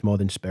touched more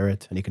than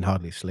spirit and he can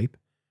hardly sleep,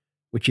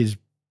 which is,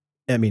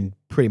 I mean,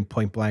 pretty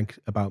point blank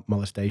about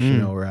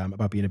molestation or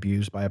about being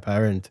abused by a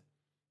parent.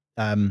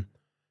 But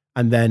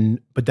then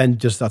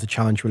just start to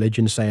challenge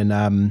religion, saying,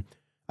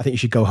 I think you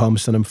should go home,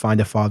 son, and find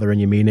a father in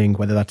your meaning,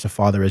 whether that's a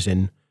father as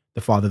in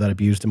the father that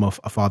abused him or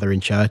a father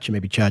in church, and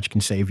maybe church can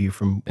save you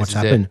from what's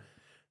happened.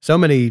 So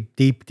many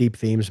deep, deep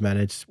themes, man.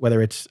 It's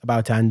whether it's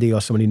about Andy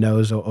or somebody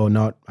knows or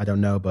not, I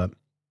don't know. But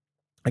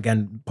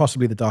again,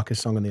 possibly the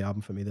darkest song on the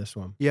album for me, this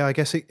one. Yeah, I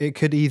guess it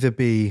could either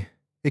be,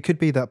 it could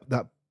be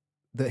that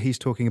he's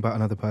talking about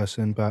another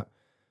person, but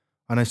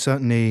I know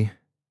certainly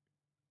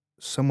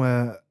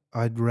somewhere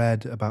I'd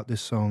read about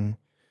this song,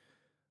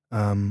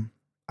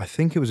 I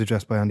think it was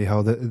addressed by Andy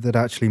Hull, that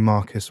actually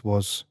Marcus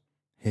was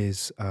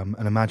his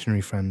an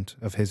imaginary friend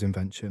of his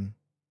invention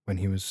when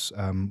he was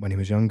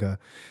younger.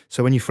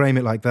 So when you frame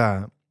it like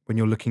that, when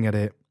you're looking at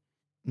it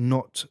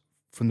not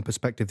from the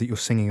perspective that you're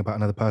singing about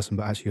another person,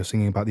 but actually you're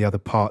singing about the other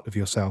part of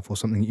yourself or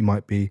something that you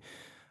might be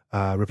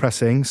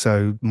repressing.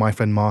 So my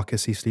friend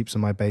Marcus, he sleeps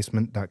in my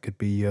basement. That could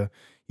be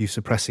you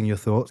suppressing your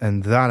thoughts,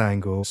 and that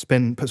angle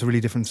puts a really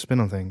different spin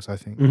on things, I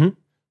think.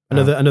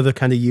 Another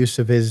kind of use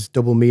of his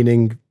double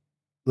meaning,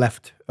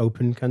 left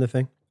open kind of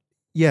thing.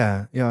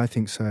 Yeah, I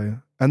think so.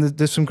 And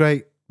there's some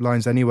great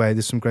lines anyway.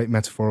 There's some great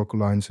metaphorical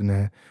lines in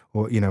there,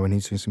 or you know, when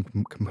he's doing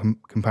some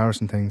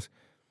comparison things.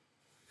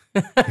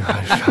 You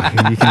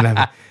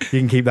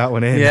can keep that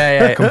one in.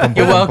 Yeah.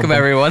 You're welcome,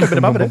 everyone.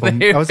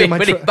 I was doing my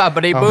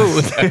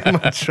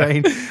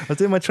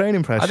train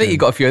impression. I think you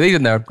got a few of these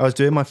in there. I was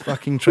doing my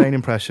fucking train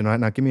impression right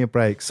now. Give me a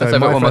break. So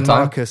my friend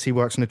Marcus, he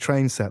works on a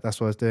train set. That's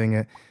why I was doing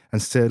it.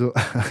 and still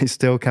I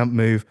still can't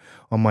move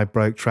on my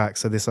broke track.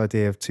 So this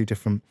idea of two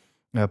different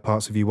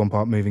parts of you, one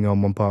part moving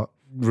on, one part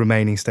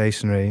remaining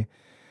stationary,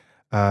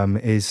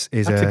 is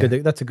that's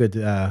a good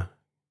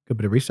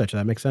bit of research.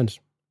 That makes sense.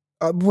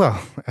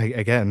 Well,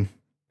 again,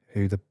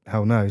 who the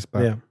hell knows?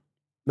 But Yeah.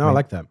 No, I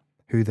like that.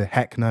 who the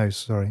heck knows?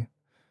 Sorry.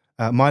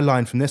 My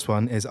line from this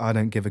one is, "I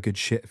don't give a good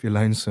shit if you're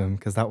lonesome,"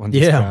 because that one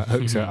just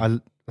hooks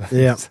it.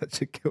 Yeah.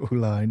 Such a cool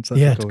line.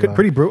 It's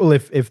pretty brutal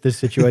if the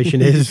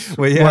situation is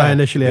Well, what I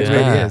initially it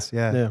expected. really Yeah. is.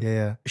 Yeah,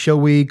 yeah. Shall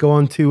we go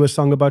on to a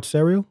song about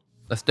cereal?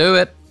 Let's do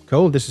it.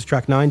 Cool. This is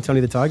track 9,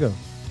 Tony the Tiger.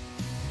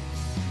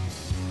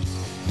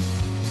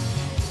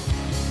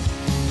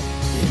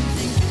 Didn't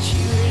think that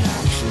you would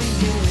actually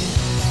do it.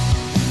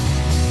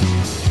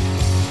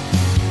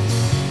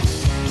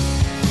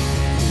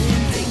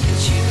 Didn't think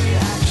that you would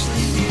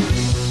actually do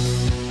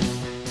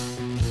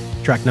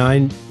it. Track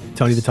 9,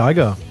 Tony the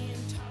Tiger.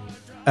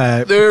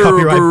 They're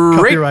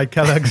Copyright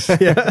Kellogg's.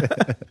 Yeah.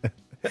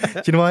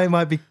 Do you know why it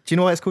might be? Do you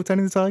know why it's called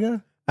Tony the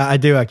Tiger? I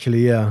do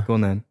actually, yeah. Go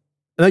on then.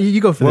 No,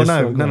 you go for Well, this.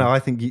 no, one, no, go no. on. I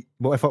think.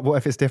 What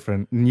if it's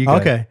different? And you go.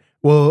 Okay.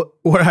 Well,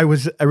 what I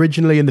was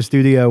originally in the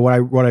studio, what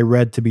I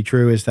read to be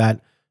true is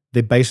that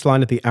the bass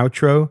line at the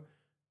outro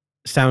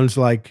sounds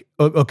like,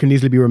 or can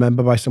easily be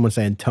remembered by someone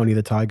saying Tony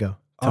the Tiger.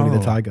 Tony the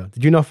Oh. Tiger.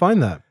 Did you not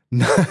find that?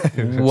 No.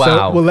 Wow.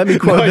 So, well, let me No,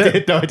 quote I it.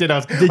 did. No, I did.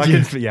 Did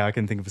you? Yeah, I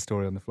can think of a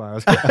story on the fly. I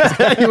was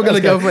You were going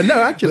to go for it. No,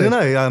 actually. No,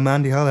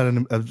 Andy Hull had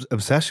an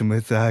obsession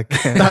with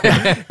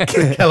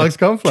Kellogg's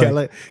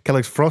Cornflakes.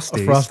 Kellogg's Frosties. Thank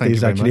you Frosties,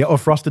 very actually. much. Or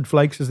Frosted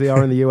Flakes, as they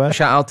are in the US.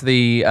 Shout out to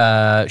the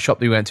shop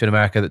that we went to in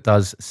America that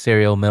does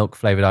cereal milk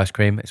flavored ice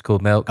cream. It's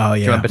called Milk. Oh, yeah.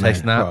 Do you remember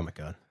tasting that? Oh, my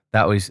God.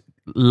 That was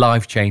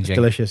life changing.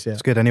 Delicious, yeah.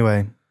 It's good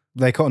anyway.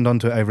 They cottoned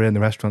onto it over here in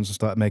the restaurants and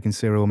started making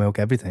cereal milk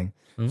everything.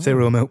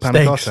 Cereal milk panna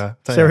Steaks. cotta.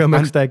 Cereal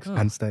milk and, steaks.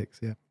 And steaks,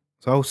 yeah.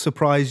 So I'll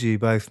surprise you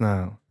both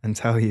now and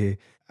tell you,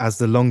 as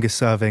the longest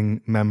serving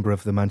member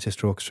of the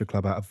Manchester Orchestra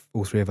Club out of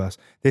all three of us,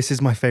 this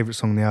is my favourite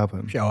song on the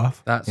album. Show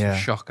off. That's Yeah. a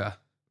shocker.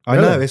 I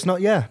Really? know, it's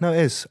not, yeah, no, it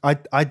is.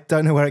 I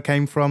don't know where it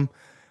came from,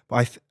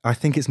 but I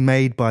think it's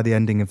made by the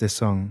ending of this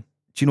song.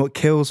 Do you know what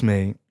kills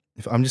me?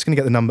 If I'm just going to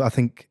get the number, I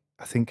think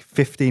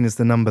 15 is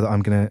the number that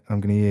I'm gonna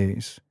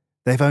use.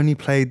 They've only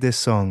played this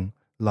song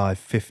live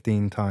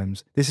 15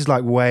 times. This is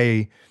like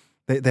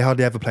they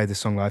hardly ever play this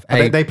song live.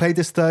 Hey. They played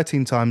this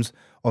 13 times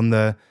on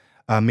the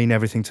Mean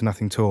Everything to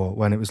Nothing tour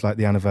when it was like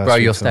the anniversary. Bro,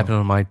 you're tour. stepping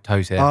on my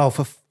toes here. Oh,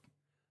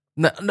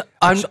 No,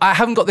 I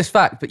haven't got this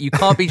fact, but you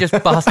can't be just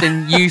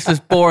busting useless,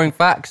 boring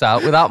facts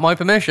out without my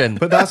permission.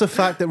 but that's a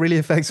fact that really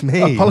affects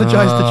me.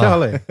 Apologise to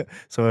Charlie.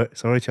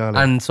 Sorry, Charlie.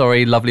 And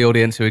sorry, lovely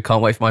audience who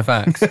can't wait for my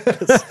facts.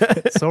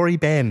 Sorry,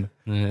 Ben.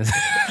 Do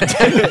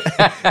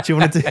you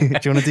want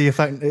to do your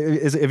fact?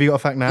 Have you got a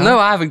fact now? No,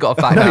 I haven't got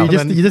a fact No,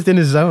 now. you're just in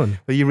his zone.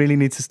 But you really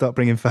need to start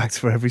bringing facts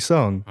for every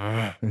song.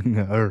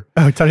 No.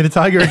 Oh, Tony the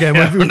Tiger again.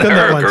 We've done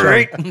that one,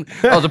 Charlie.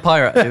 I was a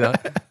pirate, actually, though.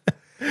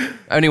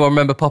 Anyone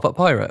remember Pop-Up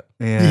Pirate?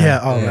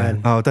 Yeah, oh,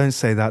 man. Oh, don't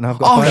say that. Now I've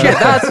got. Oh, to buy shit,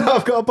 that. that's-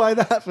 I've got to buy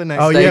that for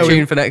next. Oh, Stay yeah,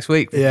 tuned for next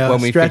week when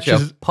we Stretch feature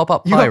is-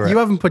 Pop-Up You Pirate.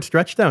 haven't put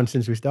Stretch down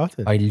since we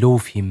started. I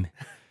love him.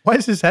 Why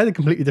is his head a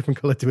completely different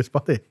colour to his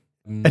body?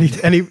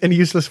 Any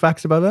useless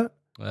facts about that?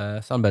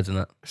 Sunbeds and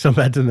that.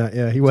 Sunbeds in that,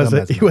 yeah. He was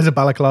Sunbeds in he was a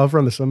balaclava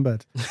on the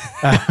sunbed.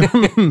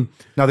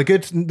 Now the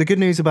good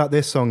news about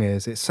this song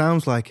is it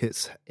sounds like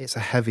it's a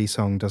heavy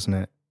song, doesn't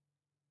it?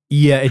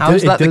 Yeah, it How's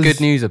does. that the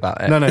good news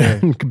about it? No.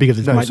 Because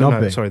it might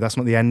not be. Sorry, that's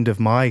not the end of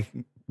my.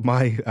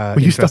 Will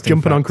you stop interesting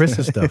jumping on fact.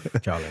 Chris's stuff,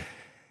 Charlie?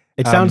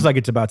 It sounds like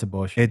it's about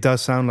abortion. It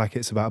does sound like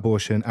it's about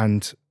abortion,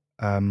 and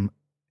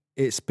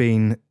it's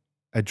been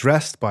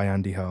addressed by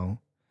Andy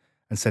Hull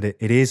and said it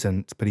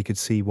isn't, but he could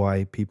see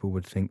why people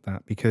would think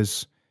that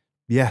because,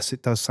 yes,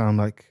 it does sound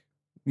like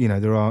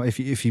there are if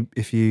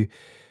you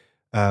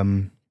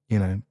pull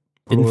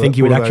Didn't think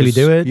you would all actually those-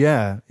 do it?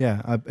 Yeah.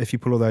 If you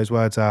pull all those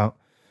words out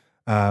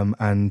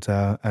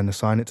and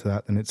assign it to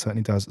that, then it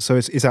certainly does. So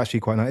it's actually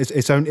quite nice.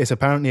 It's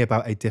apparently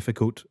about a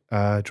difficult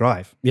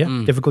drive.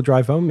 Yeah, difficult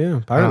drive home. Yeah,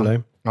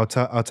 apparently. I'll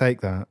take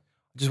that.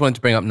 I just wanted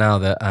to bring up now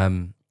that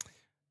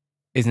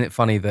isn't it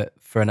funny that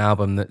for an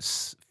album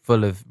that's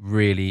full of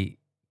really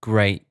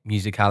great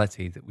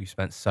musicality that we've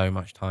spent so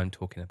much time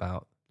talking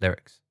about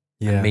lyrics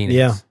and meanings.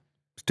 Yeah.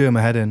 Let's do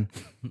my head in.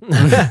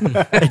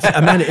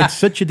 It's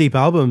such a deep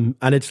album,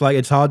 and it's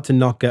hard to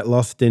not get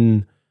lost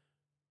in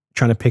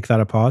trying to pick that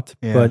apart.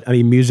 Yeah. But I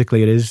mean,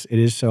 musically, it is so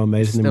It's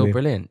amazing. still to me.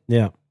 brilliant.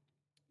 Yeah,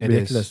 It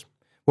ridiculous. is.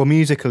 Well,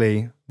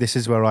 musically, this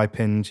is where I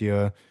pinned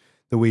the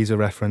Weezer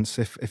reference.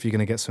 If you're going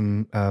to get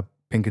some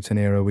Pinkerton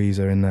era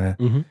Weezer in there,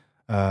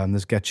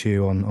 there's Get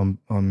You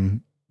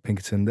on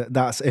Pinkerton.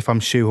 That's if I'm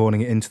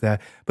shoehorning it into there.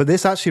 But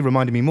this actually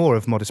reminded me more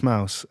of Modest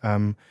Mouse.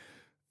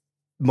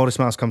 Modest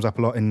Mouse comes up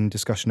a lot in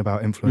discussion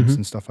about influence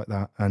and stuff like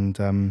that,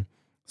 and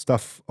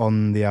stuff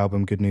on the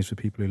album Good News for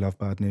People Who Love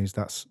Bad News.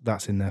 That's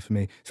in there for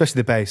me, especially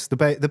the bass. The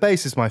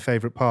bass is my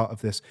favorite part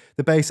of this.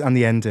 The bass and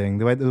the ending,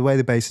 the way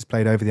the bass is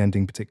played over the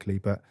ending particularly.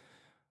 But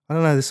I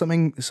don't know. There's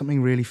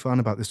something really fun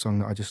about this song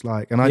that I just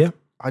like, and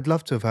I'd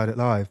love to have heard it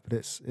live, but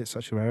it's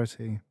such a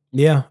rarity.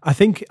 Yeah, I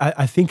think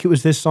it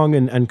was this song,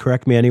 and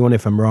correct me anyone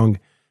if I'm wrong,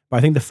 but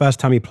I think the first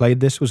time he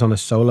played this was on a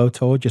solo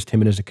tour, just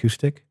him and his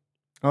acoustic.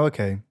 Oh,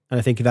 okay. And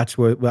I think that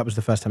was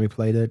the first time he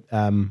played it.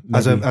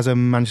 As a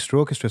Manchester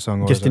Orchestra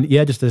song, or just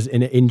just as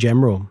in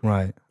general.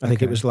 Right. I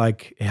think it was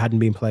like it hadn't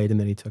been played, and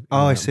then he took.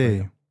 Oh, I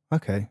see.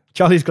 Okay.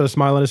 Charlie's got a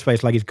smile on his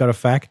face, like he's got a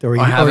fact, or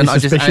I haven't.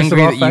 I'm just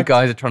angry that you fact.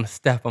 guys are trying to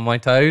step on my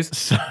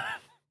toes.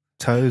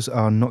 Toes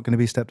are not going to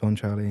be stepped on,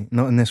 Charlie.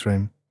 Not in this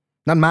room.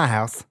 Not in my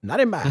house. Not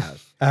in my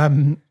house.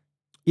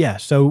 Yeah.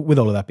 So with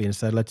all of that being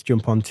said, let's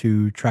jump on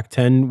to track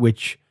 10,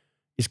 which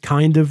is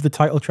kind of the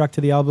title track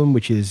to the album,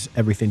 which is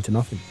Everything to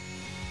Nothing.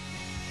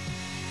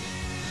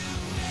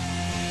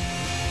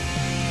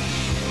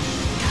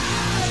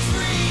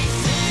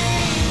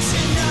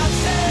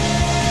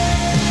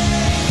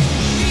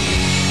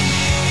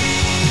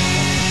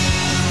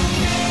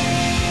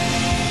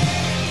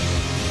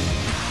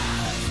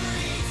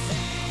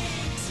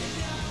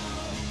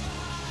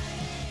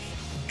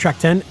 Track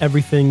 10,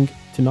 Everything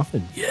to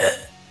Nothing. Yeah.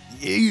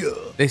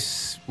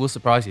 This will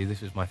surprise you.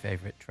 This was my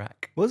favourite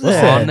track. Was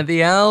it? On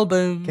the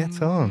album. Get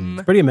on.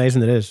 It's pretty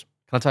amazing it is.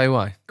 Can I tell you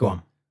why? Go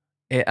on.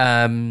 It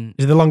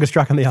Is it the longest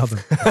track on the album?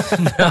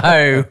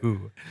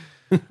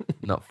 no,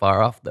 not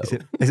far off though.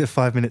 Is it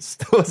 5 minutes?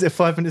 Was it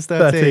 5 minutes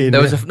 13?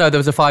 There was a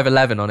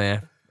 5:11 on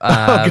here. Oh,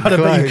 God, I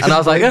bet you and I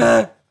was like,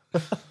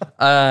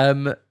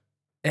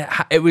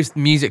 it was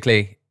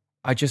musically.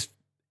 I just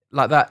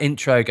like that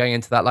intro going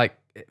into that. Like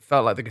it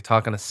felt like the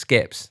guitar kind of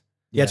skips.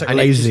 Yeah, it's like And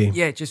lazy.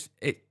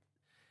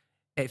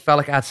 It felt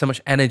like it had so much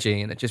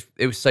energy, and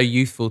it was so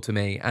youthful to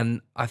me. And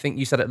I think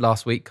you said it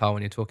last week, Carl,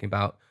 when you're talking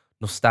about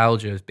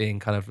nostalgia as being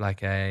kind of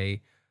like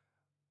a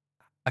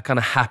kind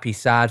of happy,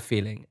 sad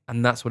feeling,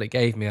 and that's what it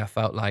gave me. I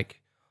felt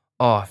like,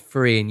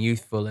 free and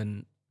youthful,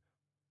 and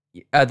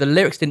the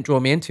lyrics didn't draw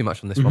me in too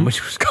much on this one,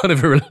 which was kind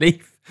of a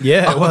relief.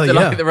 Yeah, well, yeah.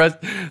 Like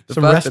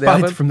Some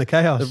respite from the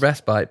chaos. The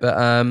respite, but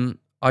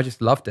I just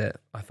loved it.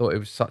 I thought it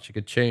was such a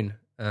good tune.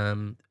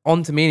 On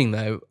to Meaning,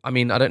 though. I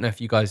mean, I don't know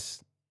if you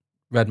guys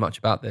read much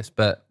about this,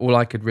 but all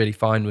I could really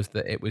find was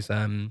that it was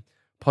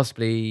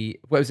possibly,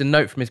 it was a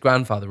note from his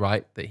grandfather,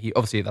 right? That he,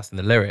 obviously that's in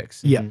the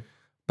lyrics. Yeah.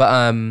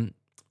 But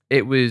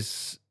it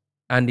was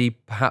Andy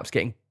perhaps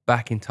getting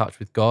back in touch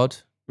with God.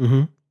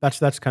 Mm-hmm.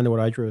 That's kind of what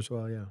I drew as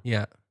well, yeah.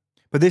 Yeah.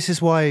 But this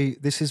is why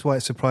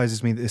it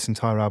surprises me that this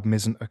entire album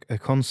isn't a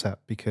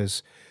concept,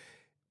 because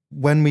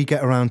when we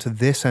get around to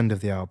this end of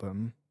the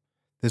album,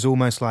 there's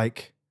almost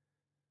like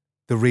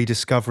the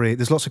rediscovery.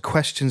 There's lots of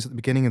questions at the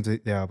beginning of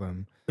the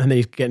album. And then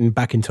he's getting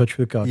back in touch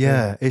with God.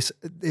 Yeah, it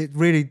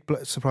really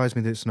surprised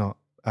me that it's not.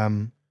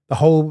 The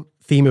whole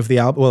theme of the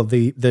album, well,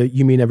 the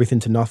You Mean Everything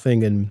to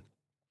Nothing, and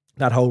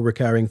that whole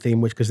recurring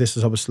theme, because this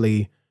is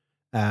obviously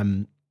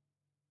a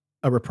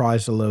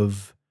reprisal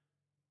of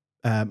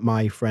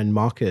My Friend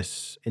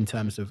Marcus, in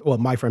terms of, well,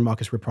 My Friend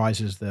Marcus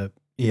reprises the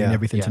You Mean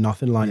Everything to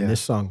Nothing line in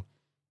this song.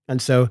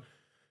 And so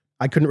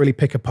I couldn't really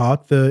pick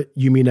apart the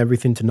You Mean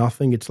Everything to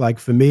Nothing. It's like,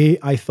 for me,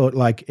 I thought,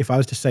 like, if I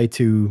was to say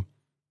to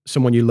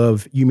someone you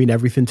love, you mean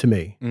everything to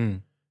me,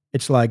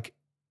 it's like,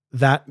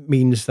 that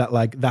means that,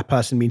 like, that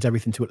person means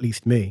everything to at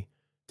least me.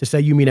 To say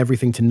you mean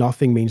everything to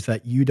nothing means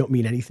that you don't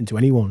mean anything to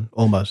anyone,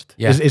 almost,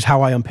 is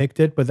how I unpicked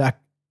it. But that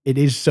it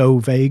is so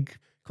vague.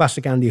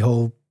 Classic Andy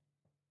Hull,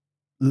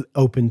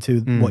 open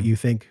to what you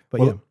think.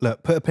 But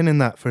look, put a pin in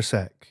that for a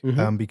sec,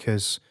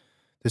 because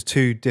there's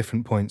two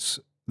different points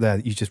there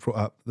that you just brought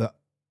up that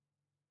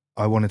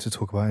I wanted to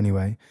talk about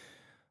anyway.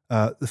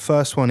 The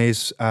first one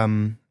is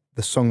the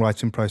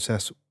songwriting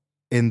process,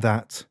 in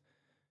that,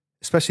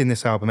 especially in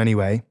this album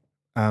anyway,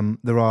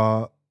 there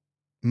are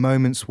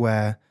moments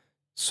where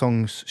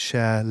songs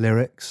share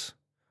lyrics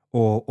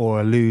or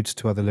allude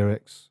to other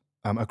lyrics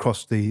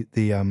across the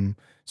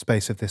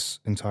space of this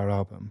entire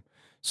album.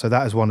 So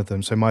that is one of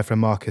them. So My Friend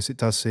Marcus, it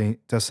does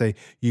say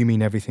you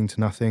mean everything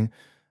to nothing,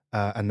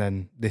 and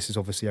then this is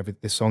obviously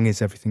this song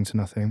is everything to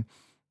nothing.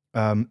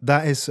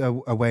 That is a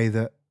way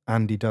that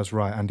Andy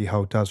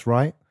Hull does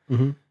write.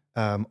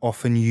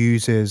 Often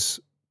uses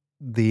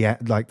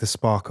the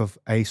spark of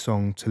a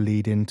song to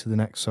lead into the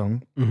next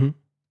song.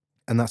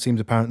 And that seems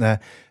apparent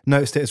there.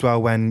 Noticed it as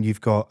well when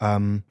you've got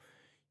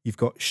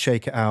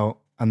Shake It Out,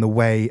 and the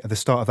way at the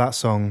start of that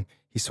song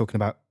he's talking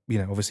about,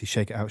 obviously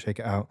shake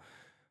it out.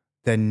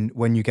 Then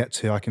when you get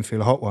to I Can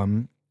Feel a Hot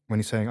One, when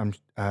he's saying I'm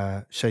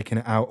shaking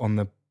it out on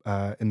the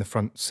in the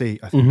front seat,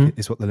 I think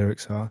is what the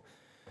lyrics are.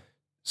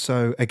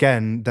 So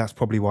again, that's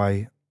probably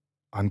why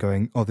I'm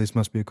going, this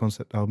must be a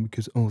concept album,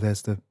 because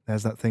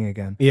there's that thing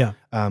again. Yeah.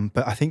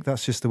 But I think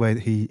that's just the way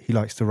that he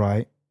likes to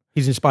write.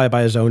 He's inspired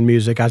by his own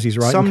music as he's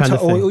writing, kind of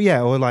thing.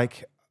 Or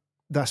like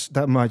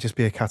that might just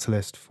be a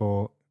catalyst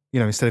for,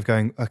 instead of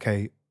going,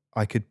 okay,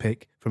 I could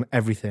pick from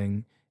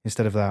everything,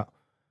 instead of that,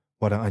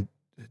 why don't I,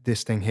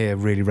 this thing here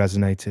really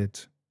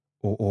resonated,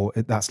 or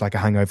that's like a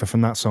hangover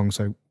from that song,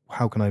 so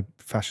how can I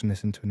fashion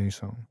this into a new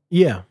song?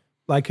 Yeah.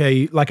 Like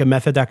a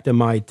method actor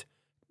might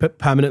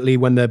permanently,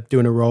 when they're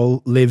doing a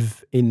role,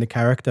 live in the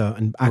character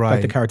and act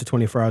like the character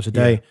 24 hours a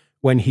day. Yeah.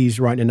 When he's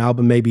writing an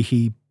album, maybe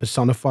he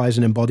personifies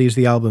and embodies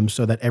the album,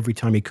 so that every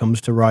time he comes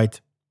to write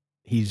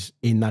he's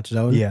in that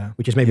zone. Yeah.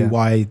 Which is maybe Yeah.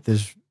 why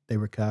they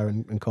recur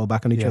and call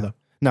back on each Yeah. other.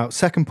 Now,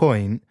 second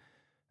point,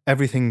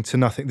 everything to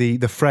nothing,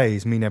 the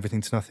phrase mean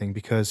everything to nothing,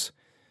 because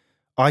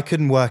I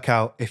couldn't work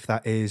out if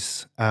that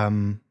is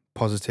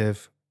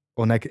positive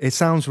or negative. It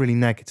sounds really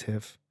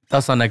negative.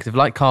 Does sound negative.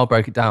 Like Carl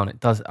broke it down. It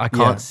does. I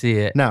can't Yeah. see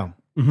it Now,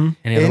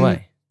 any other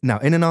way. Now,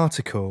 in an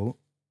article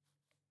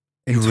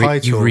You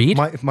entitled, read?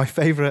 my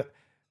favorite,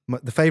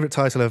 the favorite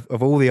title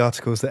of all the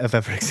articles that have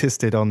ever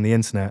existed on the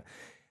internet,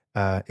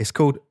 is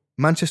called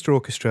Manchester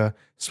Orchestra,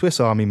 Swiss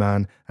Army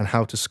Man, and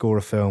How to Score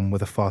a Film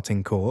with a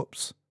Farting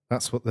Corpse.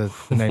 That's what the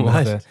name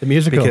Nice. of The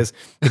musical. Because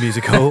the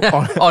musical on,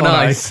 On on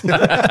ice.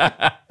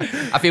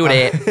 I feel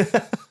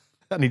it.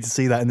 I need to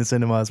see that in the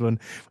cinemas when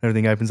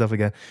everything opens up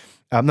again.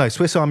 No,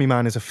 Swiss Army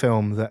Man is a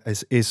film that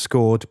is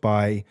scored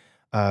by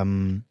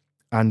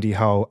Andy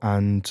Hull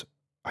and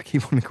I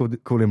keep wanting to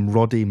call him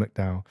Roddy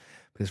McDowell,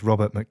 but it's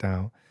Robert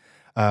McDowell.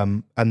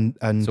 And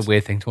It's a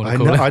weird thing to want to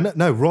call it.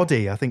 no,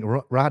 Roddy. I think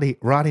Roddy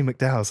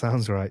McDowell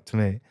sounds right to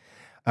me.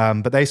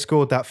 But they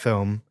scored that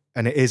film,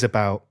 and it is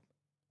about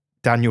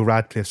Daniel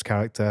Radcliffe's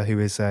character, who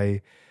is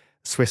a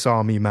Swiss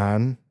Army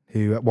man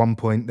who at one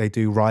point they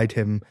do ride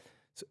him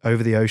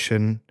over the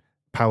ocean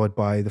powered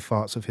by the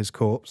farts of his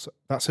corpse.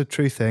 That's a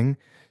true thing.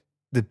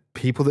 The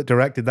people that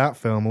directed that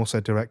film also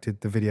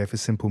directed the video for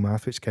Simple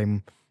Math, which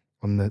came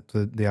on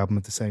the album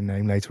of the same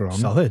name later on.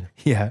 Solid.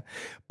 Yeah.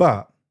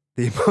 But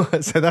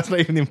so that's not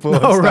even the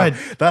important No, stuff. right.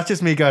 That's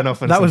just me going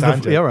off on That some was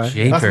tangent. the... Yeah, right.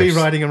 That's me Jeepers.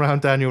 riding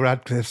around Daniel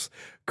Radcliffe's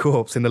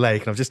corpse in the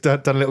lake, and I've just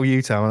done a little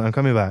U-turn, and I'm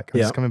coming back. I'm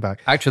just coming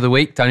back. Actor of the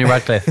week, Daniel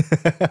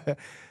Radcliffe.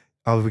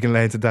 Oh, we can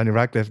lay into Daniel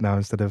Radcliffe now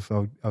instead of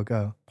I'll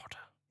go.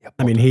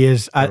 I mean, he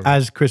is,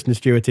 as Kristen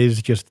Stewart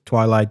is just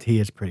Twilight, he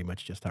is pretty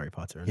much just Harry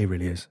Potter. isn't He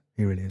really is.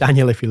 He really is.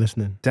 Daniel, if you're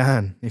listening.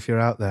 Dan, if you're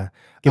out there,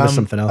 Give us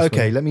something else, will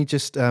Okay, you? let me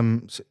just.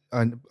 I'm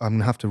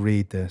gonna have to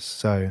read this.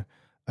 So,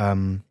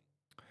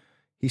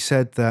 he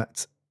said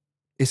that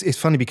it's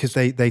funny because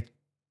they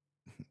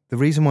the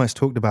reason why it's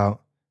talked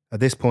about at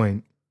this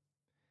point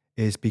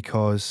is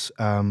because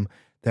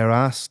they're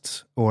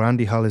asked, or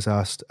Andy Hull is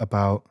asked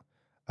about,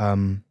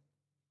 or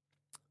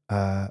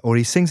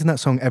he sings in that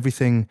song,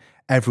 "Everything,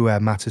 Everywhere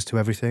Matters to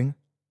Everything."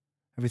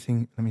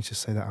 Everything. Let me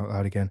just say that out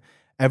loud again.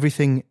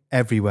 Everything,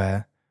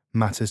 everywhere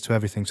matters to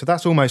everything. So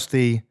that's almost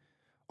the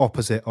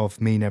opposite of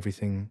mean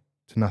everything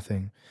to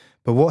nothing.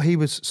 But what he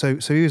was so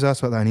he was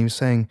asked about that, and he was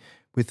saying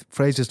with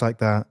phrases like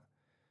that,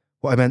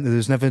 what I meant that it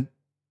was never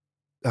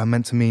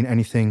meant to mean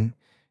anything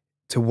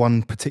to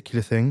one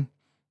particular thing.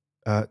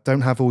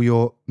 Don't have all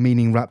your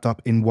meaning wrapped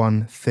up in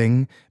one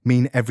thing.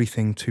 Mean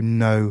everything to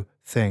no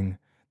thing.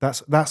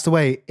 That's the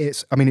way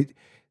it's. I mean,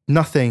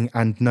 nothing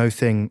and no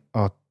thing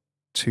are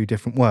two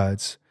different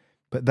words,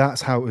 but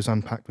that's how it was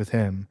unpacked with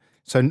him.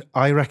 So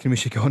I reckon we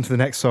should go on to the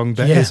next song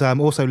that is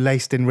also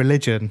laced in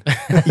religion.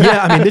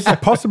 Yeah, I mean, this is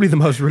possibly the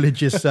most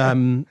religious,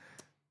 the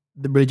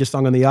religious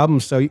song on the album.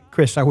 So,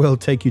 Chris, I will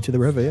take you to the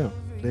river. Yeah,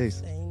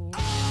 Please.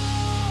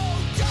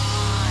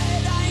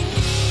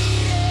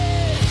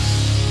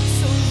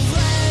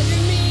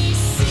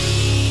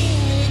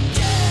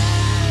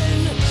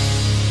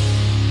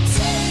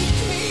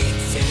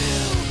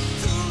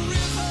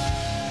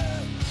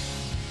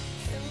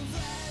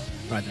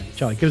 right then,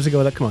 Charlie, give us a go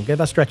with that. Come on, get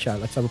that stretch out.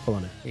 Let's have a pull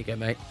on it. Here you go,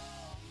 mate.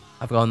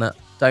 I've got on that.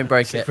 Don't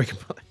break it. Freaking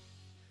pull it.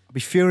 I'll be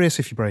furious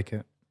if you break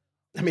it.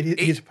 I mean,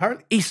 he's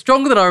apparently He's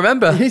stronger than I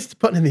remember. he's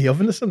putting in the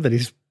oven or something.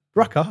 He's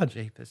rock hard.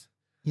 Jeepers.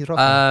 You rock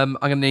I'm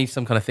going to need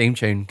some kind of theme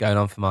tune going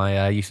on for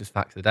my useless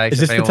fact of the day. Is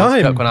So this if the anyone wants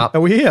to time? cook one up,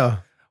 Are we here?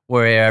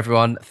 we're here,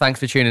 everyone.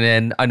 Thanks for tuning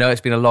in. I know it's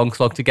been a long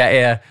slog to get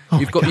here.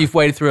 You've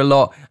waded through a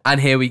lot,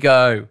 and here we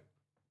go.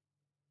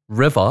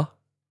 River.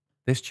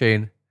 This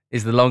tune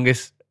is the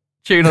longest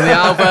tune on the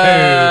album. Is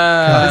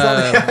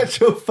that the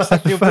actual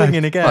fact you're fact?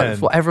 bringing again? That's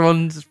what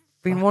everyone's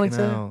been wanting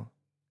Fucking to. hell.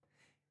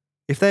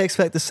 If they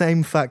expect the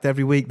same fact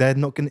every week, they're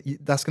not going to.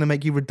 That's going to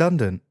make you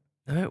redundant.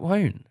 No, it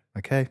won't.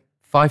 Okay,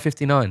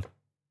 5:59.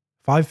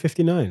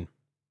 5:59.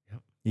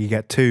 you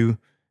get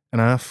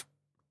 2.5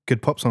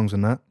 good pop songs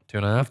in that.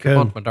 2.5. Good. Come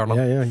on, my darling.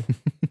 Yeah, yeah.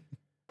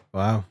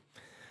 Wow.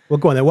 Well,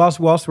 go on then.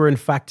 Whilst we're in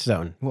fact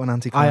zone, What an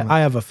anti-climax. I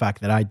have a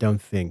fact that I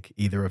don't think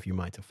either of you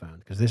might have found,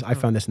 because I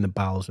found this in the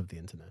bowels of the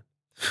internet.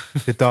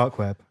 The dark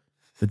web.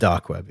 The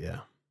dark web, yeah.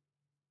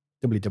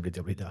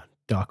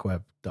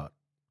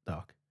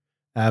 www.darkweb.dark.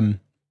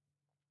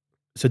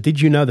 So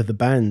did you know that the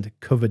band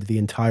covered the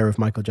entire of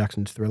Michael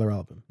Jackson's Thriller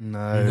album?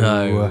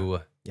 No.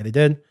 Yeah, they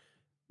did.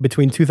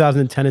 Between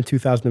 2010 and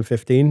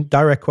 2015,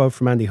 direct quote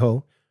from Andy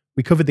Hull,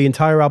 we covered the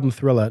entire album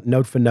Thriller,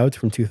 note for note,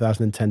 from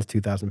 2010 to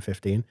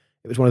 2015.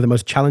 It was one of the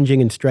most challenging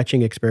and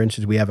stretching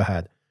experiences we ever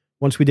had.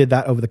 Once we did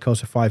that over the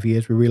course of 5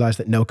 years, we realized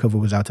that no cover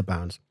was out of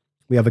bounds.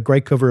 We have a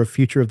great cover of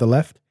Future of the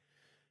Left.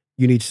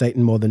 You Need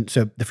Satan More Than...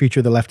 So the Future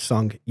of the Left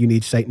song, You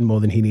Need Satan More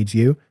Than He Needs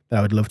You, that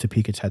I would love to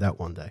peek its head out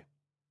one day.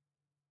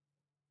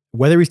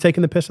 Whether he's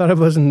taking the piss out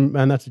of us and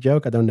that's a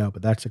joke, I don't know,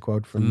 but that's a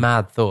quote from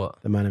Mad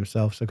thought. the man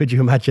himself. So could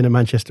you imagine a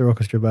Manchester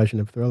Orchestra version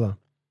of Thriller?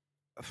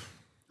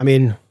 I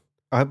mean,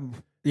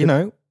 You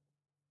know,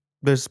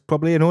 there's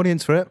probably an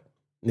audience for it.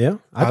 yeah,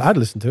 I'd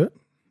listen to it.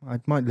 I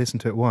might listen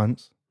to it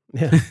once.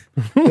 Yeah.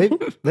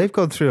 They've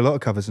gone through a lot of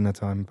covers in their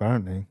time,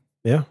 apparently.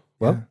 Yeah.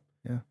 Well,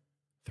 yeah.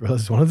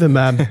 Thriller's one of them.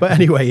 But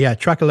anyway, yeah,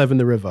 track 11,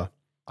 The River.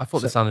 I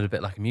thought this sounded a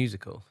bit like a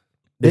musical.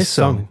 This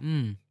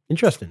song.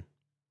 Interesting.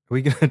 Are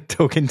we going to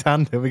talk in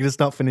tandem? Are we going to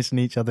start finishing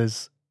each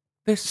other's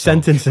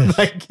sentences?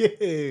 Thank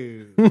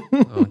you.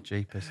 Oh,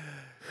 jeepers.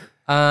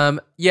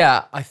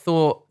 Yeah, I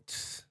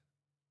just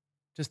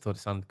thought it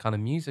sounded kind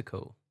of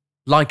musical.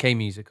 Like a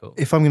musical.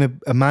 If I'm going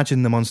to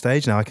imagine them on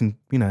stage now, I can,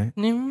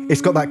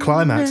 it's got that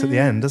climax at the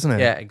end, doesn't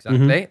it? Yeah,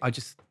 exactly. I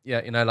just,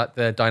 like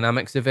the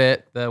dynamics of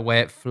it, the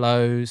way it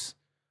flows.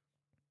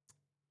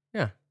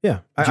 Yeah. Yeah,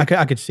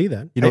 I could see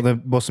that. You know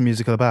what's the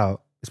musical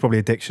about? It's probably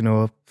Addiction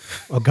or...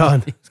 Oh,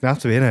 God. It's going to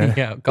have to be, isn't it?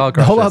 Yeah, God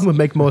The whole album would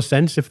make more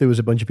sense if there was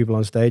a bunch of people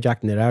on stage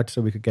acting it out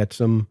so we could get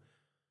some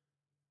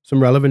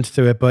relevance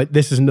to it. But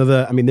this is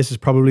this is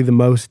probably the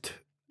most...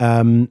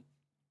 the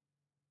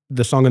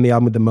song on the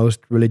album with the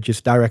most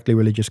directly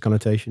religious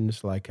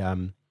connotations. Like,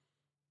 Oh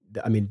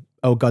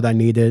God, I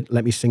Need It,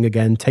 Let Me Sing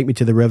Again, Take Me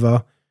to the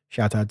River,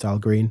 shout out to Al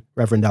Green,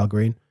 Reverend Al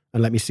Green,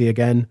 and Let Me See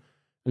Again,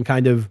 and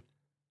kind of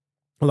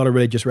a lot of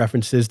religious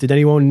references. Did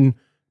anyone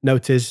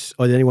notice,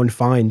 or did anyone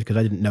find, because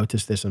I didn't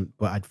notice this,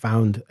 but I'd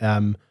found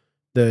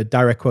the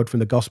direct quote from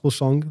the gospel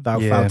song,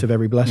 Thou Fount of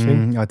Every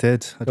Blessing? I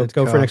did.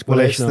 Go for an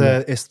explanation on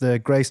it. It's the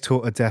grace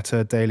taught a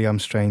debtor, daily I'm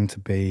strained to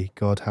be,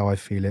 God, how I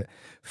feel it.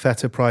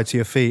 Fetter pride to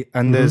your feet.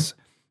 And there's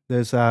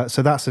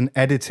so that's an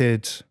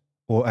edited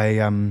or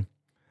a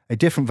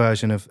different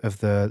version of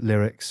the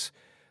lyrics.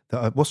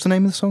 What's the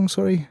name of the song?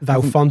 Sorry, Thou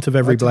Font of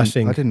Every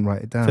Blessing. I didn't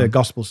write it down. The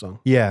gospel song.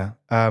 Yeah,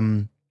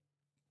 and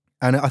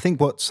I think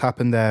what's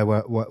happened there,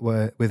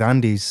 with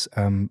Andy's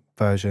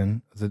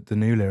version, the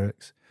new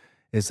lyrics,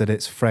 is that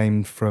it's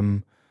framed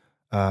from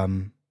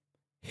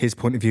his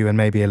point of view and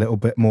maybe a little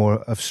bit more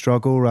of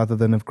struggle rather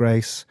than of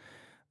grace.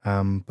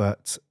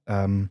 But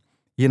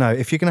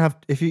if you're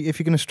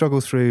gonna struggle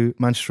through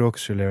Manchester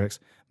Orchestra lyrics,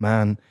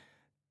 man,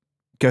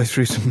 go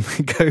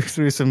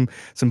through some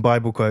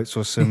Bible quotes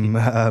or some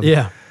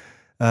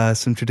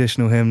some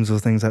traditional hymns or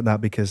things like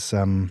that, because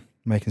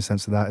making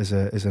sense of that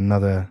is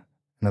another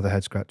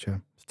head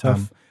scratcher. It's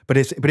tough, but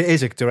it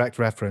is a direct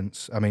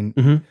reference. I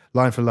mean,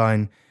 line for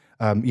line.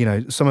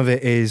 Some of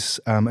it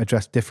is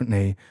addressed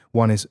differently.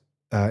 One is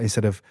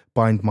instead of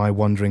 "bind my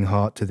wandering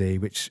heart to thee,"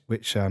 which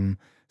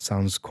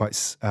sounds quite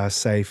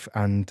safe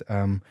and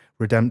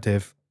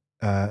redemptive.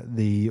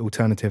 The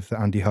alternative that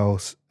Andy Hull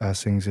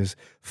sings is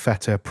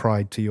 "fetter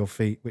pride to your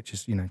feet," which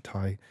is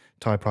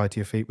tie pride to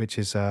your feet, which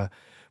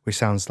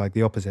sounds like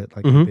the opposite,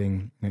 like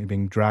you're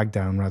being dragged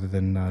down rather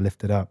than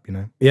lifted up.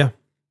 Yeah,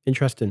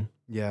 interesting.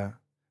 Yeah,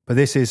 but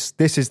this is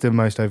the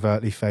most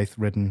overtly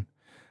faith-ridden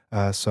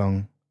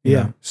song.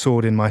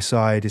 Sword in my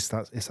side. It's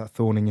that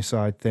thorn in your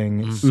side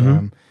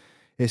thing.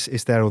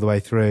 It's there all the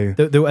way through.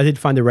 I did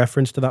find a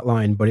reference to that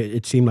line, but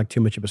it seemed like too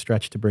much of a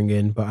stretch to bring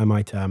in. But I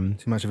might too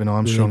much of an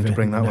Armstrong to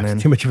bring that one in.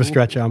 Too much of a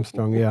stretch,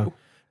 Armstrong. Yeah,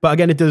 but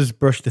again, it does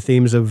brush the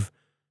themes of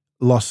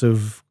loss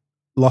of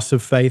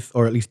faith,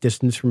 or at least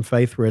distance from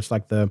faith, where it's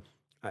like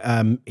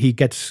he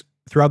gets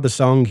throughout the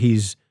song,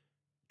 he's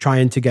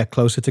trying to get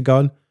closer to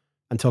God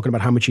and talking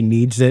about how much he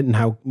needs it and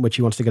how much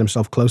he wants to get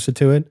himself closer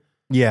to it.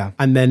 Yeah.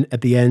 And then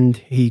at the end,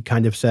 he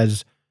kind of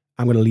says,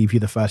 I'm going to leave you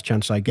the first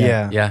chance I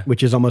get. Yeah.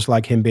 Which is almost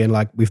like him being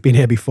like, we've been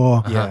here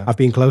before. Yeah. I've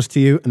been close to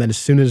you. And then as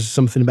soon as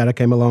something better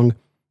came along,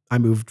 I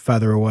moved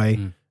further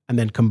away and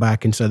then come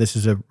back. And so this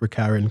is a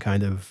recurring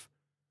kind of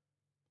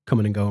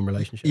coming and going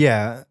relationship.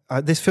 Yeah.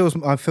 I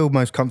feel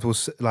most comfortable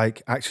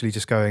like actually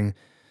just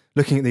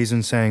looking at these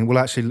and saying, well,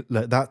 actually,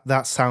 look,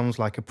 that sounds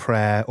like a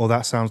prayer, or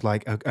that sounds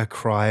like a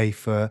cry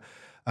for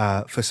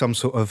some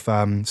sort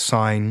of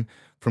sign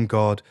from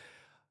God.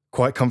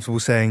 Quite comfortable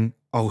saying,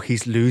 oh,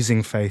 he's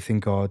losing faith in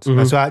God.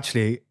 So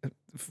actually,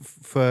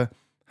 for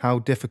how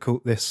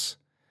difficult this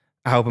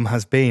album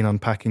has been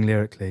unpacking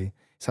lyrically,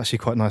 it's actually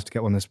quite nice to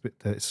get one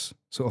that's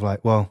sort of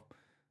like, well,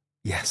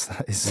 yes,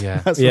 that is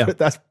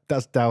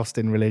that's doused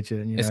in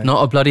religion. It's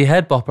not a bloody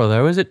head bopper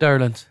though, is it,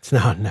 Derland? It's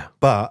not, no.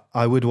 But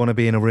I would want to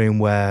be in a room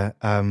where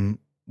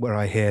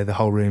I hear the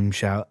whole room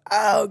shout,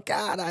 "Oh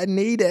God, I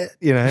need it!"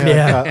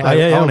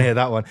 I want to hear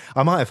that one.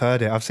 I might have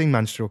heard it. I've seen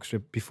Manchester Orchestra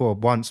before,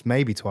 once,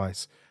 maybe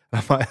twice.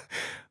 I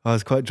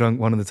was quite drunk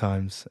one of the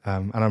times,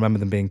 and I remember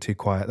them being too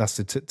quiet. That's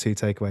the two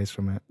takeaways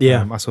from it.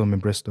 Yeah, I saw them in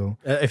Bristol.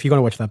 If you're going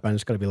to watch that band,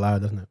 it's got to be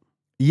loud, doesn't it?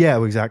 Yeah,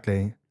 well,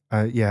 exactly.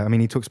 I mean,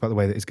 he talks about the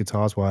way that his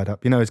guitar's wired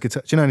up. His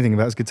guitar. Do you know anything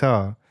about his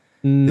guitar?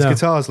 No. His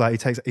guitar's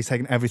like he's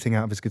taken everything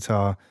out of his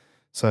guitar.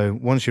 So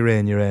once you're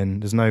in, you're in.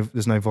 There's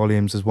no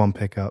volumes. There's one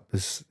pickup.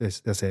 That's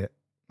it.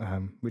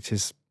 Which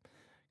is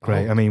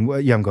great. I mean,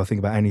 you haven't got to think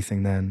about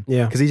anything then.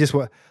 Yeah. Because he just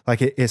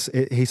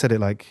he said it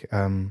like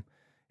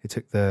it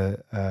took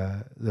the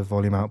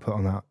volume output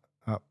on that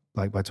up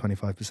like by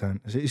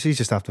 25%. He's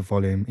just after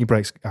volume. He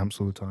breaks amps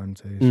all the time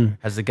too. So.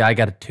 Has the guy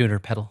got a tuner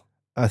pedal?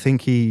 I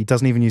think he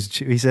doesn't even use.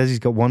 He says he's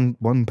got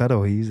one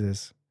pedal he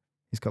uses.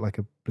 He's got like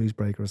a blues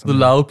breaker or The something.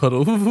 loud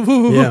pedal.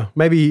 Yeah,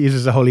 maybe he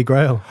uses a holy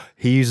grail.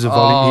 He uses a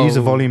volume. He uses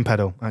a Oh. volume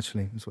pedal.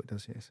 Actually, that's what he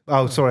does. Yes.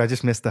 Oh, sorry, I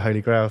just missed the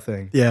Holy Grail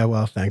thing. Yeah,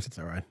 well, thanks. It's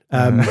all right.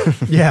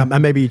 Yeah,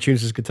 and maybe he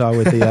tunes his guitar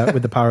with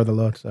the power of the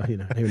Lord. So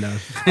who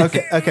knows?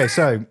 Okay.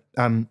 So,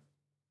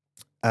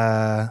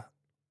 I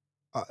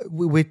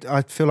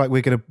feel like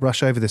we're going to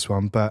rush over this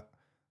one, but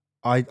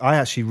I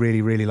actually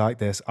really, really like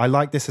this. I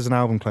like this as an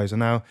album closer.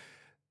 Now,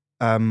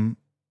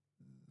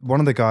 one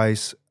of the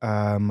guys,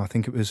 I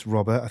think it was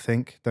Robert,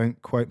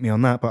 don't quote me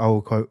on that, but I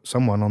will quote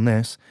someone on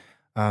this.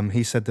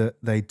 He said that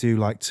they do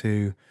like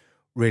to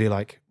really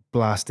like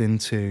blast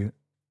into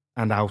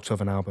and out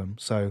of an album.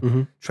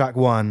 So track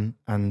 1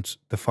 and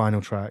the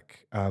final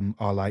track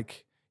are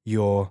like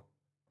your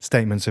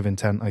statements of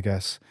intent, I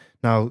guess.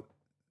 Now,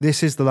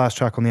 this is the last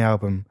track on the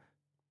album,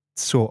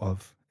 sort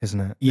of,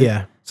 isn't it?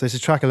 Yeah. So this is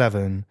track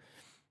 11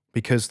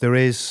 because there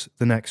is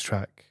the next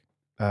track,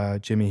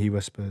 Jimmy He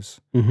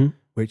Whispers,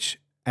 which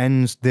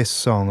ends this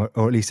song,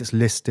 or at least it's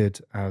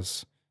listed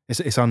as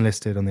it's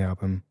unlisted on the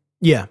album.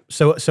 Yeah.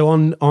 So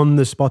on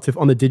the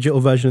Spotify, on the digital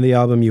version of the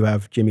album, you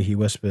have Jimmy He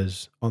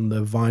Whispers. On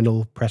the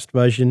vinyl pressed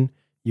version,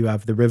 you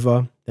have The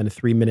River, then a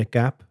 3-minute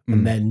gap,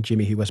 and then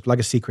Jimmy He Whispers, like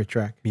a secret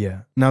track.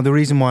 Yeah. Now the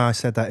reason why I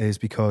said that is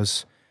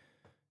because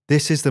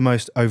this is the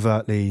most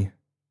overtly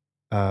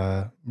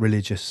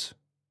religious,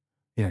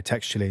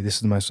 textually, this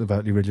is the most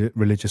overtly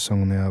religious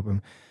song on the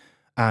album.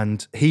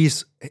 And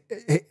he's,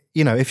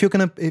 if you're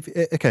going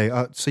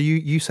to, so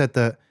you said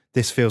that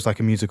this feels like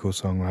a musical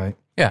song, right?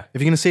 Yeah.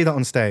 If you're going to see that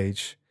on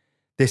stage,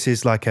 this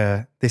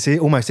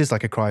almost is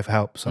like a cry for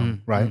help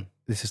song, right?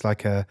 This is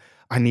like I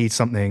need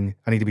something,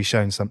 I need to be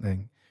shown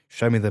something.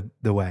 Show me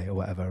the way or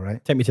whatever,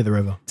 right? Take me to the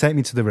river. Take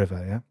me to the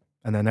river, yeah?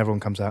 And then everyone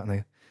comes out and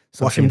they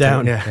Wash him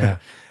down. Yeah.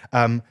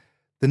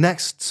 The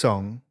next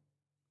song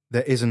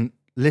that isn't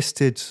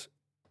listed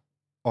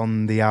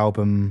on the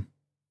album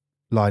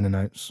liner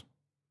notes,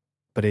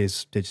 but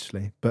is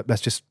digitally. But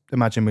let's just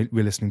imagine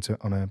we're listening to it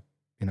on a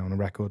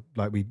record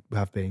like we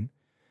have been.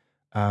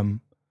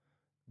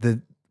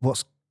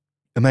 What's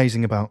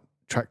amazing about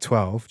track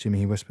 12, Jimmy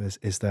He Whispers,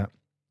 is that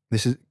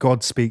this is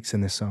God speaks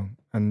in this song,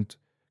 and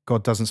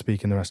God doesn't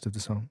speak in the rest of the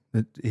song.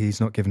 He's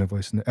not given a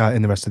voice in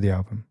the rest of the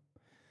album.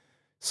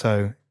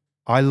 So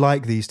I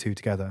like these two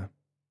together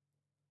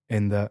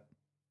in that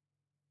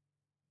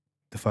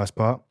the first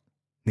part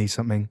needs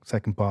something,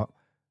 second part,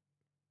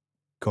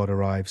 God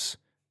arrives.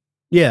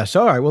 Yeah,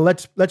 so all right, well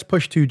let's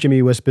push to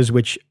Jimmy Whispers,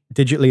 which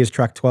digitally is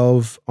track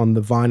 12. On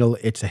the vinyl,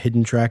 it's a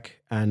hidden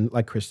track, and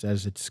like Chris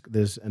says,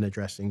 there's an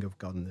addressing of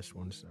God in this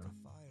one, so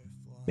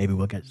maybe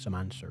we'll get some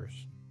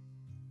answers.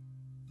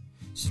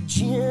 So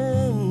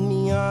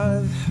Jimmy,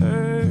 I've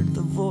heard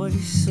the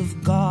voice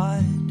of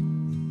God, and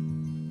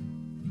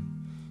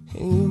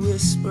he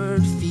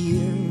whispered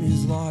fear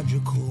is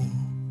logical,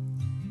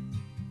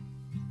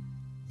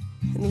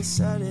 and he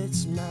said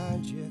it's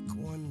magic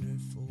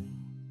wonderful.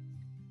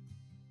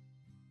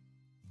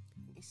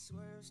 He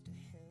swears to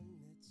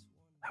him it's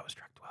That was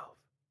track 12.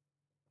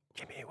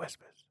 Jimmy He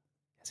Whispers.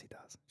 Yes, he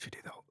does. Should do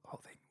the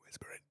whole thing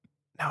whispering.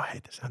 No, I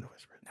hate the sound of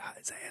whispering. No,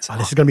 it's Oh,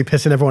 this is going to be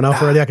pissing everyone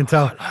off already, I can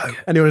tell.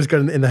 Anyone who's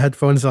got in the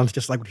headphones on, it's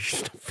just like...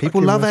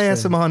 People love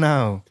ASMR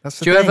now. That's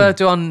the Do you thing. ever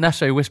do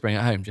unnecessary whispering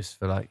at home just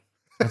for like,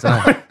 I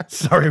don't know.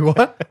 Sorry,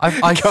 what?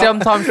 I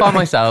sometimes find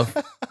myself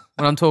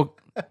when I'm talking,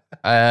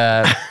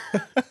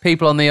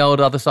 people on the old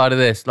other side of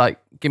this, like,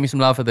 give me some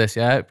love for this,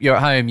 yeah? You're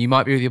at home, you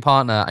might be with your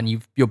partner,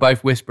 and you're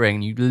both whispering,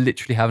 and you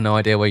literally have no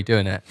idea why you're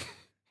doing it.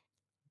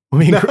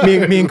 me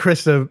and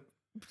Chris are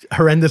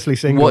horrendously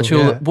single.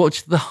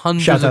 Watch the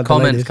hundreds Shout out of the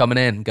comments ladies. coming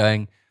in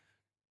going,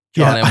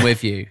 Charlie, Yeah. I'm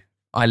with you.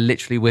 I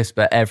literally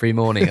whisper every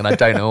morning, and I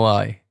don't know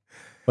why.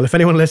 Well, if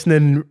anyone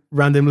listening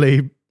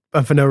randomly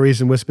and for no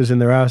reason whispers in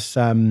their house,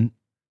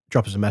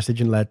 drop us a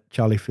message and let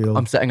Charlie feel...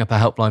 I'm setting up a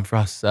helpline for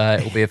us.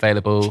 It will be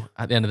available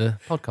at the end of the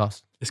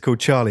podcast. It's called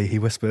Charlie, He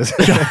Whispers.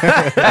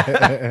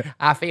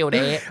 I feel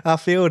it. I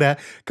feel that.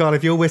 God,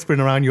 if you're whispering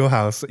around your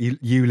house,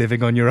 you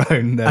living on your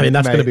own, then I mean,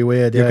 that's mate, going to be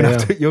weird. You're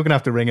Yeah, going to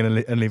have to ring in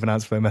and leave an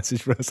answer phone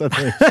message for us, I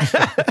think.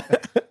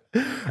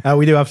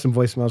 we do have some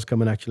voicemails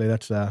coming, actually.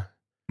 That's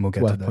We'll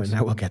get worth to those. pointing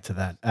out. We'll get to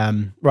that.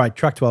 Right,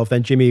 track 12,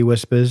 then Jimmy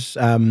Whispers.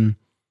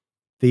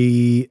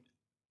 Did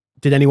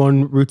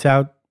anyone root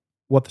out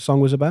what the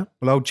song was about?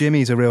 Well, old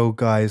Jimmy's a real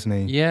guy, isn't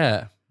he?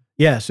 Yeah.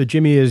 Yeah, so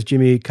Jimmy is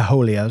Jimmy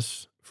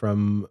Kaholias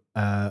from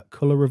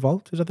Color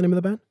Revolt. Is that the name of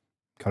the band?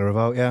 Colour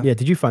Revolt, yeah. Yeah,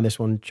 did you find this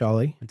one,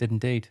 Charlie? I did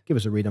indeed. Give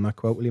us a read on that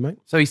quote, will you, mate?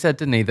 So he said,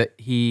 didn't he, that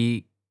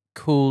he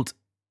called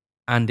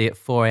Andy at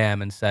 4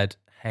 a.m. and said,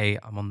 hey,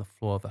 I'm on the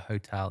floor of a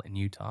hotel in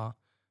Utah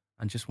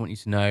and just want you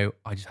to know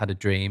I just had a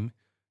dream.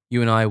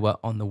 You and I were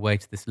on the way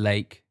to this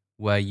lake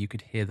where you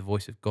could hear the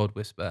voice of God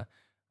whisper,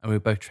 and we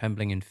were both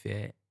trembling in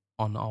fear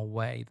on our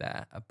way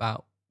there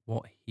about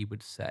what he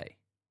would say.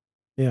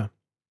 Yeah.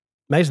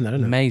 Amazing, that,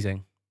 isn't it?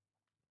 Amazing.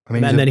 I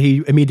mean, And then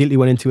he immediately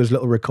went into his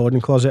little recording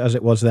closet, as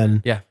it was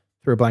then. Yeah.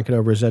 Threw a blanket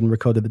over his head and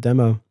recorded the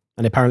demo.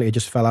 And apparently it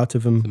just fell out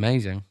of him. It's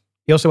amazing.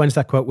 He also ends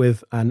that quote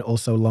with, and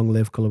also long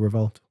live Color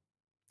Revolt.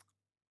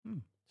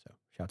 So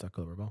shout out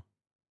Color Revolt.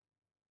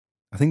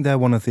 I think they're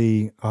one of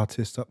the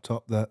artists up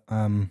top that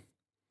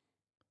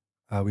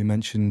we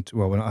mentioned.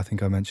 Well, I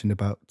think I mentioned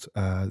about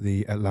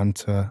the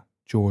Atlanta,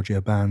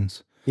 Georgia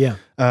bands. Yeah.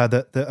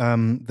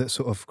 That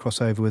sort of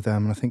cross over with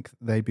them, and I think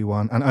they'd be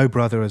one. And Oh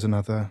Brother is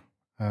another.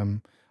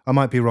 I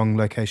might be wrong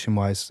location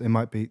wise. They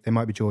might be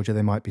Georgia.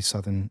 They might be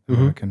Southern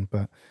American,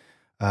 but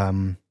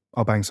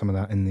I'll bang some of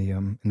that in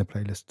the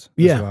playlist.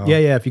 Yeah, as well.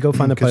 yeah. If you go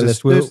find the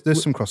playlist,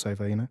 there's some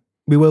crossover, you know.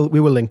 We will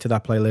link to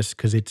that playlist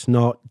because it's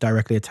not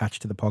directly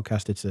attached to the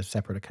podcast. It's a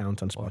separate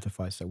account on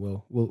Spotify,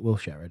 so we'll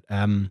share it.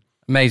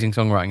 Amazing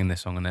songwriting in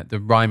this song, isn't it? The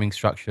rhyming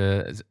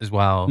structure as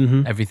well.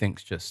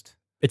 Everything's just.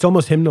 It's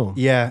almost hymnal.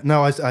 Yeah,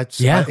 no,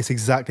 it's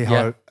exactly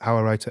how I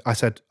wrote it. I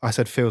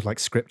said feels like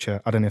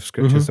scripture. I don't know if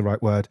scripture is the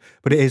right word,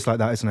 but it is like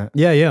that, isn't it?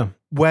 Yeah, yeah.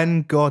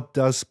 When God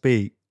does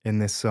speak in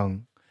this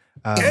song.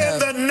 In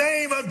the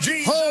name of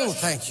Jesus. Oh,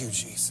 thank you,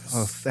 Jesus.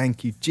 Oh,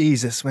 thank you,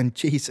 Jesus. When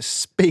Jesus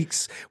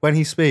speaks, when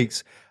he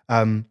speaks,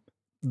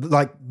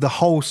 like the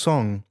whole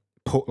song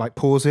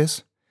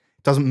pauses,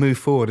 doesn't move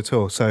forward at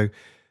all. So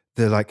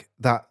the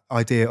that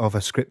idea of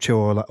a scripture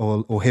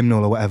or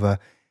hymnal or whatever,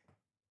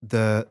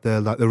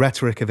 the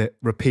rhetoric of it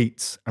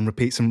repeats and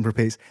repeats and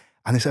repeats,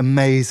 and this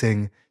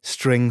amazing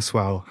string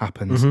swell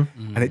happens,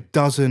 and it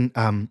doesn't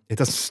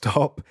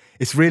stop.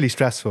 It's really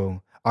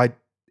stressful.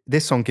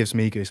 This song gives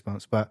me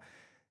goosebumps, but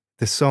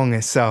the song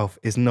itself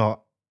is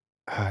not.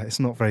 It's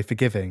not very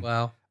forgiving.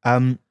 Wow.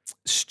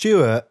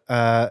 Stuart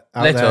out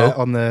Little. there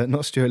on the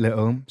not Stuart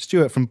Little,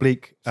 Stuart from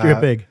Bleak.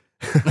 Stuart Big.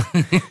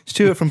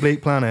 Stuart from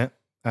Bleak Planet.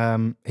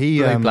 He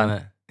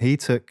Planet. He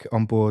took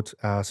on board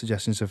our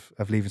suggestions of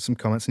leaving some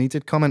comments, and he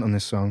did comment on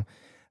this song,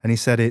 and he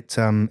said it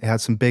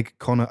had some big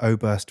Conor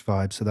Oberst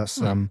vibes. So that's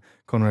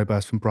Conor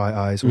Oberst from Bright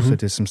Eyes. Also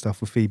did some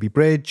stuff with Phoebe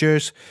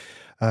Bridgers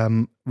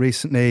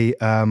recently,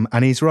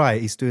 and he's right.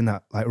 He's doing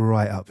that like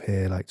right up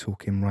here, like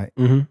talking right,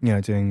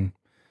 doing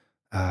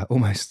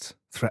almost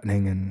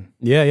threatening and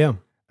Yeah.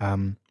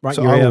 Right.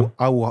 So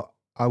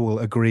I will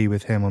agree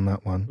with him on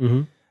that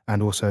one.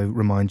 And also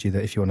remind you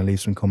that if you want to leave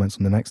some comments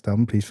on the next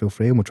album, please feel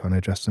free, and we'll try and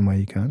address them where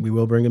you can. We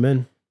will bring them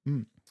in.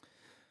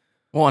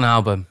 What an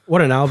album.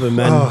 What an album,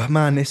 man. Oh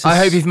man, this is, I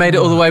hope you've made it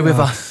all the way with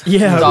us.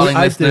 Yeah, darling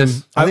I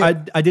listeners.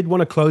 did. I did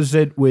want to close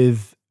it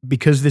with,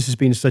 because this has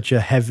been such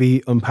a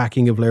heavy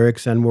unpacking of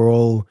lyrics and we're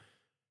all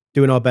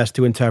doing our best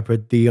to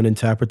interpret the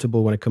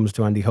uninterpretable when it comes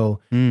to Andy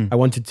Hull. I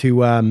wanted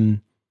to,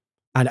 and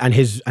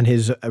his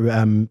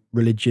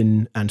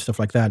religion and stuff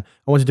like that.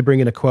 I wanted to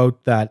bring in a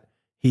quote that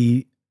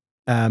he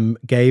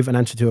gave an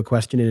answer to a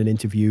question in an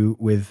interview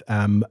with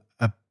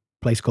a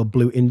place called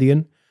Blue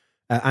Indian.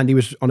 Andy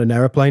was on an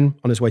airplane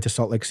on his way to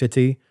Salt Lake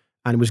City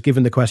and was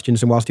given the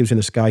questions. And whilst he was in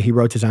the sky, he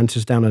wrote his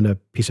answers down on a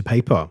piece of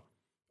paper,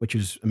 which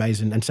was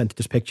amazing, and sent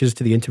his pictures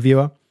to the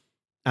interviewer.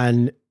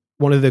 And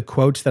one of the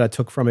quotes that I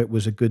took from it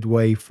was a good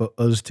way for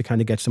us to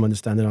kind of get some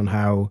understanding on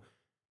how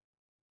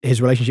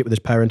his relationship with his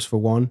parents, for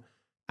one,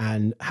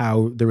 and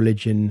how the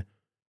religion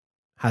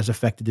has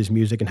affected his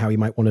music and how he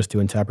might want us to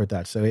interpret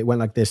that. So it went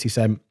like this. He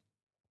said,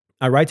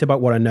 "I write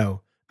about what I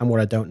know and what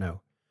I don't know.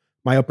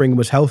 My upbringing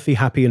was healthy,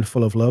 happy, and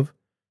full of love.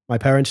 My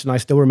parents and I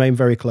still remain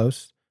very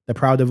close. They're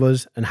proud of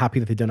us and happy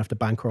that they don't have to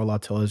bankroll our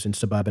tours in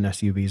suburban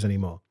SUVs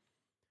anymore.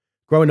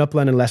 Growing up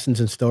learning lessons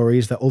and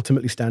stories that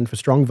ultimately stand for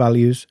strong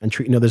values and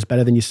treating others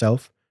better than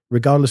yourself,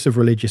 regardless of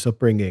religious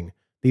upbringing.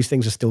 These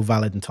things are still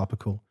valid and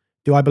topical.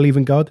 Do I believe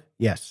in God?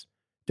 Yes.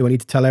 Do I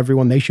need to tell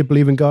everyone they should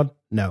believe in God?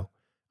 No.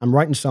 I'm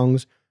writing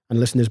songs and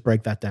listeners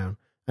break that down.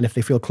 And if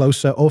they feel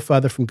closer or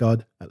further from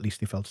God, at least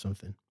they felt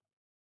something."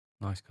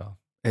 Nice, Carl.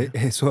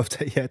 It sort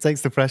of it takes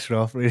the pressure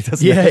off, really,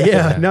 doesn't Yeah, it?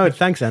 yeah. No,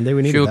 thanks, Andy.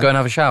 We need Should we that. go and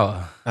have a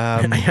shower?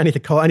 I need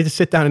to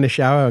sit down in the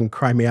shower and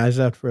cry my eyes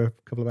out for a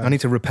couple of hours. I need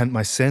to repent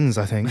my sins,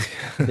 I think.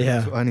 Yeah.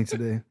 That's what I need to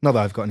do. Not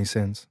that I've got any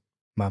sins.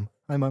 Mum.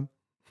 Hi, Mum.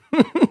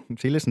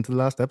 She listened to the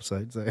last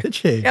episode. So. Did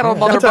she? Get on,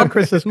 mother Shout out mum.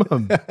 Chris's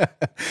mum.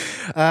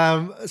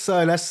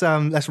 So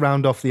let's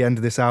round off the end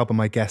of this album,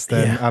 I guess.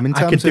 Then, Yeah, in I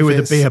terms could do of with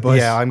a its- beer, boys.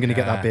 Yeah, I'm going to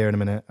get that Yeah. beer in a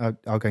minute.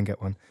 I'll go and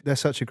get one. They're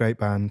such a great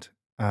band.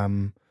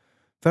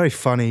 Very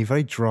funny,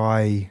 very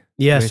dry.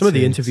 Yeah, some of the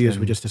witted interviews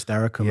were and- just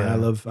hysterical, man. yeah, I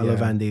love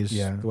yeah, Andy's,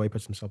 yeah. the way he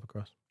puts himself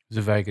across. It was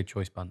a very good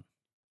choice, Bunt.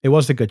 It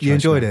was a good choice. You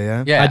enjoyed man. it,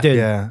 yeah? Yeah, I did.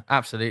 Yeah.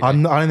 absolutely. I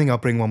don't think I'll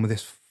bring one with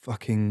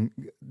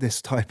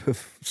this type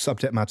of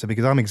subject matter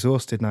because I'm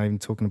exhausted now even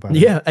talking about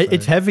Yeah, it.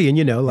 it's heavy, and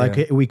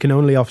we can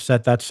only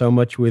offset that so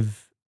much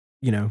with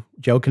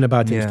joking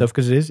about it and Yeah. stuff,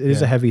 because it is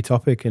a Yeah. heavy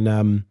topic,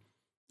 and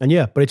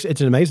yeah, but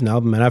it's an amazing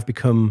album, and I've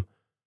become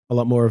a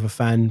lot more of a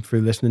fan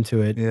through listening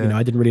to it. Yeah.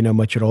 I didn't really know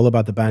much at all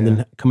about the band, Yeah.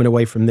 and coming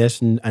away from this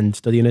and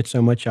studying it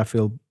so much, I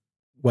feel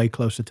way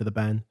closer to the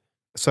band.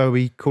 So are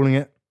we calling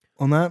it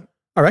on that?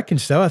 I reckon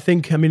so. I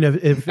think. I mean,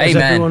 if Amen.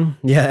 everyone,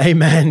 yeah,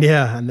 amen,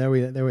 yeah, and there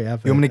we have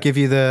it. You want me to give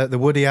you the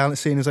Woody Allen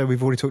scene as though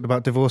we've already talked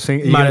about divorcing?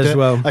 Are you Might gonna as do it?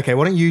 well. Okay,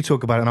 why don't you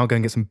talk about it and I'll go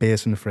and get some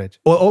beers from the fridge.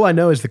 All I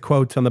know is the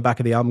quote on the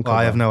back of the album cover.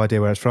 I have no idea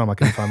where it's from. I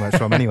couldn't find where it's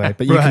from anyway.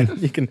 But Right.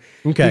 you can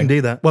Okay.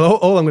 do that. Well,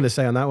 all I'm going to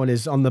say on that one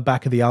is on the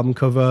back of the album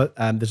cover,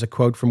 there's a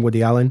quote from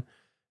Woody Allen,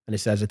 and it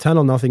says,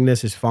 "Eternal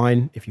nothingness is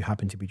fine if you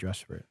happen to be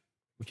dressed for it,"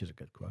 which is a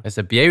good quote. It's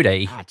a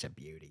beauty. That's a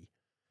beauty.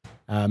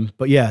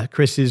 But yeah,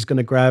 Chris is going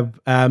to grab.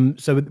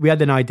 So we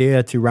had an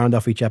idea to round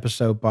off each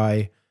episode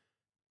by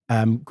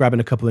grabbing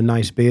a couple of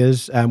nice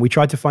beers. We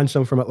tried to find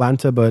some from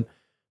Atlanta, but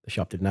the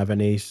shop didn't have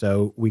any.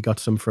 So we got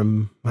some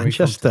from Where are you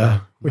from Manchester. today?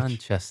 Which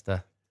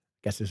Manchester.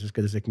 guess is as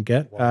good as it can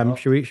get.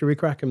 Should we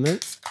crack them then?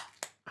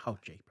 Oh,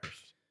 jeepers.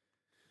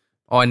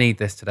 Oh, I need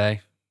this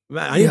today.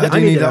 I I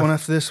need that it. one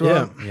after this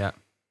Yeah. one. Yeah.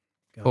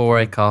 Go. Pour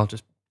away, Carl.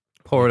 Just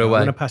pour it I'm away.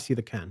 going to pass you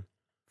the can.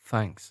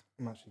 Thanks.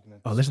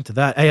 Oh, listen to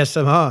that.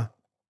 ASMR.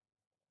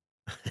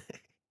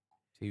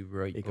 Too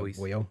right, Big boys.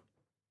 wheel.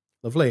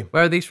 Lovely.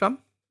 Where are these from?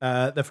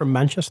 They're from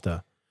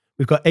Manchester.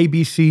 We've got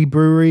ABC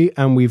Brewery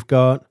and we've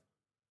got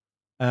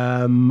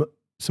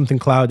something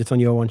Cloud. It's on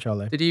your one,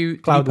 Charlie. Did you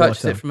Cloud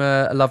purchase Water. it from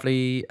a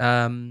lovely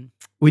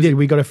We did.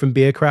 We got it from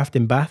Beercraft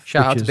in Bath.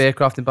 shout out which to is-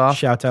 Beercraft in Bath?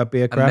 Shout out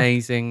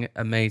Beercraft.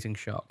 Amazing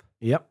shop.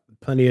 Yep.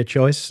 Plenty of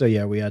choice. So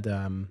yeah, we had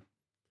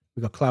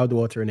we got Cloud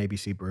Water and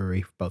ABC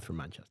Brewery, both from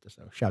Manchester.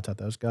 So shout out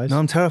those guys. No,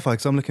 I'm terrified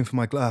because I'm looking for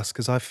my glass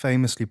because I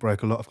famously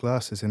broke a lot of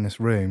glasses in this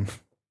room.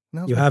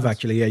 No, You have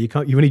actually, yeah. You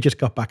can't. You only just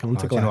got back onto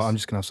Do you glass, know what? I'm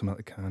just gonna have some out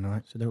the can, all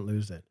right? so don't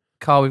lose it.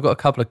 Carl, we've got a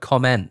couple of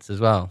comments as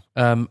well.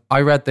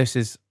 I read this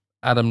as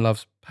Adam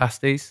loves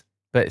pasties,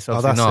 but it's Oh,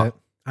 obviously that's not. it.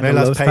 Adam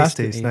No less loves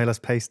pasties. pasties. No less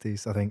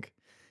pasties. I think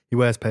he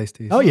wears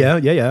pasties. Oh yeah.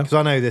 Because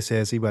I know who this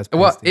is. He wears pasties.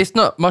 Well, it's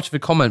not much of a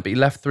comment, but he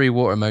left 3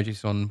 water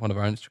emojis on one of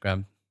our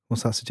Instagram.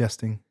 What's that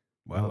suggesting?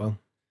 Well,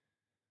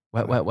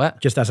 Wet.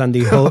 just as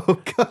Andy Hull.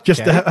 God, Just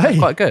okay. hey,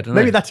 Quite good. Isn't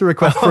maybe it? that's a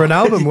request for an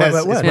album. Yes, Wet,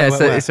 wet, wet. Yeah, Wet,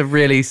 wet. it's a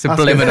really That's good.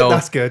 subliminal.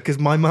 That's good because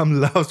my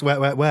mum loves wet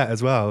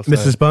as well. So.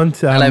 Mrs. Bunt.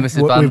 Hello,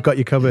 Mrs. Bunt. We've got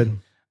you covered.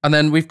 And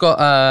then we've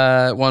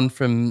got one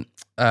from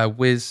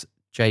Wiz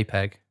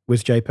JPEG.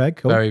 Wiz JPEG.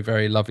 Cool. Very,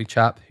 very lovely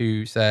chap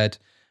who said,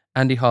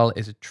 Andy Hull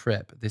is a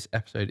trip. This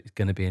episode is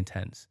going to be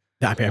intense.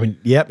 I mean,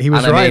 yep, he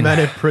was And I right, mean, man.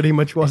 It pretty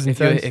much was If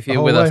intense. you're the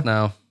whole with way. us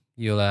now,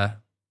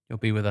 you'll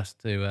be with us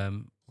to,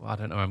 I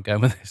don't know where I'm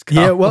going with this.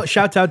 Carl. Yeah, well,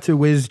 shout out to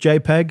Wiz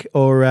JPEG,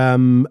 or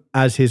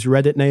as his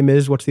Reddit name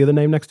is, what's the other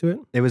name next to it?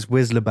 It was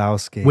Wiz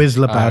Lebowski. Wiz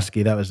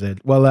Lebowski, that was it.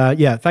 Well,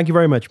 yeah, thank you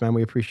very much, man.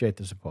 We appreciate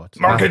the support.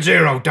 Market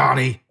zero,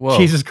 Donnie. Whoa,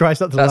 Jesus Christ,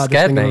 that's the That loudest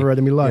scared thing I've me. ever read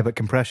in my Yeah, life. but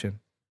compression.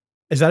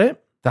 Is that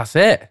it? that's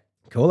it.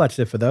 Cool, that's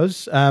it for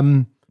those.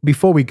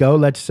 Before we go,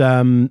 let's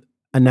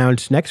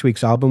announce next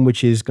week's album,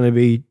 which is going to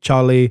be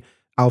Charlie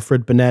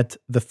Alfred Burnett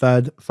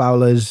III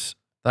Fowler's.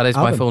 That is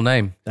my Album. full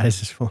name. That is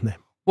his full name.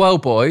 Well,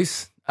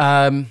 boys,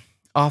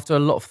 after a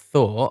lot of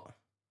thought,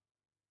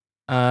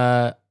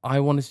 I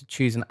wanted to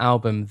choose an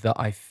album that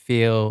I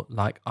feel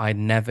like I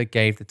never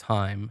gave the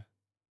time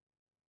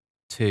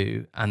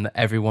to and that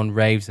everyone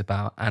raves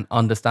about, and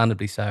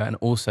understandably so, and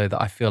also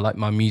that I feel like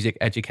my music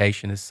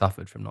education has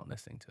suffered from not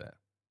listening to it.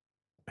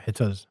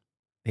 Hit us.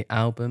 The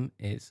album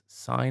is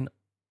Sign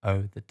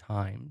o' the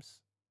Times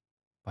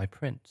by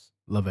Prince.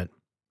 Love it.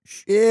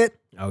 Shit.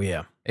 Oh,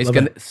 yeah. It's Love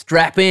going to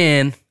strap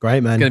in.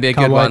 Great, man. It's going to be a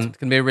Can't good wait. one. It's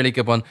going to be a really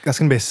good one. That's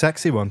going to be a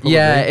sexy one, probably.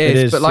 Yeah, it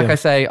is. But like yeah. I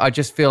say, I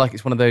just feel like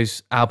it's one of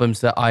those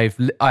albums that I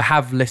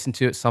have listened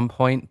to at some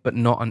point, but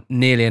not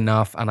nearly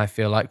enough. And I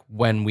feel like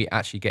when we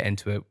actually get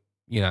into it,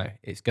 you know,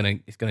 it's gonna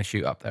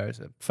shoot up there as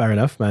a. Fair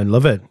enough, man.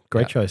 Love it.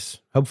 Great Yeah. choice.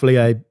 Hopefully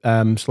a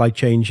slight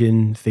change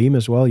in theme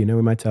as well. You know,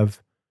 we might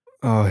have...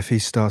 Oh, if he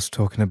starts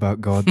talking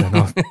about God, then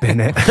I'll bin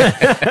it.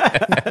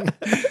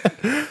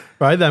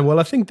 Right then. Well,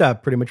 I think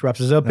that pretty much wraps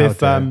us up. Oh,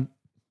 dear.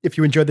 If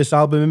you enjoyed this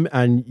album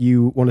and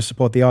you want to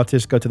support the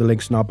artist, go to the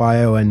links in our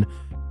bio and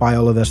buy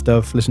all of their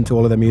stuff, listen to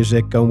all of their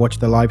music, go and watch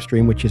the live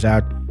stream, which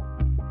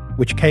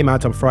came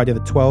out on Friday the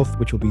 12th,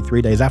 which will be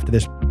 3 days after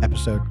this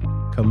episode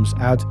comes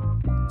out.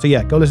 So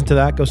yeah, go listen to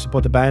that, go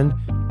support the band,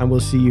 and we'll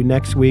see you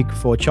next week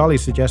for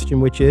Charlie's suggestion,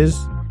 which is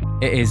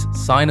It is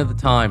Sign of the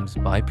Times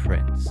by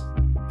Prince.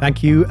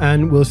 thank you,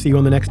 and we'll see you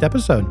on the next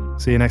episode.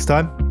 See you next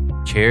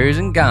time. Cheers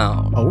and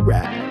gone. All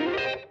right.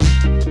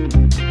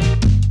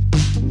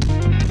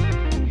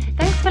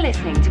 Thanks for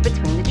listening to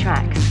Between the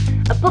Tracks,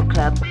 a book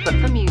club but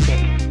for music.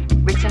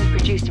 Written,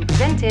 produced and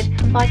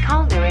presented by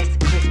Carl Lewis,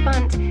 Chris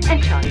Bunt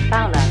and Charlie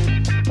Fowler.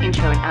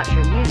 Intro and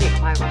outro music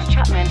by Ross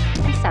Chapman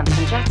and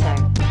Samson Jatto.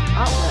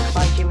 Artwork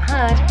by Jim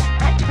Hurd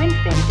at Twin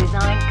Fin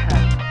Design Co.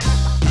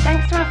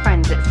 Thanks to our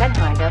friends at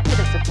Sennheiser for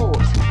the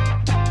support.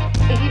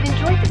 If you've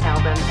enjoyed this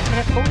album and can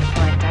afford to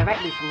buy it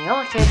directly from the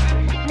artist,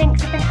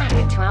 links have been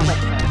added to our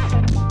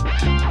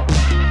website.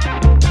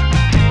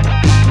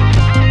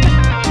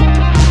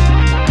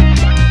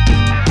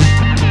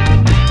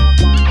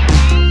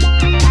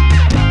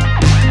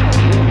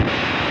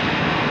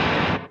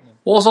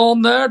 What's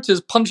on there? Tis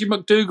Punchy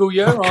McDougal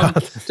here.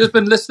 I've just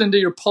been listening to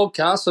your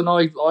podcast, and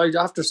I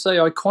have to say,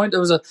 there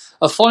was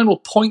a final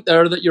point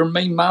there that your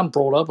main man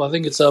brought up. I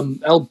think it's El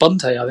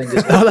Bunte. I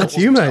think. Oh, that's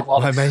you, mate.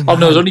 My main Oh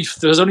no, man.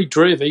 there's only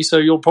three of you, so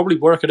you'll probably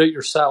work it out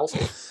yourself.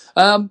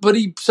 But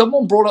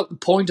someone brought up the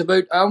point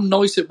about how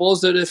nice it was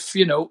that if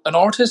an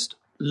artist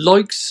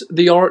likes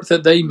the art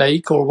that they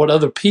make or what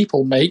other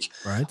people make,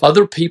 Right.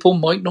 other people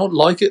might not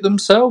like it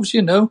themselves.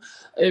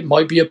 It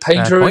might be a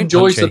painter point,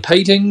 enjoys Punchy. the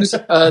paintings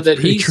that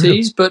pretty he true.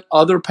 sees, but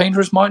other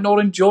painters might not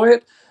enjoy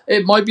it.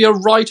 It might be a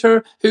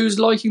writer who's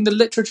liking the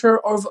literature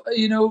of,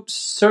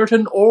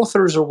 certain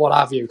authors or what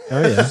have you.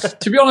 Oh, yeah.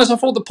 To be honest, I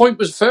thought the point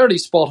was fairly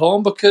spot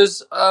on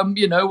because,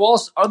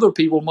 whilst other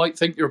people might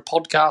think your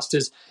podcast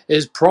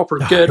is proper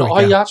good,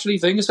 I actually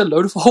think it's a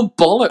load of old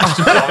bollocks.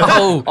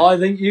 I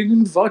think you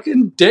can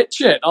fucking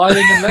ditch it. I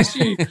think unless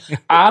you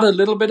add a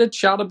little bit of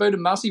chat about a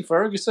Massey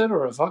Ferguson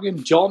or a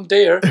fucking John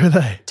Deere,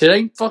 it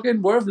ain't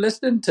fucking worth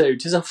listening to.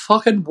 It's a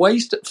fucking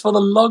waste for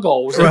the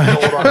lugholes.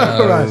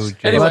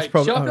 Anyway,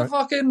 chuck a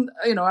fucking,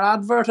 an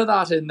advert of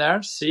that in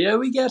there, see how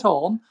we get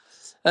on.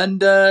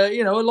 And,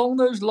 along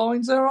those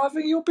lines there, I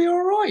think you'll be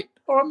all right.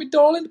 All right, my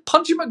darling.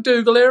 Punchy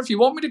McDougal here. If you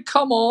want me to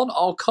come on,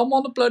 I'll come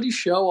on the bloody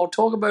show. I'll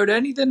talk about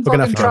anything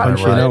fucking trash.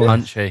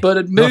 Punchy. But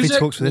at music,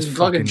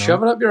 fucking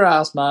shove it up your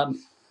ass, man.